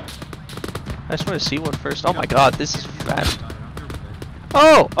 I just want to see one first. Oh my god, this is fast.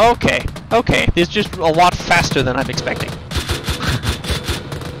 Oh, okay. Okay, this is just a lot faster than I'm expecting.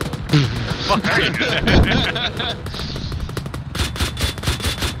 fuck are you?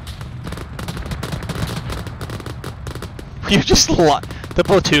 You're just the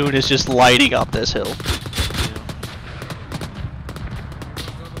platoon is just lighting up this hill.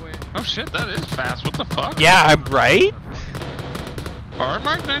 Oh shit, that is fast. What the fuck? Yeah, I'm right. Our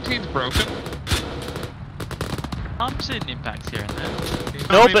Mark 19's broken. I'm seeing impacts here and there.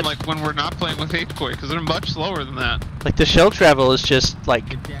 No, I mean, but like when we're not playing with HCoy, because they're much slower than that. like the shell travel is just like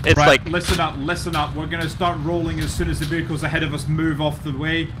it's right, like listen up. We're gonna start rolling as soon as the vehicles ahead of us move off the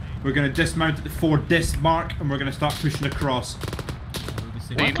way. We're gonna dismount at the 4 dis mark, and we're gonna start pushing across.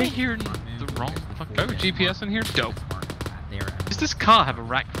 Why am I hearing the wrong fucking Oh, GPS in here? Dope. Does this car have a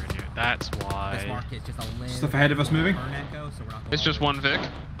rack radio? That's why. Stuff ahead of us moving. It's just one Vic.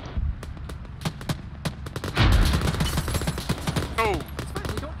 Oh!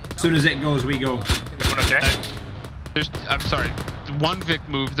 As soon as it goes, we go. I'm sorry. One Vic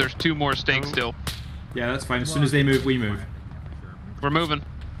moved. There's 2 more staying still. Yeah, that's fine. As soon as they move, we move. We're moving.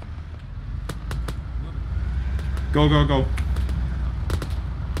 Go, go, go.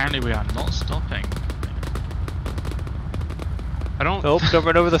 Apparently we are not stopping. I don't. Nope, don't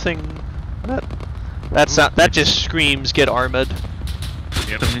run over the thing. That's not. That just screams get armored.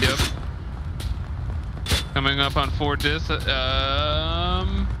 Yep. Coming up on 4 dis.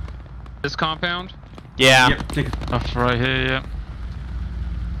 This compound. Yeah. Yep. Off right here. Yeah.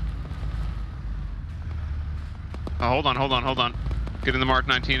 Oh, hold on. Getting the Mark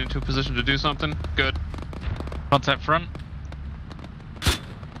 19 into a position to do something. Good. Contact front.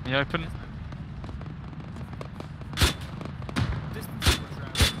 The open.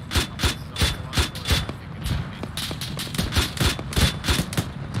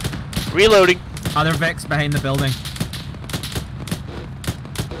 Reloading. Other Vex behind the building.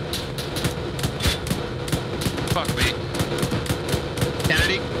 Fuck me.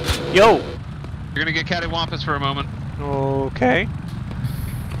 Kennedy. Yo. You're gonna get cattywampus for a moment. Okay.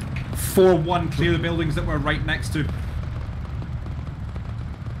 4-1, clear the buildings that we're right next to.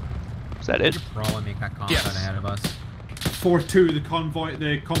 Is that it? Probably make that compound ahead of us. 4-2,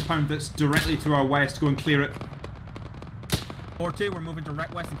 the compound that's directly to our west, go and clear it. 4-2, we're moving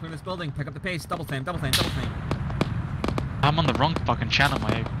direct west and clear this building. Pick up the pace, double time, double time, double time. I'm on the wrong fucking channel,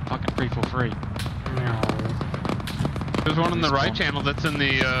 my fucking 343. There's one on the right channel that's in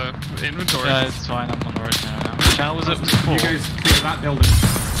the inventory. Yeah, it's fine, I'm on the right channel now. Which channel was it? Was it 4? You guys clear that building.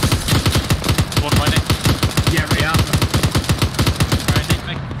 One mining? Yeah, right. Yeah. Alright, Nick,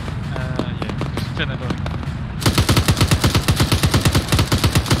 make... yeah, clear that building.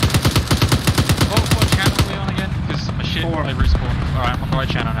 What channel are we on again? Because my shit, 4. I respawned. Alright, I'm on the right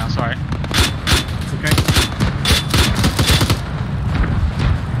channel now, sorry. It's okay.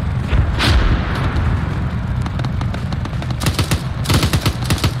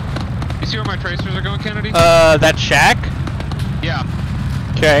 You see where my tracers are going, Kennedy? That shack? Yeah.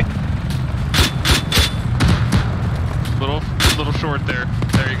 Okay. Little short there.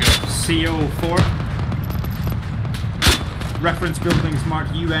 There you go. CO4. Reference buildings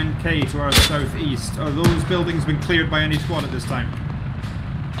marked UNK to our southeast. Are those buildings been cleared by any squad at this time?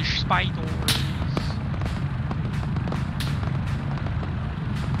 The spiders.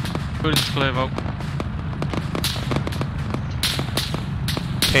 Building's clear, vote.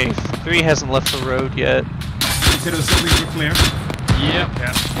 Okay, 3 hasn't left the road yet. Consider the buildings were clear. Yep.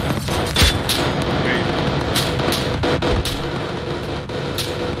 Yeah.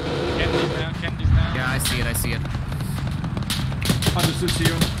 Kennedy's down. Yeah, I see it. Understood,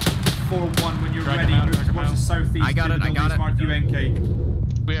 CO. 4-1, when you're Drag ready, him out, move drag him towards the out. southeast. I got to it, the I got buildings it. marked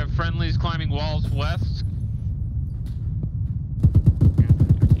UNK. We have friendlies climbing walls west.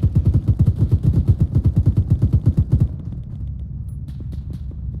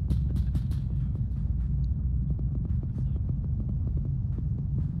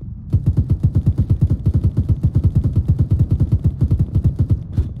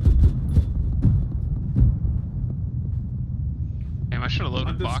 Damn, I should have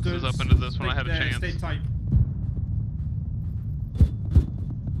loaded boxes up into this when I had a chance. Stay tight.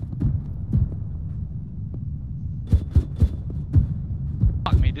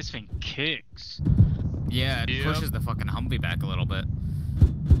 Fuck me, this thing kicks. Yeah, it Yep. pushes the fucking Humvee back a little bit.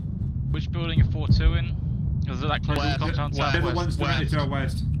 Which building are 4-2 in? Is it that close to the West. compound? West. They're the ones directly to our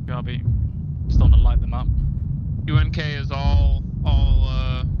west. Gotta still not light them up. UNK is all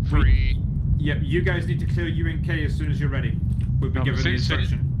free. Yep, you guys need to clear UNK as soon as you're ready. We'll be given the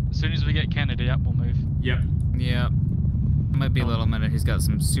instruction. As soon as we get Kennedy up, we'll move. Yep. Yeah. Might be a little minute. He's got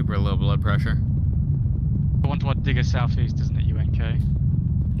some super low blood pressure. The one to our digger southeast, isn't it, UNK?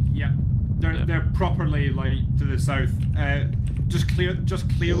 Yep. They're properly like to the south. Just clear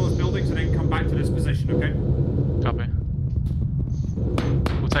those buildings and then come back to this position, okay? Copy.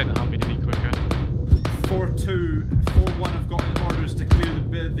 We'll take the Humvee to be quicker. 4-2, 4-1 have got orders to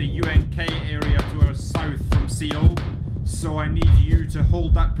clear the UNK area to our south from CO. So I need you to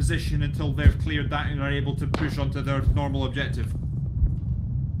hold that position until they've cleared that and are able to push onto their normal objective.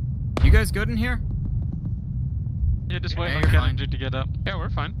 You guys good in here? Yeah, just wait Yeah, for you're fine. Kennedy to get up. Yeah, we're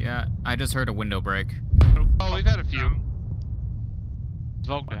fine. Yeah, I just heard a window break. Oh, we've had a few. Is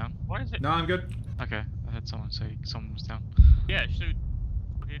Volk down? Why is it? No, I'm good. Okay, I heard someone say someone was down. Yeah, so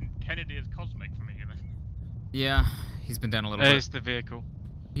fucking Kennedy is cosmic for me, you know. Yeah, he's been down a little bit. It's the vehicle.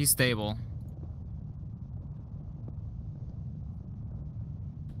 He's stable.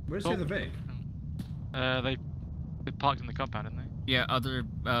 Where's the other Vic? They parked in the compound, didn't they? Yeah, other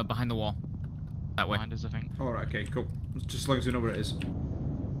behind the wall. That way. Behind us, I think. Alright, okay, cool. Just as long as we know where it is.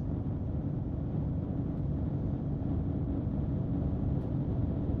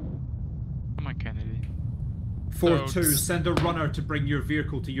 Come on, Kennedy. 4-2, send a runner to bring your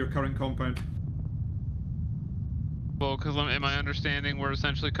vehicle to your current compound. Well, because in my understanding, we're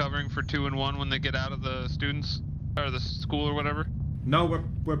essentially covering for 2 and 1 when they get out of the students or the school or whatever. No,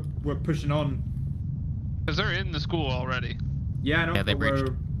 we're pushing on. Because they're in the school already. Yeah, I know. Yeah, they but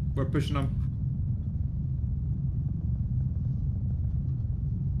breached. we're pushing on.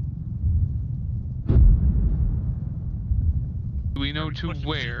 Do we know to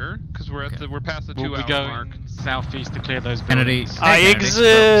where? Because we're at we're past the 2 hour mark. Southeast to clear those Kennedy. buildings. I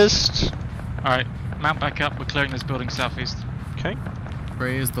exist! Alright, mount back up. We're clearing this building southeast. Okay.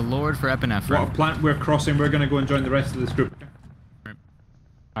 Praise the Lord for epinephrine. What a plant we're crossing. We're going to go and join the rest of this group.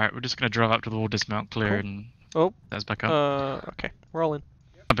 Alright, we're just going to drive up to the wall, dismount, clear, and that's back up. Okay, we're all in.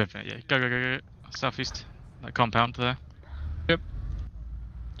 A bit, yeah. Go. Southeast. That compound there. Yep.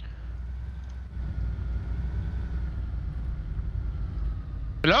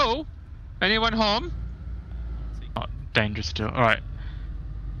 Hello? Anyone home? Oh, dangerous still. Alright.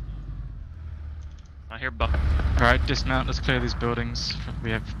 I hear Buck. Alright, dismount. Let's clear these buildings.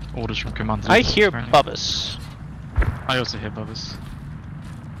 We have orders from Commander. I hear apparently. Bubbas. I also hear Bubbas.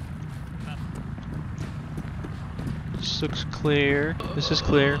 This looks clear. This is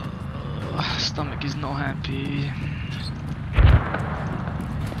clear. Stomach is not happy.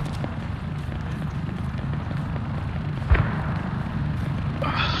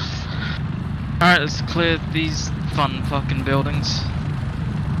 Alright, let's clear these fun fucking buildings.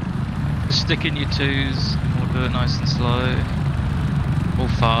 Just stick in your 2s, we'll do it nice and slow. Or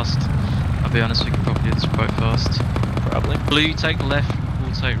fast. I'll be honest, we can probably do this quite fast. Probably. Blue, take left,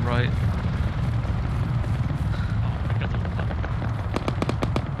 we'll take right.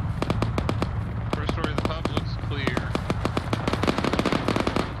 First story of the pub looks clear.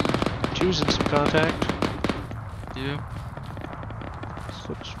 2's in some contact. Yeah. This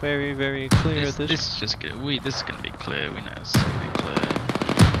looks very, very clear. This is just good. This is gonna be clear. We know it's gonna be clear.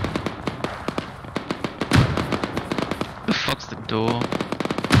 The fuck's the door?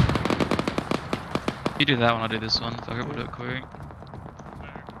 You do that one. I'll do this one. Fuck it, we'll do it quick.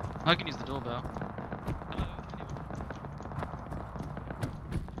 I can use the doorbell.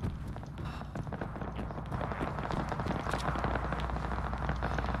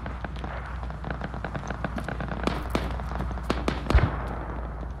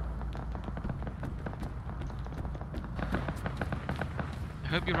 I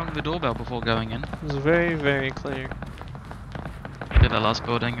hope you rung the doorbell before going in. It's very, very clear. Get that last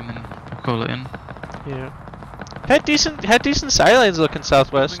building and then call it in. Yeah. Had decent skylines looking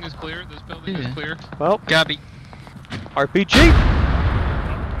southwest. This building is clear. This building is clear. Well, Gabby. RPG.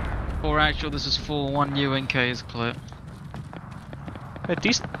 Or actual, this is 4-1 UNK is clear. A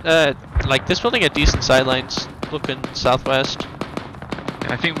decent, like this building had decent sidelines looking southwest.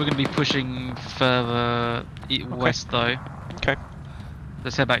 I think we're going to be pushing further west though. Okay.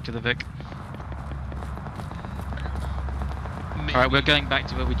 Let's head back to the Vic. Alright, we're going back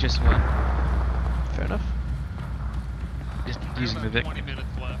to where we just were. Fair enough. Just using the Vic. 20 minutes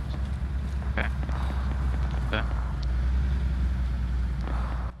left. Okay. There.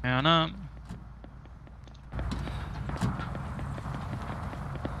 And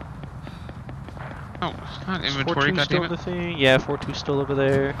Oh, not inventory, 4-2 still goddammit. the thing. Yeah, 4-2 still over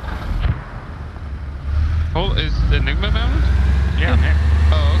there. Oh, is the Enigma mounted? Yeah, I'm here.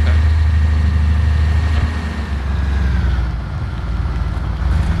 Oh, okay.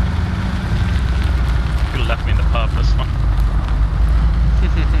 You could've left me in the pub, that's fine.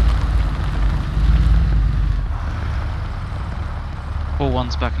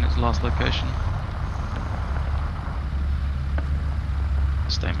 4-1's back in its last location.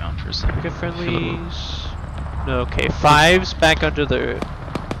 stay mount for a second. Get friendlies. No, okay, 5's back under the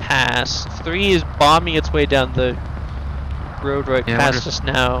pass. 3 is bombing its way down the road right past us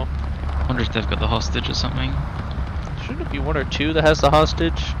now. I wonder if they've got the hostage or something. Shouldn't it be 1 or 2 that has the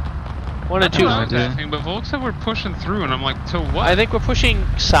hostage? 1 and 2. But Volk said we're pushing through, and I'm like, so what? I think we're pushing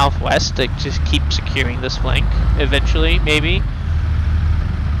southwest to just keep securing this flank. Eventually, maybe.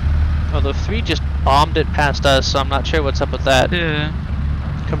 Although 3 just bombed it past us, so I'm not sure what's up with that. Yeah.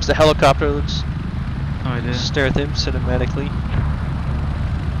 Comes the helicopter. Let's stare at them cinematically.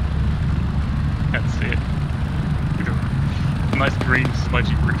 Can't see it. Nice green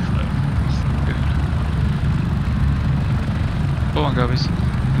smudgy roof though. Go on, Gobies.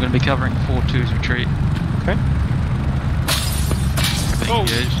 I'm going to be covering 4-2's retreat. Okay. Oh,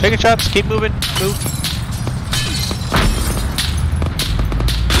 taking shots. Keep moving. Move.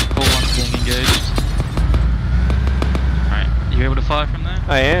 4-1's being engaged. Alright, you able to fire from there?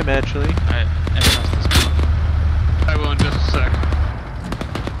 I am actually. Alright, everyone else does come. I will in just a sec.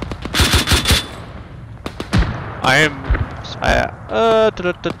 I am. Put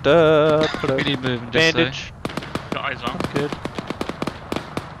a We need moving, just bandage. Got eyes on. Good.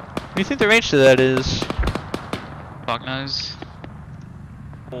 What do you think the range to that is? Fuck knows.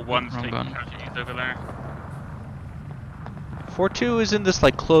 4-1's taking gun. casualties over there. 4-2 is in this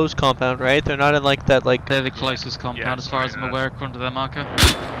like closed compound, right? They're not in like that like. They're the closest compound as far as I'm aware, according to their marker.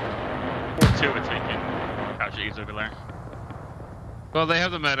 4-2 are taking casualties over there. Well, they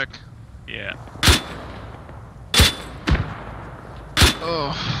have the medic. Yeah.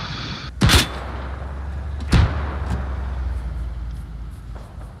 Oh.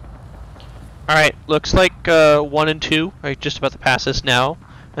 Alright, looks like 1 and 2 are just about to pass us now.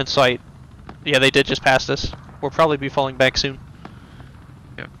 And so yeah, they did just pass us. We'll probably be falling back soon.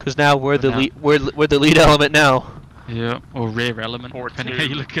 Because now we're the lead. We're the lead element now. Yeah, or rear element, depending how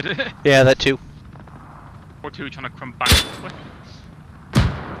you look at it. Yeah, that too. 4-2 trying to come back this way.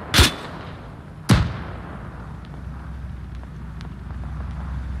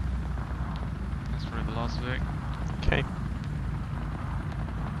 That's probably the last Vic. Okay.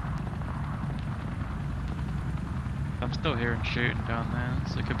 I'm still hearing shooting down there,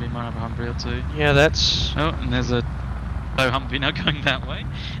 so it could be one of a Humvee or 2. Yeah, that's. Oh, and there's a Humvee now going that way.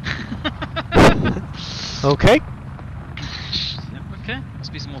 Okay. Yep, okay.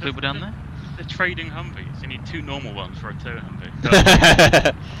 Must be some more people down there. They're trading Humvees. You need 2 normal ones for a tow Humvee.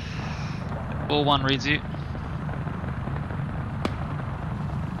 4-1 reads you.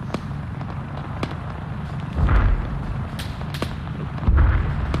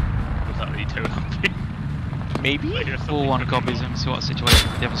 Was that the tow Humvee? Maybe? 4-1 copies him, see what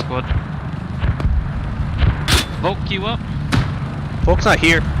situation with the other squad. Volk, queue up. Volk's not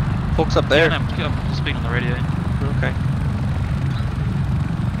here. Volk's up there. Yeah, no, I'm speaking on the radio. Okay.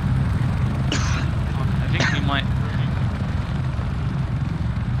 I think we might.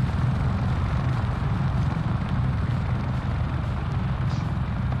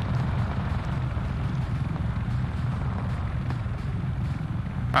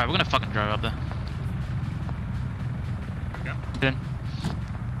 Alright, we're gonna fucking drive up there. Then.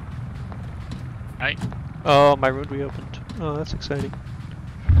 Hey. Oh, my road reopened. Oh, that's exciting.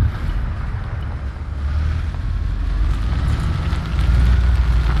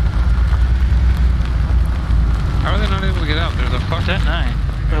 How are they not able to get out? There's a fuck that I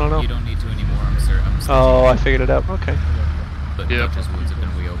don't know. You don't need to anymore, I'm certain. Oh, I figured it out. Okay. But Fortress Woods have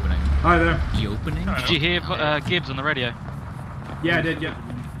been reopening. Hi there. Reopening? Did you hear Gibbs on the radio? Yeah, I did, yeah.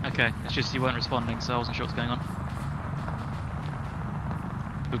 Okay, it's just you weren't responding, so I wasn't sure what's going on.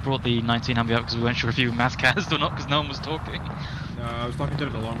 We brought the 19 Humvee up because we weren't sure if you were mass cast or not because no one was talking. No, I was talking to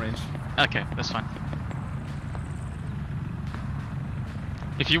him at the long range. Okay, that's fine.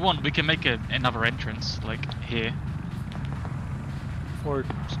 If you want, we can make another entrance, like here. Or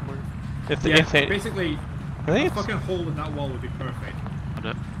somewhere. Basically, I think a fucking hole in that wall would be perfect.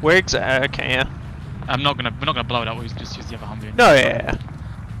 Where exactly? Okay, yeah. We're not gonna blow it up. We just use the other Humvee. No, yeah.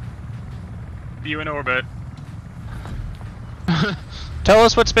 You in orbit. Tell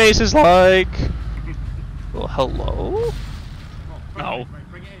us what space is like. Well, hello. No.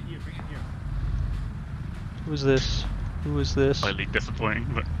 Bring it in here, bring it here. Who's this? Who is this? Slightly disappointing,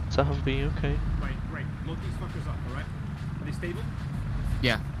 but. It's a Humvee, okay. Right. Load these fuckers up, alright? Are they stable?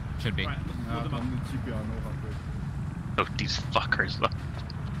 Yeah, should be. Right, load them up. Oh, these fuckers, though.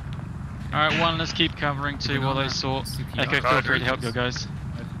 Alright, 1, let's keep covering 2 while they sort. Okay, feel free to help your guys.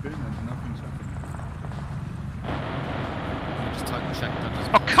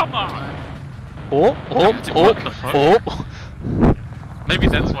 Oh, come on! Oh. Maybe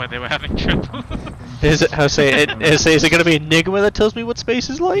that's why they were having trouble. Is it? Is it gonna be Enigma that tells me what space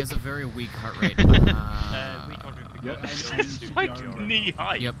is He like? has a very weak heart rate. It's like knee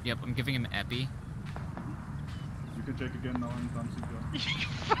high. Yep, I'm giving him epi. You can check again now and done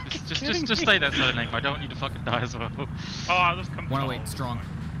just say that sort of name. I don't want you to fucking die as well. Oh, this comes 108 strong.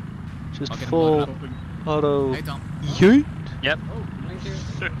 Just I'll get him full loaded up. auto. Hey, Tom. Yeet. Yep.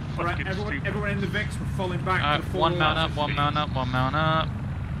 Alright, everyone in the VIX, we're falling back to the one mount up, one mount up, one mount up.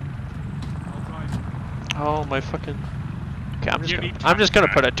 Oh my fucking. Okay, I'm just gonna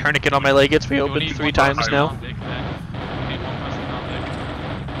put a tourniquet on my leg. It's reopened 3 times now.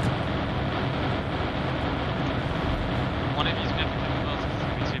 One of you's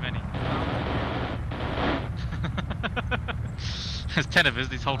gonna be too many. There's 10 of us,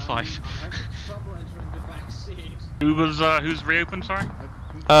 these hold 5. Who's reopened, sorry?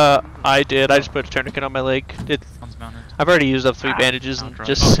 I did. I just put a tourniquet on my leg. I've already used up 3 bandages and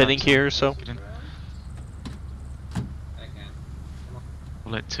just sitting here, so.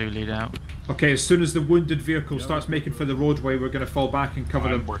 We'll let 2 lead out. Okay, as soon as the wounded vehicle starts making for the roadway, we're going to fall back and cover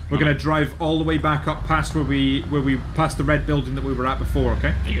them. We're going to drive all the way back up past where we passed the red building that we were at before.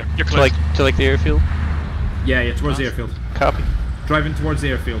 Okay. You're to like the airfield. Yeah, towards the airfield. Copy. Driving towards the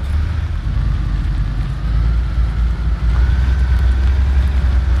airfield.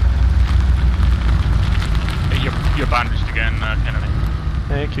 You're bandaged again, Kennedy.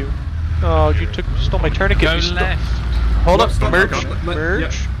 Thank you. Oh, you stole my tourniquet. Go left. Hold up, Stop, merge.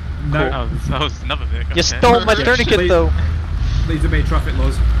 Yep. No. Oh, that was another vehicle. You stole my tourniquet though. Please obey traffic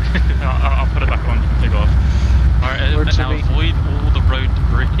laws. I'll put it back on. Take off. Alright, now avoid all the road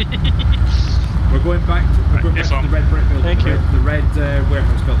debris. We're going back to the red brick building. Thank you. The red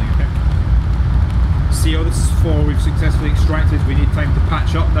warehouse building, okay? CO, this is 4. We've successfully extracted. We need time to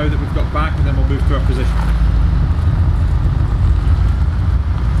patch up now that we've got back, and then we'll move to our position.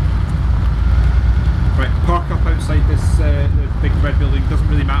 Right, park up outside this the big red building. Doesn't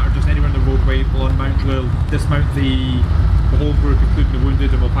really matter, just anywhere in the roadway. We'll dismount the whole group, including the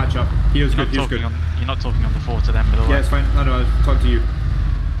wounded, and we'll patch up. Here's good, here's good. You're not talking on the 4 to them, by the way. Yeah, it's fine. No, I'll talk to you.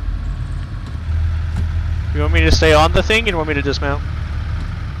 You want me to stay on the thing, or you want me to dismount?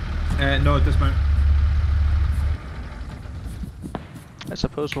 No, dismount. I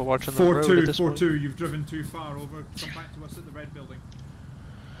suppose we're watching the road at this point. 4-2, you've driven too far over. Come back to us at the red building.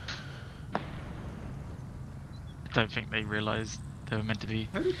 I don't think they realised they were meant to be.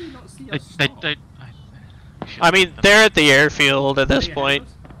 How did they not see us? I mean, they're at the airfield at this point.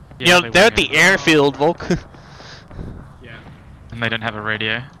 Yeah, you know, they're at the airfield, Volk. Yeah. And they don't have a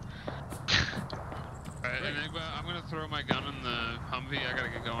radio. Alright, Enigma, I'm gonna throw my gun in the Humvee. I gotta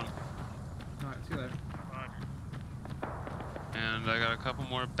get going. Alright, see you later. And I got a couple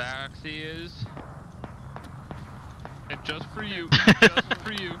more backsies. And just for you. Just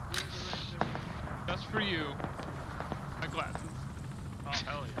for you. Just for you. My glasses. Oh,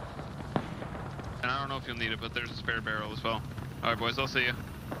 hell yeah. And I don't know if you'll need it, but there's a spare barrel as well. Alright, boys, I'll see you.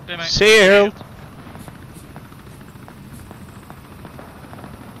 See you.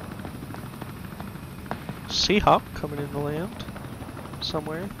 Seahawk coming in the land.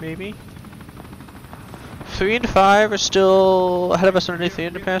 Somewhere, maybe. 3 and 5 are still ahead of us underneath the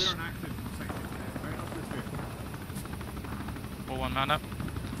underpass. 4-1 mount up.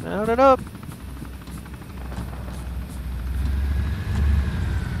 Mount it up.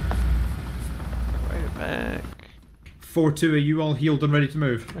 Right it back. 4-2, are you all healed and ready to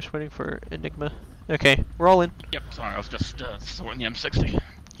move? I'm just waiting for Enigma. Okay, we're all in. Yep, sorry, I was just sorting the M60.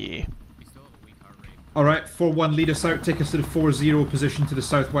 Yeah. Alright, 4-1, lead us out, take us to the 4-0 position to the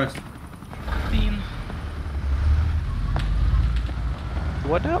southwest.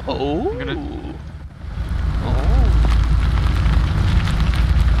 What now? Oh.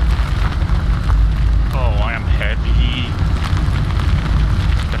 Oh, I am heavy.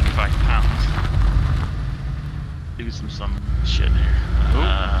 75 pounds. Do some shit here.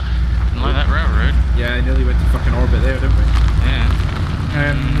 Like that railroad. Yeah, I nearly went to fucking orbit there, didn't we? Yeah.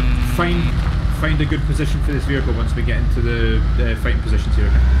 Find a good position for this vehicle once we get into the fighting positions here.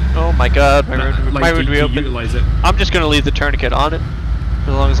 Okay? Oh my god, my road reopened. Utilize it. I'm just gonna leave the tourniquet on it as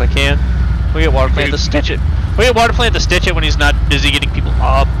long as I can. We get water plant to stitch it. We get water plant to stitch it when he's not busy getting people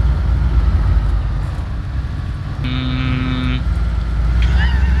up.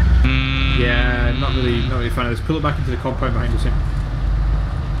 Yeah, not really fan of this. Pull it back into the compound behind us here.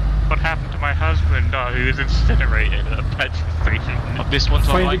 What happened to my husband? Oh, he was incinerated at a petrol station. Oh, this one's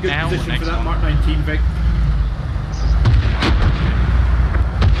on Find right a good now. position for that Mark 19, Vic.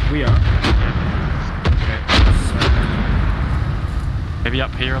 We are. Maybe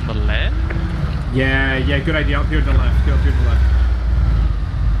up here on the left? Yeah, good idea. Up here on the left. Go up here on the left.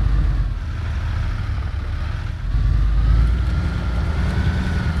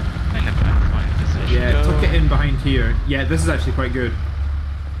 get in behind here. Yeah, this is actually quite good.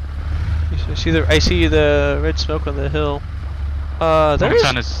 I see the red smoke on the hill. There's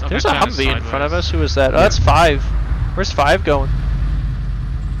a Humvee in front of us. Who is that? Oh, that's 5. Where's 5 going?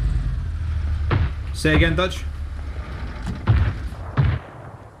 Say again, Dutch.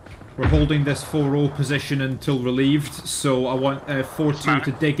 We're holding this 4-0 position until relieved, so I want 4-2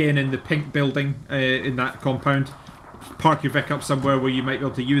 to dig in the pink building in that compound. Park your Vic up somewhere where you might be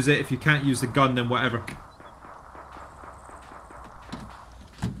able to use it. If you can't use the gun, then whatever.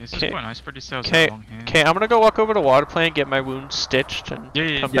 This is quite nice, pretty sails Okay, along here. okay, I'm gonna go walk over to water plant, get my wound stitched, and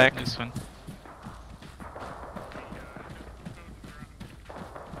come back. This one.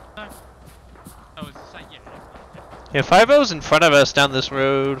 Yeah, 5-0's in front of us down this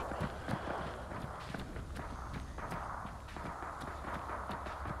road.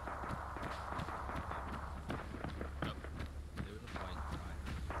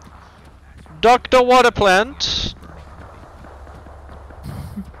 Dr. Water Plant.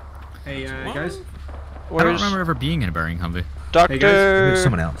 Hey, guys. I don't remember ever being in a burying Humvee. Dr. Hey guys.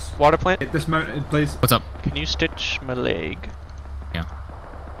 Someone else. Water Plant. Get dismounted, please. What's up? Can you stitch my leg? Yeah.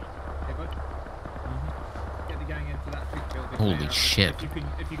 Hey, bud. Get the gang into that pink building. Holy shit. If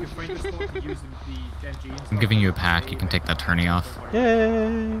you can find a spot to use the MG. I'm giving you a pack. You can take that tourney off.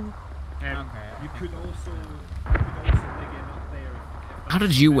 Yay! You could also dig in up there. How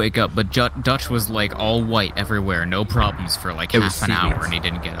did you wake up? But Dutch was like all white everywhere, no problems for like half an hour, and he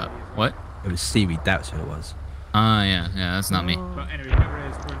didn't get up. What? It was seaweed. That's who it was. Yeah, that's not me. But anyway,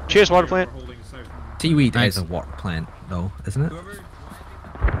 cheers, water plant. Seaweed is a water plant, though, isn't it?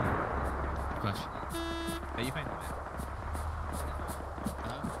 Question. Are you fine?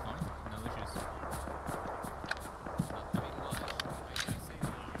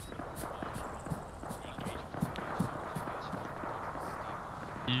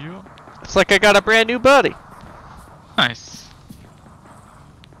 It's like I got a brand new buddy. Nice.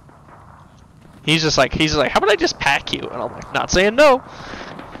 He's like, how about I just pack you? And I'm like, not saying no.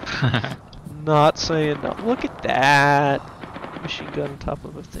 Not saying no. Look at that. Machine gun on top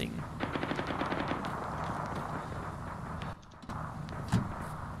of a thing.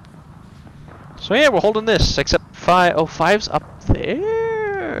 So yeah, we're holding this, except 5. Oh, 5's up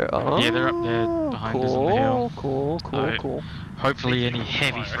there. Oh, yeah, they're up there behind us on the hill. Cool. Hopefully any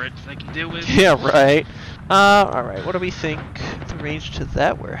heavy threats they can deal with. Yeah, right. Alright, what do we think the range to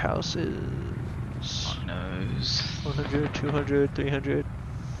that warehouse is? God knows. 100, 200, 300,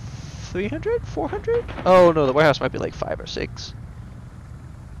 300, 400? Oh no, the warehouse might be like 5 or 6.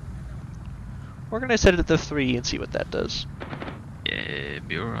 We're gonna set it at the 3 and see what that does. Yeah,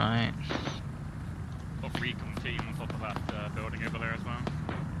 be alright. Got recon team on top of that building over there as well.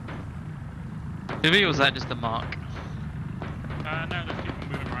 Maybe was that just the mark? No, there's people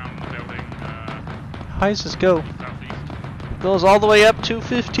moving around the building. How does this go? Goes all the way up to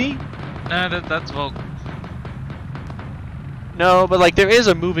 15. No, that's Volk. No, but like there is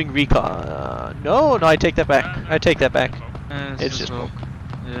a moving recon. No, I take that back. I take that back. It's just Volk.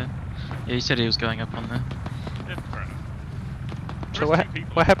 Yeah. Yeah, he said he was going up on there. So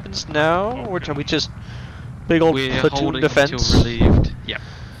what happens now? Or are we just big old We're platoon holding defense? until relieved. Yep.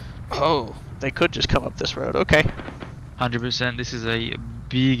 Oh, they could just come up this road. Okay. 100%. This is a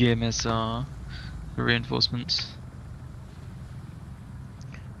big MSR for reinforcements.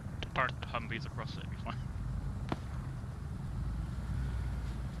 Park Humvees across it, be fine.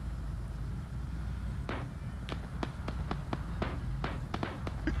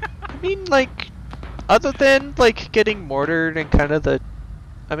 I mean, like, other than like getting mortared and kind of the,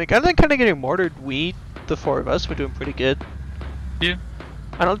 other than kind of getting mortared, the 4 of us, were doing pretty good. Yeah.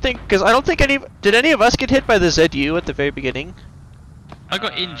 I don't think did any of us get hit by the ZU at the very beginning? I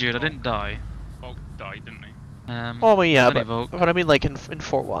got injured. I didn't die. Volk died, didn't he? Oh well, yeah, only but Volk. I mean, like in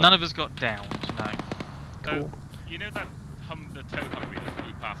 4-1. None of us got downed. No. Cool. You know that the tow Humvee that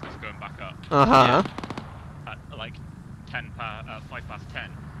flew past us going back up? Uh-huh. At like 5 past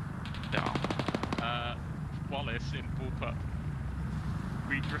 10. Yeah. Wallace in bullpup.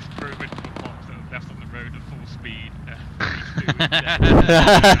 We just drove into a box that was left on the road at full speed.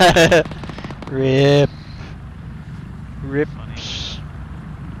 Rip.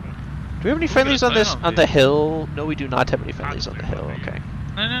 Do we have any friendlies on the hill? No, we do not have any friendlies on the hill. Okay.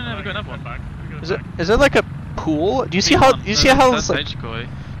 No, we got another one. Is there like a pool? Do you see how it's like? HCoy.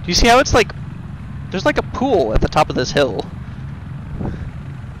 Do you see how it's like? There's like a pool at the top of this hill.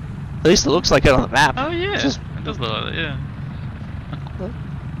 At least it looks like it on the map. Oh yeah, it does look like that. Yeah.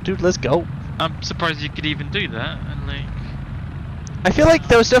 Dude, let's go. I'm surprised you could even do that. And like, I feel like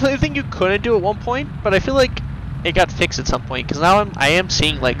there was definitely a thing you couldn't do at one point, but I feel like it got fixed at some point because now I am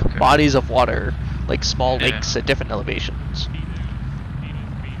seeing like bodies of water like small lakes at different elevations.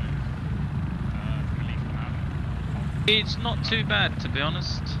 It's not too bad, to be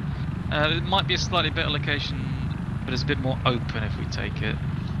honest. It might be a slightly better location, but it's a bit more open if we take it.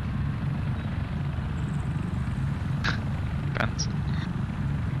 Bent.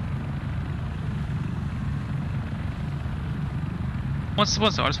 One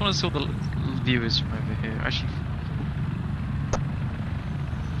second, I just want to see all the viewers from over here. Actually.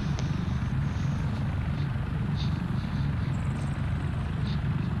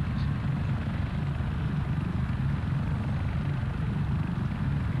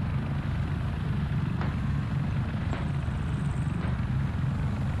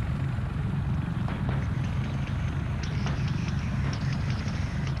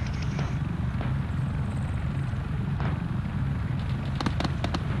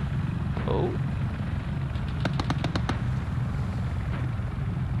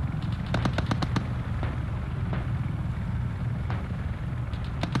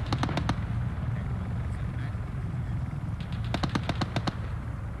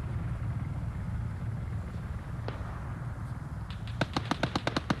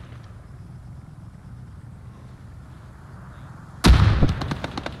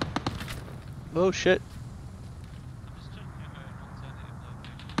 Oh shit.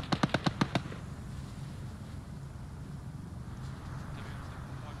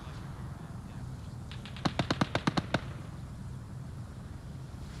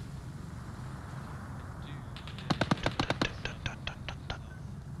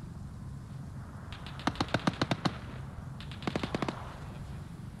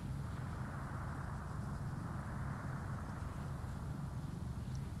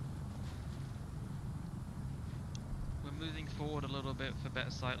 Moving forward a little bit for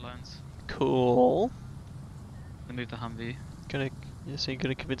better sightlines. Cool. Then move the Humvee. So you're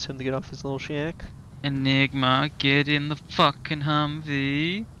gonna convince him to get off his little shack? Enigma, get in the fucking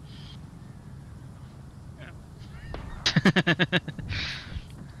Humvee. Yeah.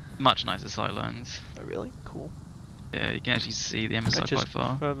 Much nicer sightlines. Oh really? Cool. Yeah, you can actually see the MSI quite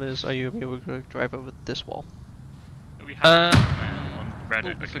far. Problem is, are you able to drive over this wall? We have on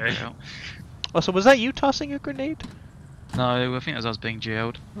Reddit, we'll figure it out. Oh, so was that you tossing a grenade? No, I think it was us being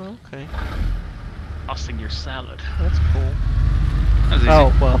jailed. Oh, okay. Tossing your salad. That's cool. That was easy.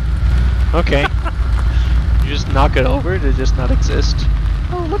 Oh, well. Okay. You just knock it over to just not exist.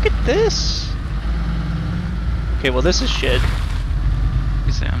 Oh, look at this! Okay, well this is shit.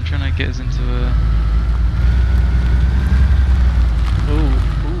 You see, I'm trying to get us into a... Ooh.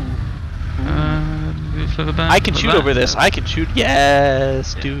 Further back. I can shoot over this. I can shoot.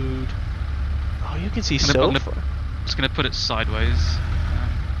 Yes, dude. Oh, you can see so far. I'm just gonna put it sideways.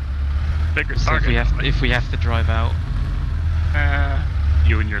 Bigger so target. if we have to drive out.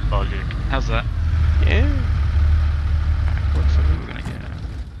 You and your logic. How's that? Yeah. Works for me. We're gonna get.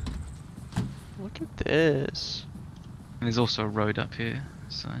 Look at this. And there's also a road up here,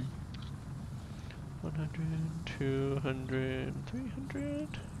 so. 100, 200,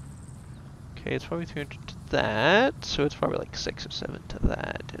 300. Okay, it's probably 300 to that, so it's probably like 6 or 7 to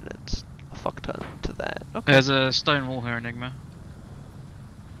that, and it's a fuck ton to that. Okay. There's a stone wall here, Enigma.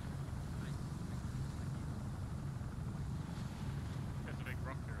 There's a big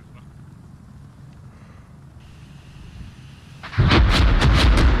rock there as well.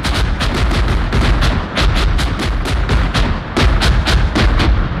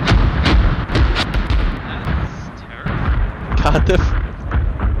 God,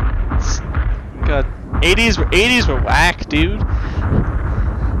 God, 80s were whack, dude. Oh,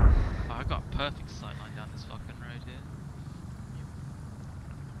 I got a perfect sightline down this fucking road here.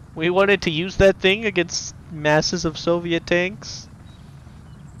 We wanted to use that thing against masses of Soviet tanks.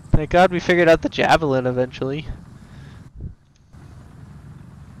 Thank God we figured out the Javelin eventually.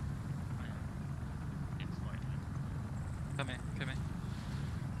 Come here, come here.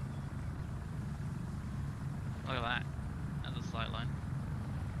 Look at that. That's a sightline.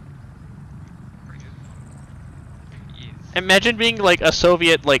 Imagine being like a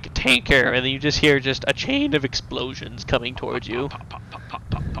Soviet like tanker and then you just hear just a chain of explosions coming towards you.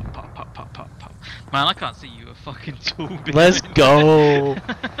 Man, I can't see you a fucking tool. Let's go.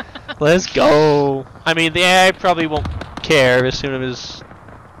 Let's go. I mean, the AI probably won't care as soon as,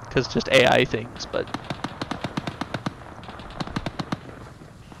 because just AI things, but.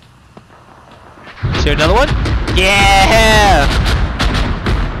 Is there another one? Yeah!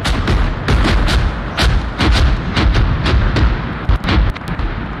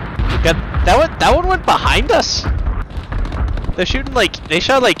 God, that one went behind us. They're shooting like, they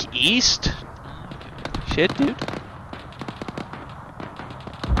shot like east. Shit, dude.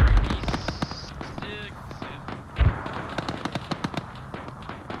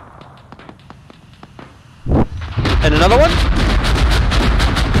 And another one?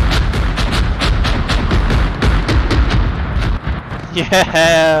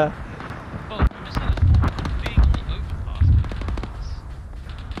 Yeah.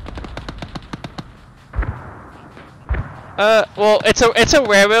 Well, it's a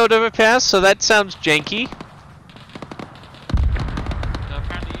railroad overpass, so that sounds janky.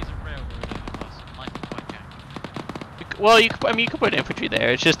 Well, you could put infantry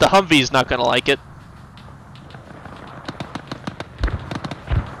there. It's just the Humvee's not gonna like it.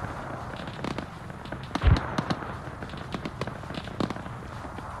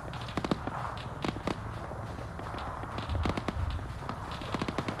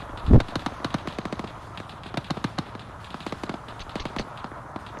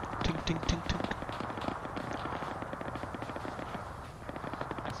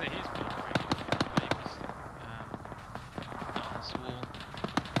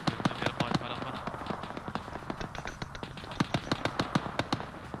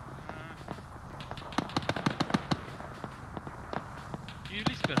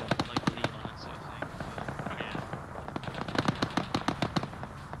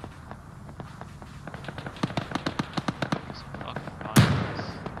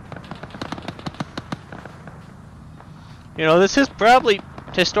 You know, this is probably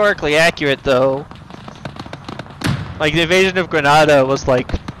historically accurate, though. Like, the invasion of Grenada was, like,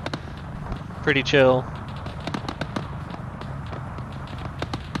 pretty chill.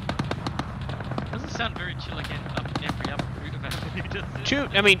 Doesn't sound very chill again up every other route of activity, does it?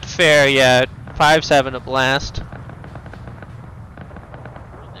 Shoot, I mean, fair, yeah. 5-7 a blast.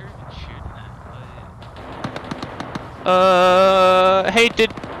 Hey,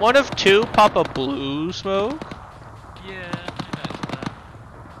 did one of two pop a blue smoke? Yeah, I noticed that.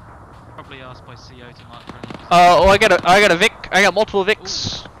 Probably asked by CO to mark for any. Oh, I got a Vic. I got multiple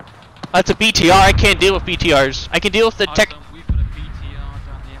Vics. That's a BTR. I can't deal with BTRs. I can deal with the tech. We've got a BTR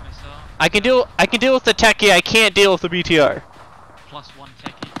down the MSR. I can deal with the techie. I can't deal with the BTR. +1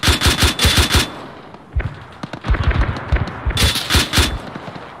 techie.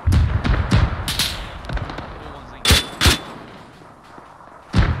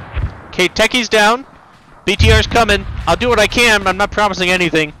 Okay, techie's down. BTR's coming. I'll do what I can, but I'm not promising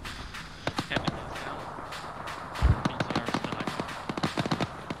anything.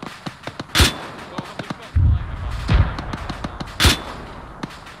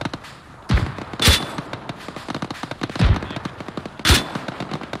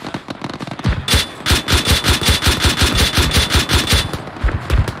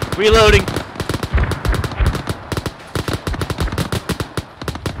 Reloading.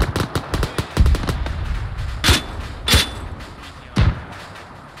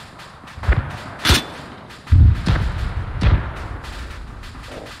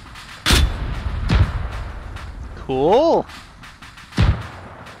 Cool.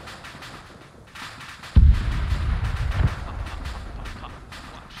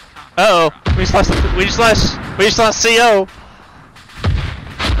 Uh-oh. We just lost CO.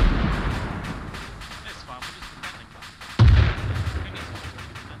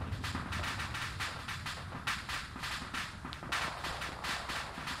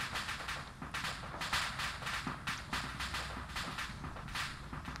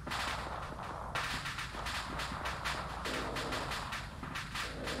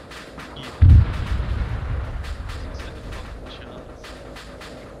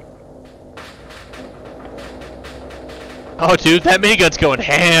 Oh, dude, that minigun's going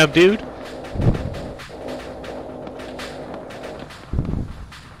ham, dude.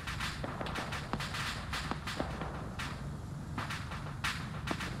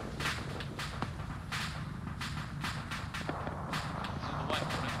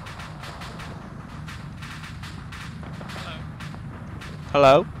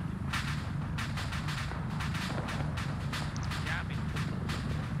 Hello?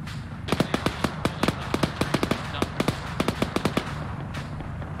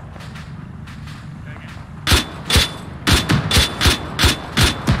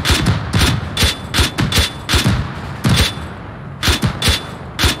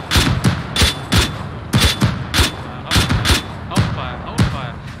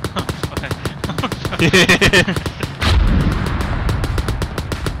 The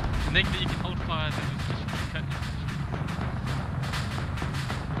thing that you can hold fire, then you should cut.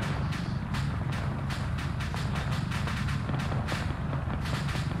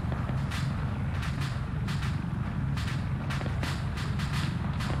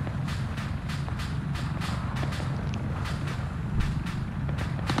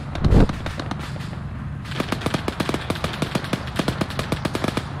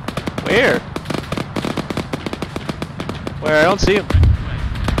 Where? don't see him.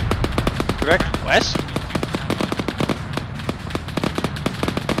 Direct west?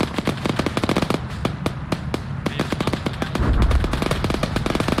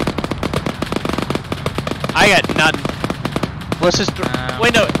 I got none. Let's just.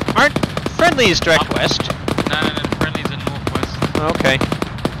 Wait, no. Aren't friendlies direct west? No, friendlies are northwest. Okay.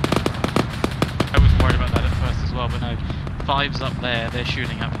 I was worried about that at first as well, but no. 5's up there, they're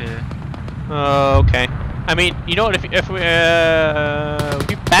shooting up here. Okay. I mean, you know what? If we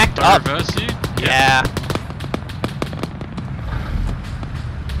backed up. Reverse you? Yeah.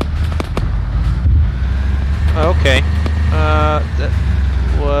 Okay.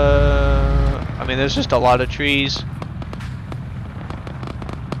 I mean, there's just a lot of trees.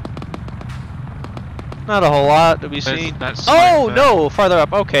 Not a whole lot to be seen. Oh no, farther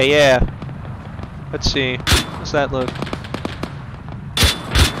up. Okay, yeah. Let's see. How's that look?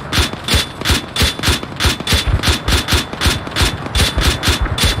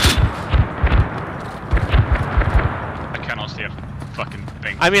 I cannot see a fucking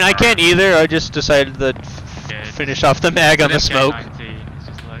thing. I mean, I can't either. I just decided to finish off the mag on the smoke. It's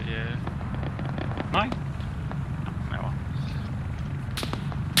just like, yeah. Mine?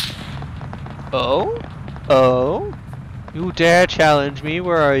 Oh? Oh? You dare challenge me?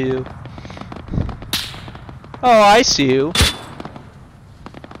 Where are you? Oh, I see you.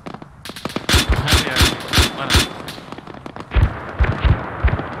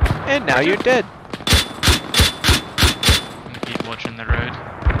 And now you're dead. I'm gonna keep watching the road.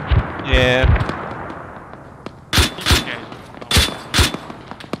 Yeah.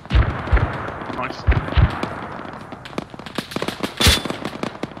 Nice.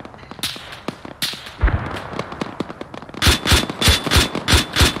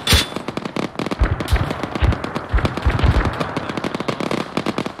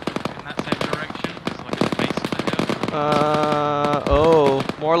 Oh,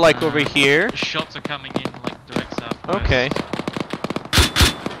 more like over here. Shots are coming in like direct south. Okay.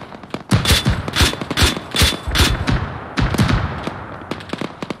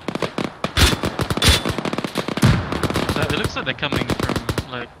 It looks like they're coming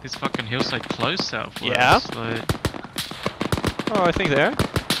from like this fucking hillside close southwest. Yeah. Like... Oh, I think there.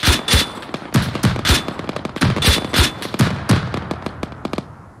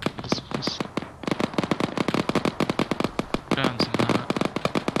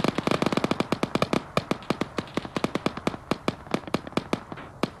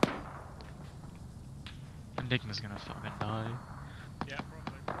 Enigma's gonna fucking die. Yeah,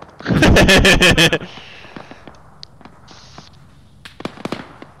 probably.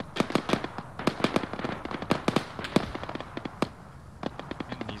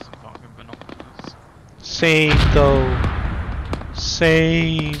 Same though.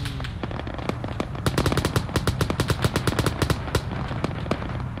 Same.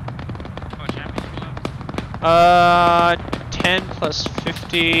 Oh, 10 plus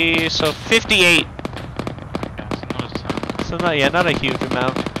 50, so 58. So not, yeah, not a huge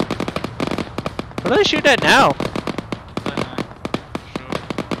amount. What are they shooting at now?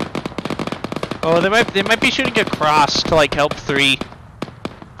 Oh, they might be shooting across to like help 3.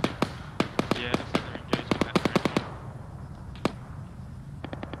 Yeah, looks like they're engaging that direction.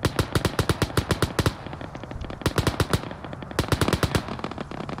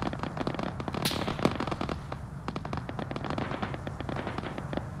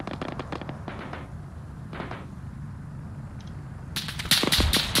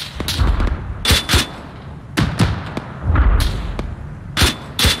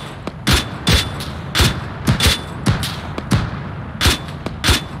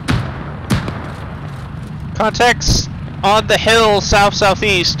 Contacts on the hill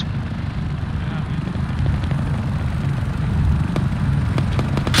south-southeast.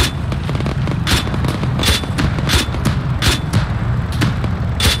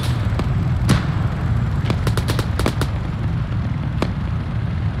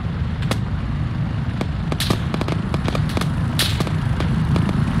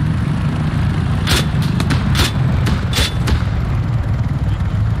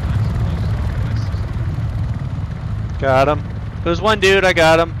 Got him. There's one dude, I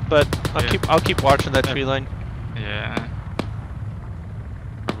got him, but I'll keep watching that tree line. Yeah.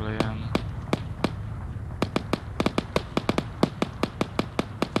 Probably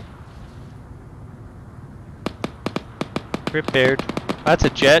Repaired. That's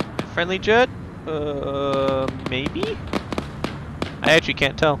a jet. Friendly jet? Maybe? I actually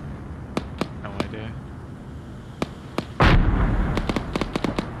can't tell. no idea.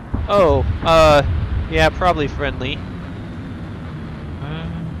 Oh, yeah, probably friendly.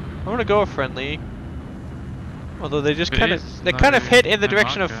 I'm gonna go with friendly. Although they just It kind is of they kind of no- hit in the no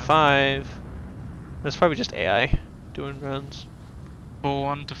direction of marker. 5. That's probably just AI doing runs.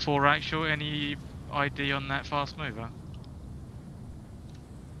 4-1 to 4 actual. Any ID on that fast mover?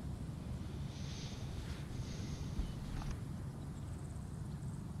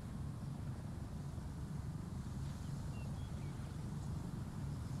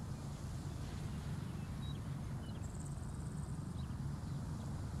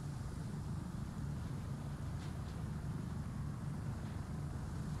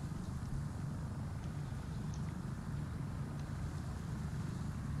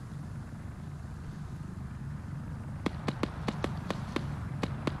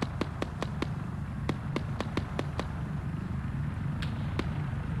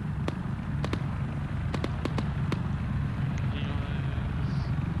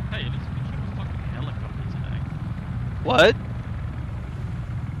 Hey, it looks like we shot a fucking helicopter today. What?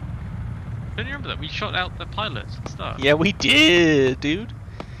 Don't you remember that? We shot out the pilots and stuff. Yeah, we did, dude.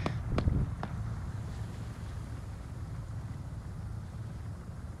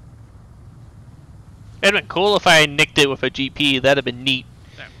 It'd been cool if I nicked it with a GP. That'd have been neat.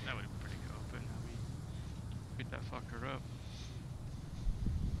 That would have been pretty cool, but no, we beat that fucker up.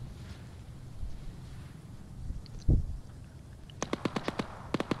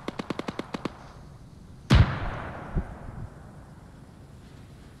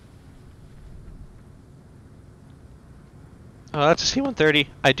 Oh, that's a C-130.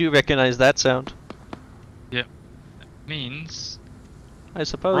 I do recognize that sound. Yep. That means I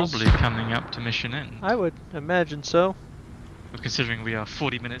suppose. probably coming up to mission end. I would imagine so. Considering we are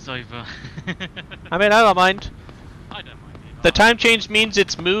 40 minutes over. I mean, I don't mind. I don't mind either. The time change means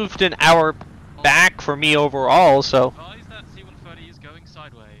it's moved an hour back for me overall, so. Advise that C-130 is going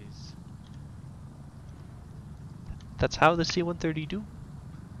sideways. That's how the C-130 do.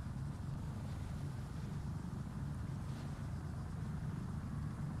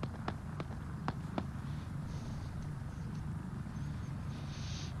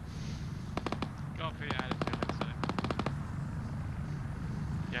 Copy, attitude, let's say.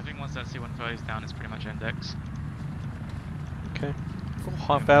 Yeah, I think once that C-130 is down, it's pretty much index. Okay. We'll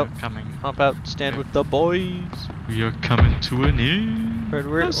hop out. Hop out. Stand with the boys. We are coming to an end. I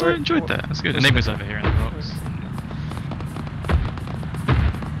enjoyed that. That's good. Enigma's over here in the box.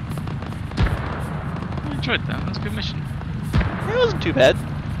 I enjoyed that. That was a good mission. It wasn't too bad.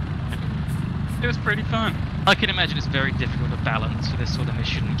 It was pretty fun. I can imagine it's very difficult to balance for this sort of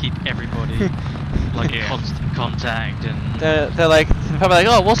mission and keep everybody like in constant contact and. They're like, probably like,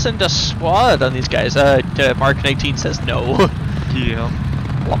 oh, we'll send a squad on these guys. Mark 19 says no. Yeah.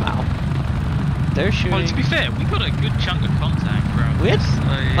 Wow. They're shooting. Well, to be fair, we got a good chunk of contact, bro. We had,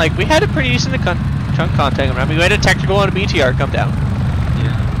 like, we had a pretty decent chunk contact. I mean, we had a tactical and a BTR come down.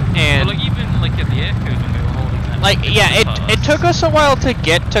 Yeah. And well, like even like at the airfield when we were holding that. like, yeah, it took us a while to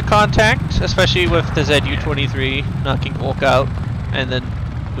get to contact, especially with the ZU-23 knocking Volk out, and then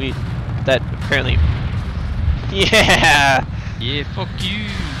that apparently. Yeah. Yeah. Fuck you.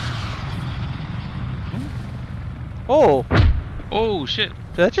 Oh. Oh shit.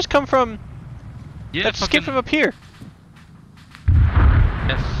 Did that just come from? Yeah. That just came from up here.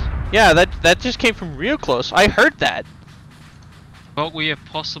 Yes. Yeah, that just came from real close. I heard that. But we have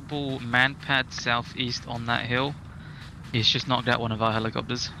possible man pad southeast on that hill. He's just knocked out one of our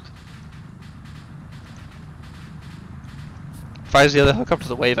helicopters. Fires the other helicopter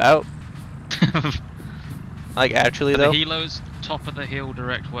to wave out. Like actually though. The helo's top of the hill,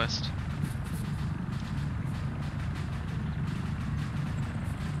 direct west.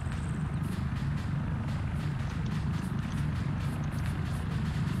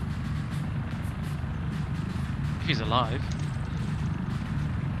 If he's alive.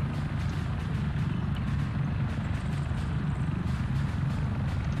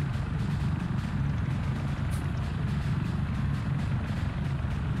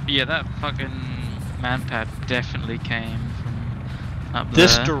 Yeah, that fucking manpad definitely came from up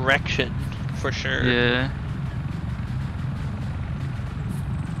This there. direction, for sure. Yeah.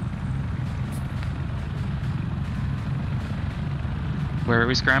 Where are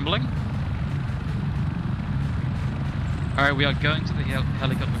we scrambling? Alright, we are going to the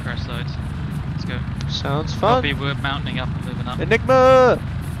helicopter crash site. Let's go. Sounds fun. Copy, we're mounting up and moving up. Enigma!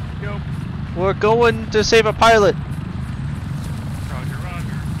 Yo. We're going to save a pilot. Roger,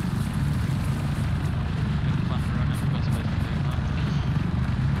 roger. Been fun to run it, we've got space to do that.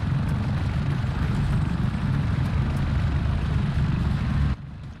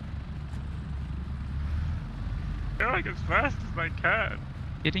 Going as fast as I can.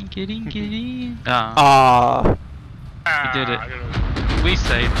 Getting. Ah. We did it. We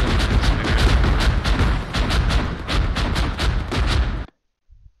saved them.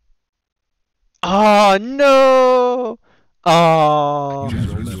 Oh no! Oh.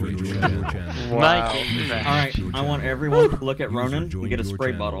 Alright, I want everyone to look at Ronan and get a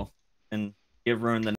spray bottle and give Ronan the